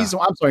 And she's the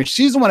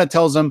one that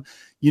tells him,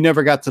 you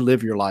never got to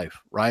live your life.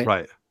 Right.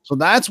 Right. So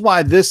that's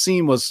why this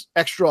scene was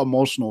extra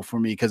emotional for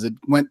me, because it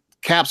went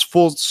Cap's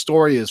full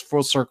story is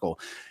full circle.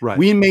 Right.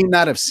 We may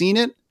not have seen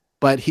it,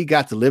 but he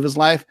got to live his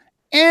life.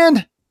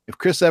 And if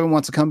Chris Evans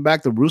wants to come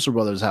back, the Russo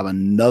brothers have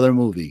another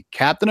movie,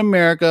 Captain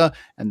America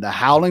and the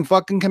Howling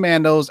fucking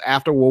Commandos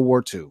after World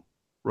War II.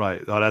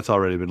 Right. Oh, that's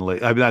already been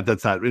late. I mean,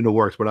 that's not in the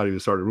works. We're not even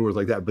starting rumors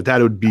like that, but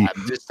that would be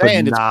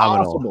saying,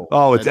 phenomenal.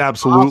 It's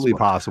absolutely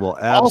possible.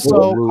 Absolutely.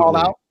 Also call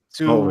out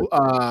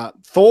to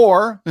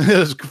Thor.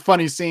 This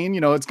funny scene.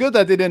 You know, it's good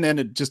that they didn't end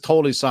it just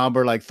totally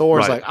somber. Like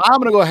Thor's like, I'm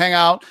going to go hang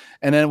out.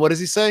 And then what does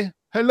he say?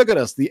 Hey, look at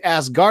us, the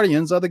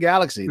Asgardians of the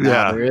Galaxy.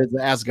 Now, there is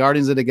the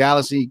Asgardians of the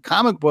Galaxy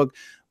comic book,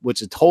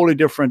 which is a totally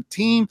different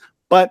team,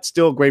 but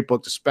still a great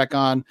book to spec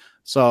on.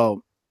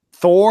 So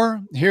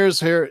Thor,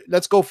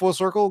 let's go full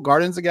circle.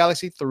 Guardians of the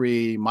Galaxy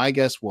 3, my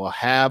guess will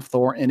have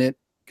Thor in it,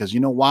 because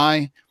you know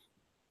why?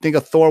 Think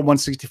of Thor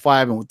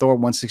 165 and Thor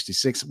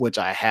 166, which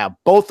I have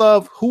both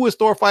of. Who is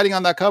Thor fighting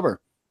on that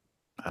cover?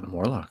 Adam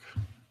Warlock.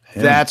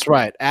 That's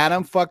right.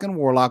 Adam fucking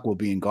Warlock will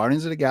be in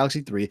Guardians of the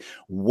Galaxy 3.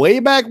 Way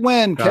back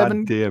when,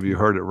 Kevin. Damn, you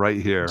heard it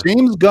right here.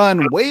 James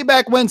Gunn, way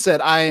back when, said,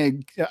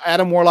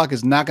 Adam Warlock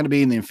is not going to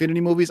be in the Infinity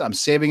movies. I'm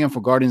saving him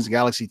for Guardians of the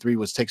Galaxy 3,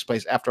 which takes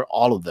place after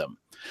all of them.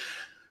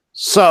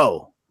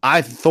 So,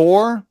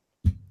 Thor,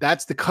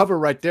 that's the cover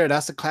right there.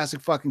 That's the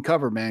classic fucking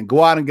cover, man.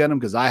 Go out and get him,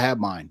 because I have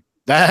mine.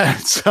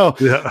 Thor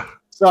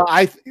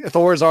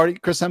is already,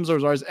 Chris Hemsworth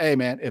is always, hey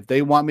man, if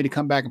they want me to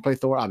come back and play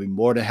Thor, I'll be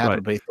more than happy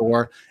to play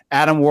Thor.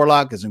 Adam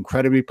Warlock is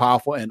incredibly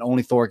powerful, and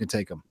only Thor can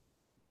take him.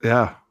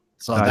 Yeah.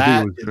 So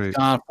that is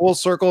gone full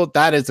circle.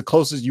 That is the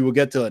closest you will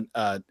get to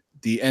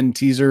the end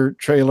teaser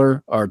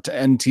trailer or to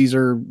end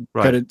teaser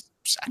credits.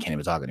 I can't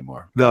even talk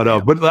anymore.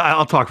 No, but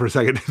I'll talk for a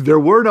second. There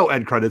were no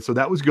end credits, so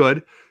that was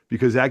good,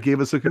 because that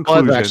gave us a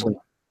conclusion. Actually.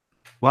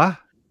 What?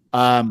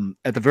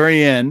 At the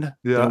very end,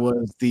 there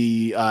was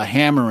the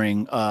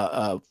hammering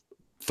of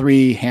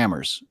 3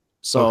 hammers.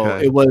 So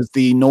it was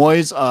the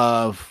noise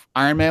of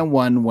Iron Man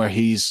 1 where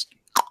he's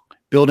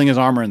building his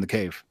armor in the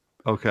cave.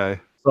 Okay.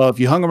 So if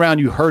you hung around,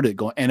 you heard it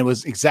going, and it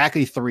was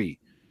exactly 3.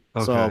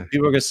 Okay. So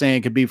people are saying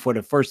it could be for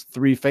the first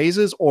 3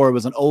 phases, or it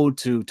was an ode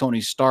to Tony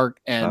Stark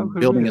and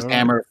building his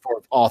hammer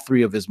for all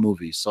 3 of his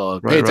movies. So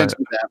pay attention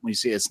to that when you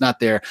see it. It's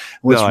not there.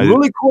 What's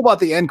really cool about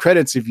the end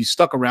credits, if you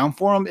stuck around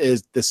for them,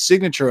 is the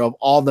signature of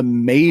all the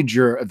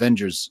major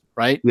Avengers,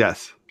 right?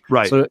 Yes.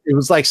 Right. So it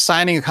was like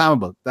signing a comic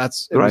book.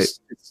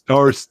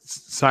 Or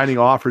signing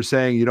off, or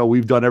saying, you know,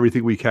 we've done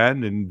everything we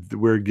can and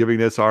we're giving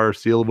this our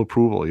seal of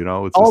approval. You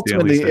know, it's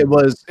ultimately it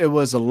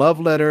was a love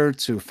letter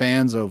to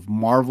fans of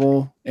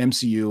Marvel,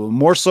 MCU,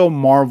 more so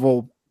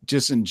Marvel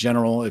just in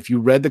general. If you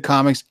read the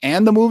comics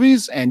and the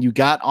movies and you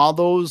got all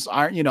those,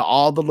 you know,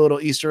 all the little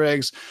Easter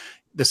eggs,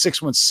 the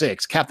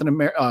 616, Captain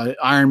America,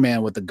 Iron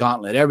Man with the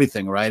gauntlet,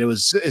 everything, right?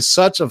 It's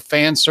such a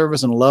fan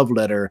service and love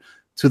letter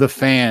to the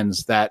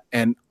fans that,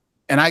 and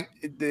I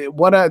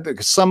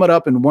sum it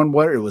up in one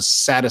word, it was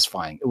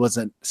satisfying. It was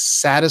a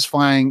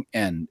satisfying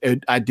end.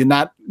 I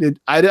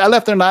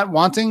left there not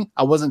wanting.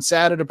 I wasn't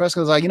sad or depressed,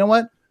 because I was like, you know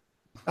what?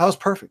 That was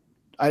perfect.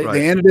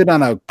 They ended it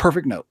on a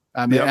perfect note.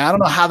 I mean, I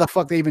don't know how the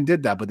fuck they even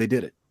did that, but they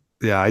did it.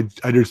 Yeah,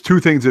 there's 2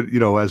 things that, you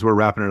know, as we're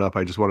wrapping it up,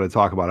 I just wanted to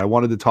talk about. I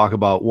wanted to talk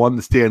about, one,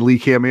 the Stan Lee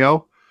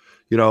cameo,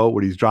 you know,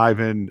 when he's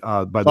driving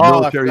by the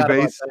military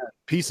base.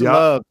 Peace and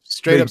love.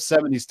 Straight up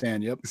 70s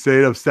Stan. Yep.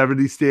 Straight up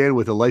 70s Stan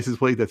with a license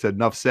plate that said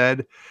 "Enough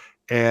said."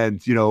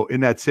 And, you know,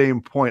 in that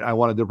same point, I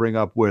wanted to bring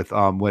up with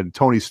when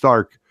Tony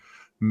Stark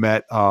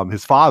met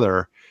his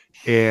father.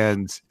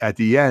 And at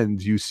the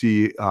end, you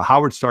see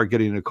Howard Stark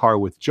getting in a car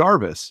with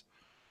Jarvis.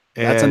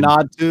 And that's a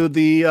nod to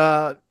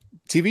the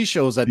TV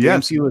shows that the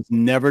MCU has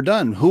never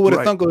done. Who would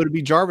have thought it would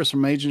be Jarvis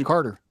from Agent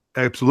Carter?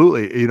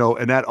 Absolutely. You know,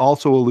 and that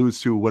also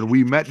alludes to when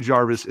we met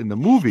Jarvis in the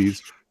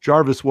movies,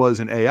 Jarvis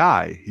was an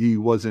AI. He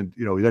wasn't,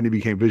 you know, then he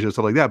became Vision and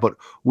stuff like that. But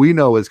we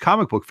know as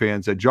comic book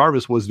fans that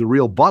Jarvis was the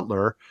real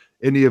butler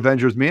in the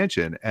Avengers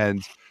Mansion.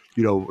 And,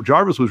 you know,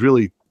 Jarvis was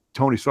really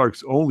Tony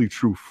Stark's only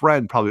true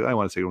friend, probably, I don't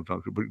want to say,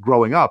 but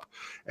growing up.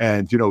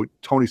 And, you know,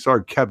 Tony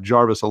Stark kept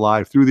Jarvis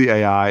alive through the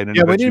AI. And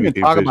we didn't even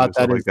talk about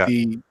that. Is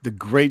the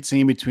great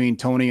scene between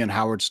Tony and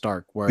Howard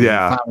Stark, where he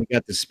finally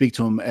got to speak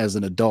to him as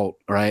an adult,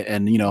 right?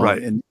 And, you know,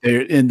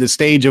 in the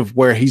stage of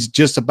where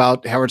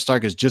Howard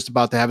Stark is just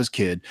about to have his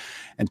kid.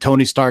 And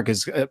Tony Stark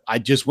is, I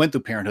just went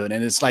through parenthood,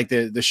 and it's like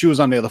the shoe is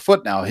on the other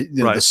foot now.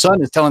 The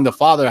son is telling the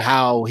father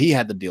how he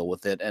had to deal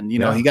with it. And, you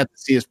know, he got to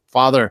see his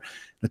father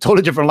a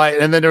totally different light.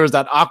 And then there was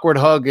that awkward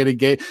hug and he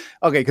gave,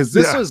 because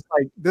this is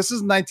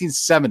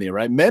 1970,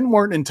 right? Men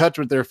weren't in touch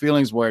with their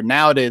feelings, where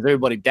nowadays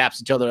everybody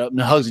daps each other up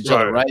and hugs each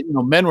other, right? You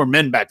know, men were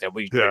men back then.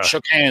 We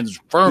shook hands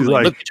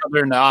firmly, looked each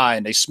other in the eye,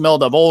 and they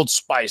smelled of Old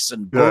Spice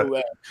and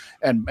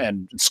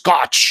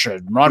Scotch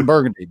and Ron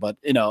Burgundy. But,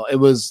 you know, it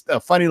was a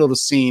funny little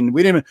scene.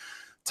 We didn't even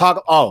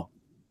talk.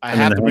 I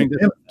have to bring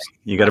this up.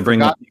 You got to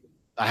bring up.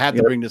 I had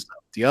to bring this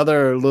up. The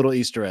other little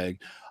Easter egg.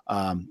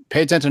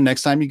 Pay attention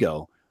next time you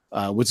go,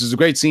 which is a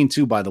great scene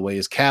too, by the way,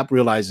 is Cap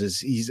realizes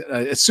he's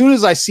as soon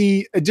as I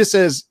see it just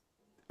says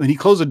when he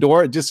closed the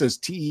door, it just says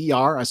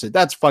TER. I said,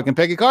 that's fucking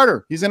Peggy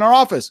Carter. He's in our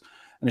office.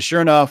 And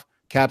sure enough,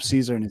 Cap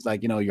sees her and he's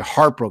like, you're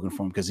heartbroken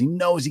for him because he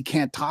knows he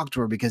can't talk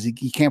to her because he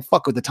can't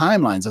fuck with the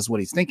timelines. That's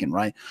what he's thinking,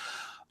 right?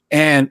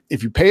 And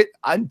if you pay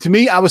it, to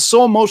me, I was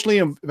so emotionally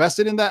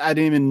invested in that, I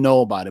didn't even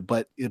know about it.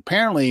 But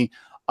apparently,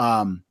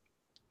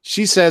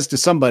 she says to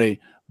somebody,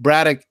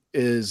 Braddock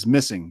is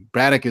missing.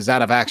 Braddock is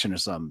out of action or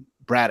something.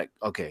 Braddock,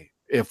 okay.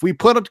 If we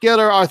put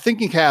together our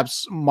thinking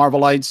caps,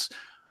 Marvelites,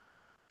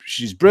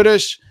 she's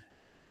British,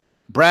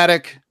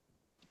 Braddock,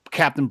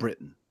 Captain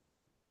Britain.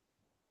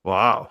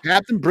 Wow.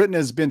 Captain Britain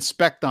has been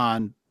spec'd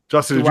on.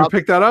 Justin, did you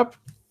pick that up?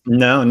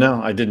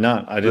 No, I did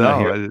not. I did not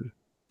hear it.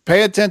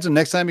 Pay attention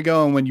next time you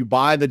go, and when you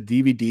buy the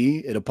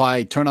DVD, it'll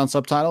probably turn on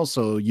subtitles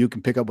so you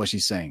can pick up what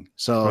she's saying.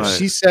 So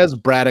she says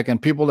Braddock,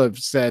 and people have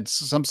said,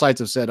 some sites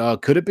have said, "Oh,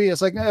 could it be?"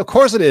 It's like, of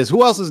course it is.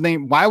 Who else's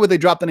name? Why would they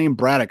drop the name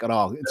Braddock at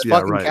all? It's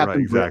fucking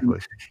Captain Britain. Exactly.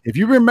 If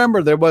you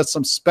remember, there was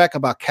some spec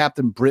about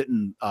Captain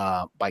Britain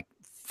like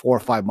 4 or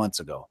 5 months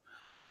ago.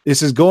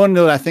 This is going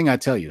to that thing I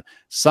tell you.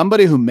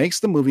 Somebody who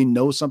makes the movie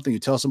knows something. You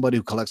tell somebody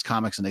who collects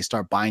comics, and they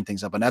start buying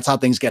things up, and that's how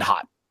things get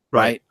hot.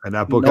 Right. And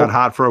that book got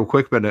hot for a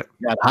quick minute.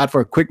 Got hot for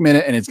a quick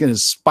minute, and it's going to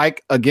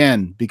spike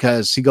again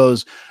because he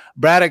goes,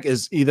 Braddock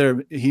is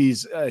either she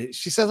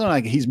says something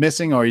like he's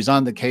missing or he's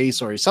on the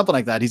case or something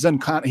like that. He's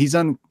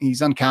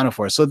unaccounted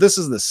for. So this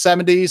is the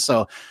 70s.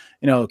 So,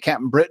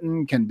 Captain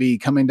Britain can be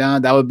coming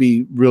down. That would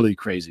be really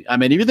crazy. I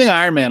mean, if you think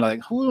Iron Man,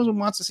 like who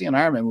wants to see an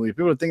Iron Man movie?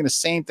 People are thinking the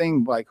same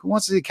thing. Like who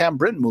wants to see a Captain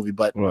Britain movie?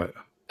 But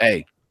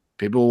hey,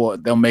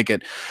 they'll make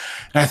it.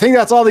 And I think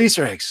that's all the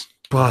Easter eggs.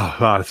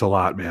 Oh, it's a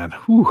lot, man.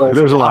 Whew,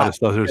 there's a lot of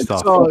stuff. There's stuff.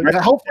 So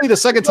hopefully the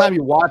second time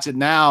you watch it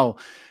now,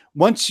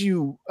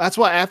 that's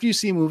why after you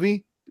see a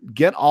movie,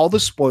 get all the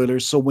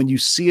spoilers. So when you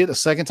see it a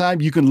second time,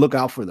 you can look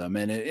out for them.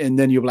 And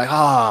then you'll be like,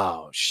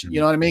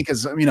 you know what I mean?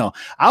 Because,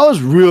 I was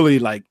really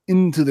like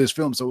into this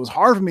film. So it was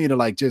hard for me to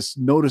like just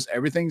notice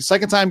everything.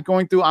 Second time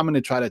going through, I'm going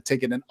to try to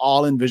take it in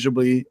all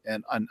invisibly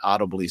and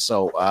unaudibly.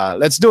 So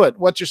let's do it.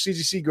 What's your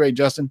CGC grade,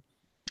 Justin?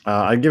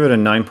 I give it a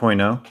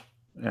 9.0.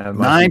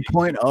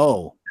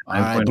 9.0. All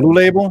right, Blue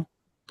Label.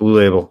 Blue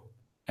Label.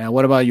 And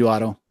what about you,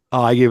 Otto?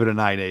 Oh, I gave it a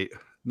 9.8.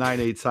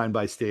 9.8 signed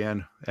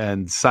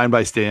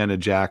by Stan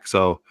and Jack.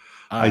 So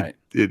I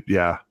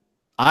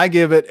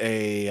give it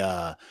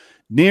a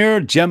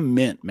near gem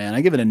mint, man.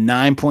 I give it a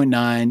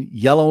 9.9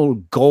 yellow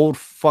gold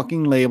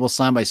fucking label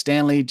signed by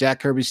Stan Lee, Jack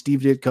Kirby,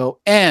 Steve Ditko,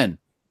 and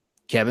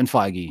Kevin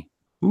Feige.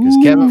 Because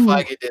Kevin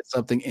Feige did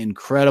something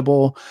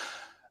incredible.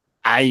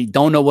 I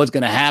don't know what's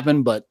going to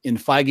happen, but in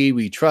Feige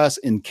we trust.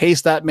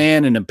 Encase that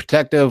man in a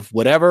protective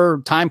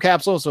whatever time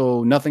capsule,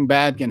 so nothing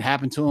bad can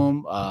happen to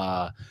him.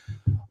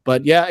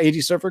 But yeah,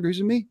 AG Surfer agrees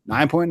with me.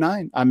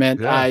 9.9. I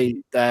meant I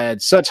had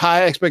such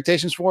high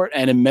expectations for it,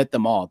 and it met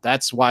them all.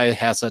 That's why it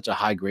has such a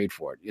high grade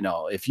for it.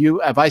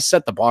 If I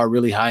set the bar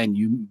really high and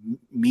you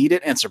meet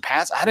it and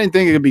surpass, I didn't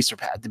think it could be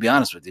surpassed. To be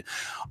honest with you,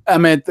 I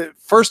mean the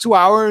first 2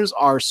 hours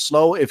are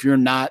slow if you're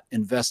not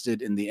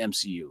invested in the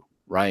MCU.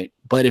 Right.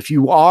 But if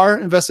you are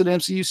invested in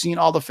MCU, seeing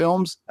all the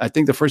films, I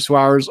think the first 2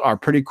 hours are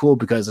pretty cool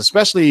because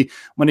especially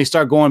when they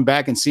start going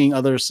back and seeing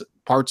other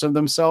parts of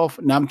themselves.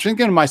 Now I'm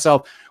thinking to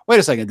myself, wait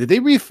a second, did they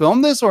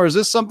refilm this or is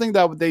this something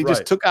that they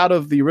just took out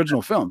of the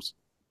original films?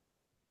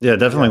 Yeah,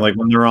 definitely. Like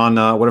when they're on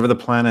whatever the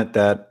planet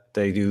that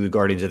they do the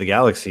Guardians of the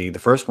Galaxy, the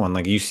first one,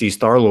 like you see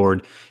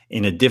Star-Lord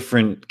in a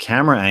different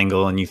camera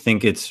angle and you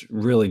think it's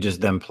really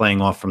just them playing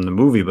off from the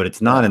movie, but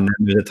it's not. And then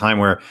there's a time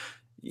where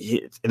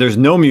there's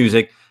no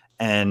music.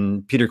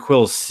 And Peter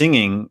Quill's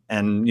singing,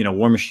 and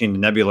War Machine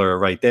and Nebula are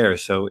right there,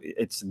 so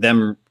it's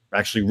them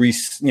actually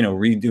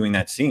redoing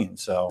that scene.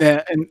 So,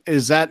 and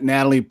is that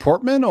Natalie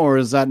Portman, or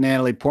is that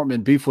Natalie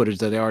Portman B footage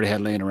that they already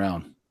had laying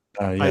around?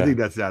 I think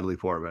that's Natalie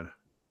Portman.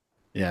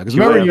 Yeah, because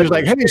remember you was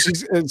like, "Hey,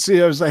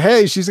 I was like,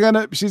 hey, she's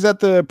at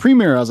the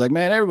premiere." I was like,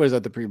 "Man, everybody's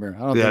at the premiere."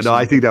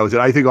 I think that was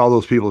it. I think all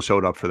those people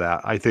showed up for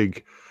that. I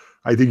think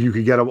you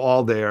could get them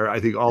all there.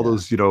 I think all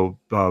those,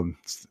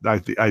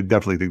 I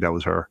definitely think that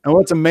was her. And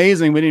what's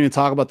amazing, we didn't even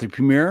talk about the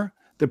premiere.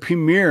 The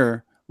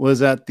premiere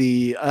was at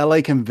the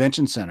LA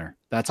Convention Center.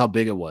 That's how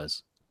big it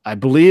was. I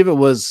believe it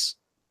was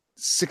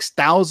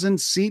 6,000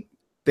 seat.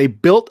 They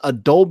built a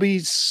Dolby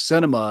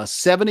Cinema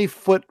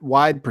 70-foot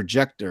wide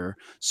projector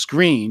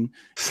screen.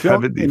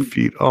 70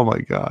 feet. Oh my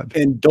God.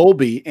 In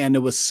Dolby. And it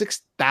was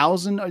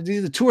 6,000,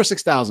 either 2 or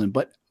 6,000,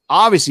 but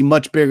obviously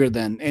much bigger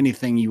than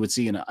anything you would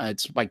see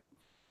it's like,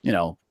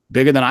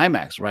 bigger than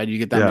IMAX, right? You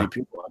get that many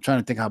people. I'm trying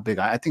to think how big.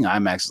 I think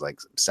IMAX is like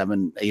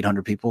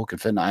 700-800 people could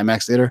fit in an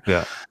IMAX theater.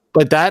 Yeah.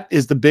 But that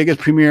is the biggest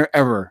premiere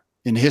ever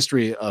in the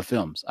history of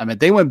films. I mean,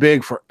 they went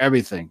big for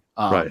everything.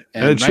 Right.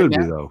 And it should be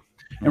though.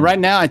 And right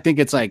now, I think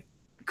it's like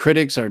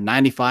critics are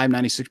 95,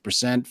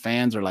 96%.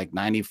 Fans are like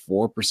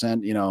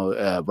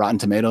 94%, Rotten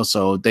Tomatoes.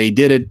 So they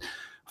did it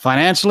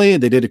financially.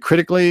 They did it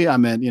critically. I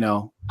mean,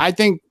 I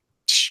think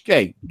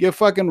hey, give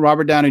fucking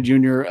Robert Downey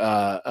Jr.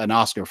 An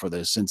Oscar for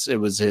this, since it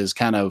was his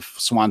kind of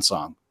swan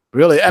song.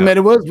 Really, I mean,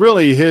 it was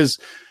really his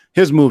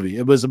movie.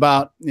 It was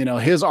about, you know,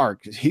 his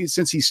arc.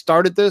 Since he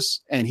started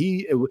this, and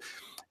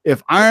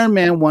if Iron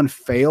Man 1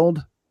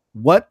 failed,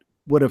 what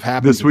would have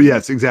happened?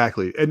 Yes,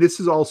 exactly. And this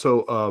is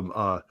also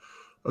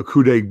a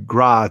coup de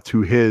grace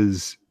to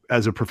his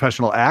as a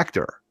professional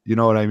actor. You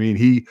know what I mean?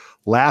 He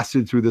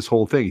lasted through this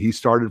whole thing. He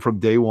started from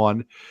day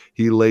one.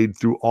 He laid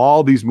through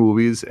all these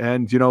movies,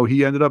 and, you know,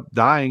 he ended up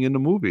dying in the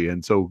movie.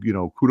 And so, you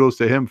know, kudos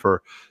to him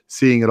for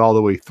seeing it all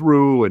the way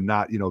through and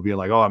not, you know, being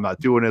like, oh, I'm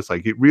not doing this.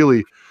 Like, it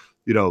really,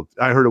 you know,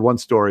 I heard of one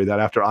story that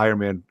after Iron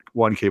Man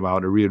 1 came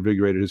out and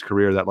reinvigorated his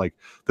career, that like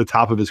the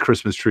top of his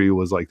Christmas tree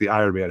was like the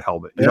Iron Man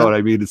helmet. You know what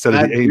I mean? Instead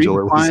of the angel,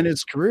 it was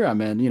his career. I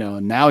mean, you know,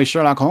 now he's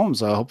Sherlock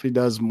Holmes. I hope he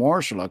does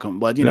more Sherlock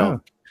Holmes. But, you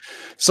know,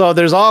 so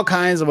there's all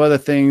kinds of other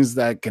things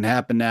that can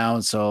happen now.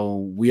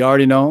 So we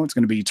already know it's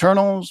going to be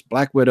Eternals,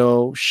 Black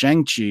Widow,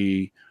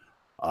 Shang-Chi,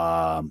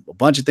 a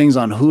bunch of things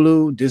on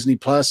Hulu, Disney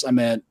Plus. I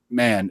mean,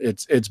 man,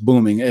 it's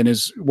booming, and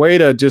it's way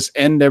to just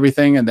end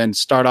everything and then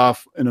start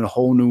off in a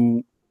whole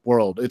new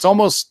world. It's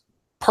almost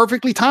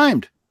perfectly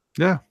timed.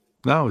 Yeah,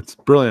 no, it's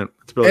brilliant.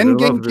 It's brilliant.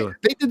 Endgame,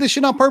 they did this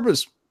shit on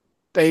purpose.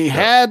 They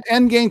had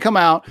Endgame come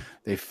out.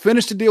 They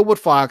finished the deal with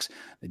Fox.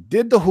 They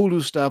did the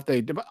Hulu stuff.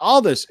 They did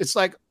all this. It's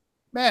like,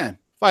 man,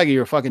 Feige,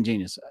 you're a fucking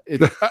genius.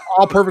 It's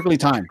all perfectly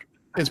timed.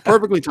 It's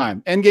perfectly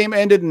timed. Endgame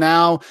ended.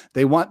 Now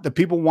the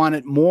people want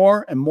it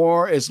more and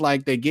more. It's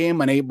like they gave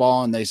him an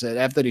 8-ball, and they said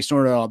after they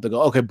snorted it off, they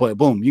go, okay, boy,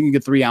 boom, you can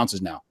get 3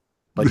 ounces now,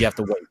 but you have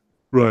to wait.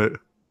 Right.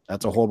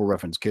 That's a horrible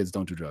reference. Kids,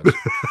 don't do drugs.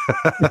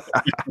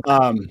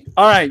 All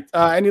right.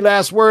 Any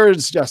last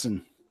words,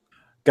 Justin?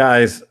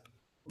 Guys,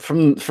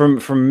 from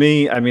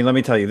me, I mean, let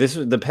me tell you, this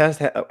is the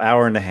past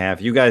hour and a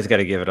half. You guys got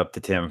to give it up to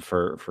Tim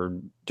for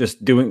just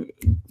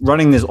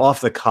running this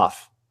off the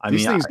cuff.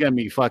 These things get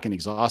me fucking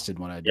exhausted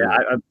when I do. Yeah,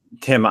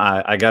 Tim,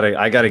 I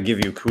gotta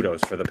give you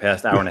kudos for the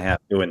past hour and a half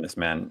doing this,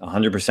 man.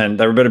 100%.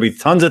 There better be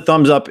tons of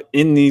thumbs up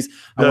in these.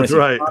 That's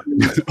right.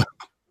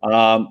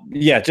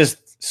 Yeah,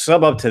 just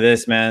sub up to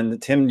this, man.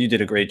 Tim, you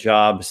did a great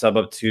job. Sub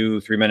up to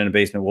 3 Men in the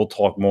Basement. We'll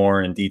talk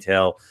more in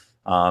detail.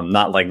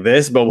 Not like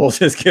this, but we'll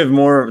just give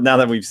more now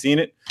that we've seen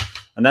it.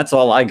 And that's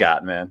all I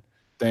got, man.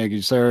 Thank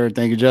you, sir.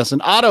 Thank you,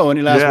 Justin. Otto,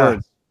 any last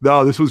words?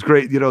 No, this was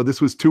great. You know,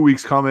 this was 2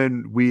 weeks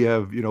coming. We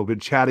have, you know, been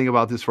chatting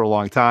about this for a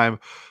long time.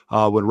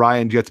 When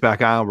Ryan gets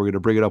back on, we're going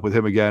to bring it up with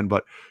him again.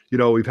 But, you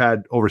know, we've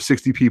had over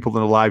 60 people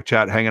in the live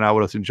chat hanging out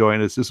with us, enjoying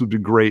this. This has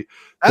been great.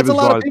 That's a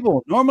lot of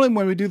people. Normally,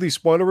 when we do these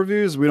spoiler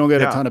reviews, we don't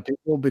get a ton of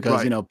people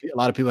because, you know, a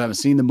lot of people haven't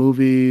seen the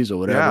movies or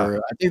whatever. Yeah.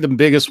 I think the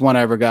biggest one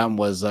I ever gotten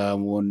was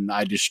when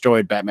I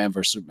destroyed Batman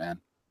vs.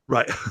 Superman.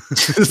 Right.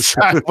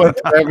 I went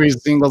through every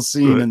single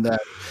scene in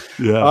that.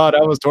 Yeah. Oh,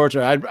 that was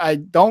torture. I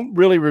don't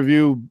really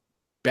review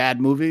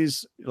bad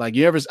movies. Like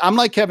I'm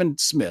like Kevin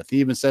Smith. He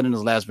even said in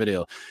his last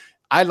video,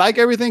 I like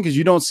everything because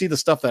you don't see the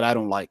stuff that I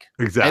don't like.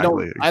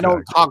 Exactly. I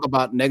don't talk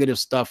about negative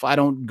stuff. I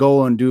don't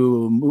go and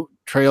do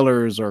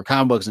trailers or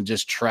comic books and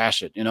just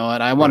trash it, you know.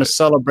 And I want to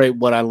celebrate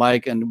what I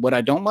like, and what I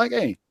don't like,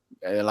 hey,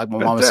 like my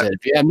mama said,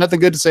 if you have nothing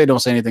good to say, don't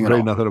say anything at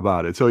all. Nothing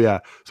about it. So yeah,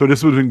 so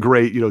this has been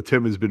great. You know,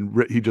 Tim has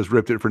been he just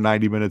ripped it for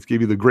 90 minutes, gave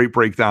you the great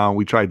breakdown.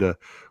 We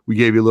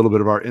gave you a little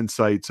bit of our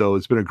insight. So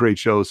it's been a great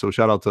show. So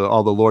shout out to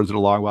all the Lords of the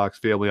Long Box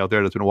family out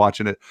there that's been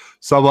watching it.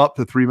 Sub up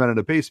to 3 Men in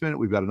the Basement.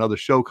 We've got another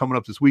show coming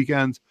up this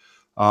weekend.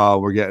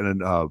 We're getting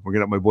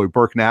my boy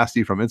Burke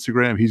Nasty from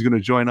Instagram. He's going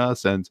to join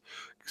us, and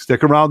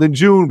stick around in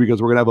June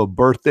because we're going to have a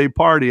birthday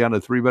party on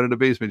the 3 Men in the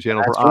Basement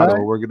channel for Otto.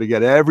 Right. We're going to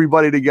get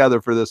everybody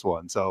together for this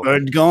one. So we're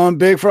going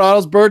big for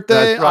Otto's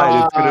birthday. That's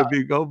right. It's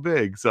going to go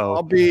big. So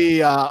I'll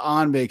be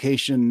on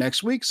vacation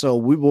next week. So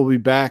we will be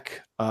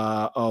back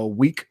a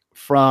week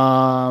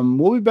from,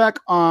 we'll be back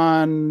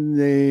on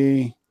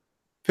the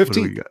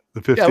 15th.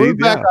 The 15th. Yeah, we'll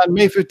be back on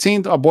May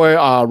 15th. Our boy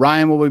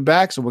Ryan will be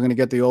back. So we're going to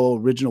get the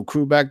old original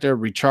crew back there,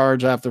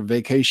 recharge after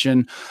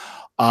vacation.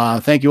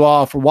 Thank you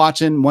all for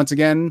watching. Once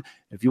again,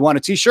 if you want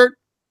a t-shirt,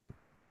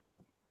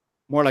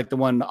 more like the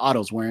one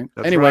Otto's wearing.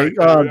 That's anyway,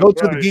 right. Go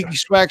to the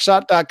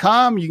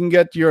geekyswagshop.com. You can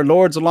get your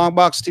Lords of Long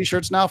Box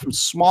t-shirts now from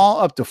small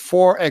up to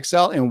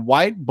 4XL in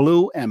white,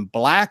 blue, and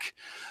black.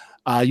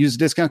 Use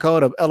the discount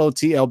code of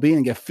LOTLB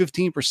and get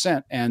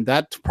 15%. And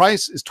that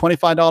price is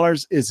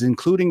 $25, is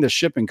including the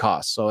shipping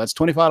cost. So that's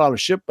 $25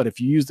 ship. But if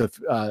you use the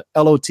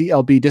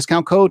LOTLB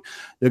discount code,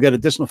 you'll get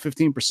additional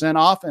 15%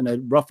 off. And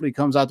it roughly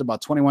comes out to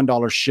about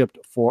 $21 shipped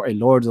for a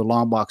Lords of the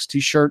Long Box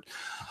t-shirt.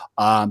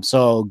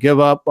 So give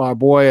up our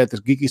boy at the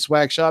Geeky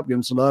Swag Shop. Give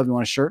him some love. You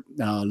want a shirt?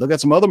 Look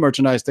at some other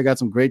merchandise. They got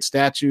some great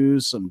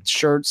statues, some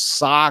shirts,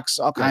 socks,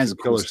 all kinds of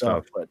cool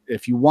stuff. But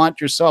if you want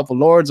yourself a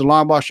Lords of the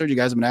Long Box shirt, you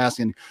guys have been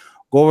asking,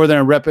 go over there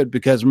and rep it,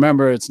 because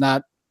remember, it's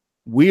not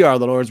we are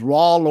the Lords. We're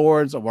all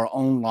Lords of our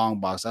own long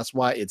box. That's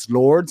why it's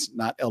Lords,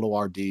 not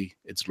L-O-R-D.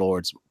 It's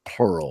Lords,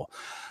 plural.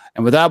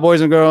 And with that,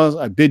 boys and girls,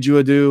 I bid you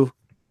adieu.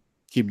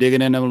 Keep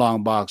digging in them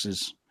long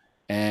boxes,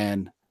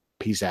 and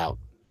peace out.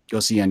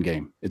 Go see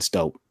Endgame. It's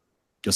dope.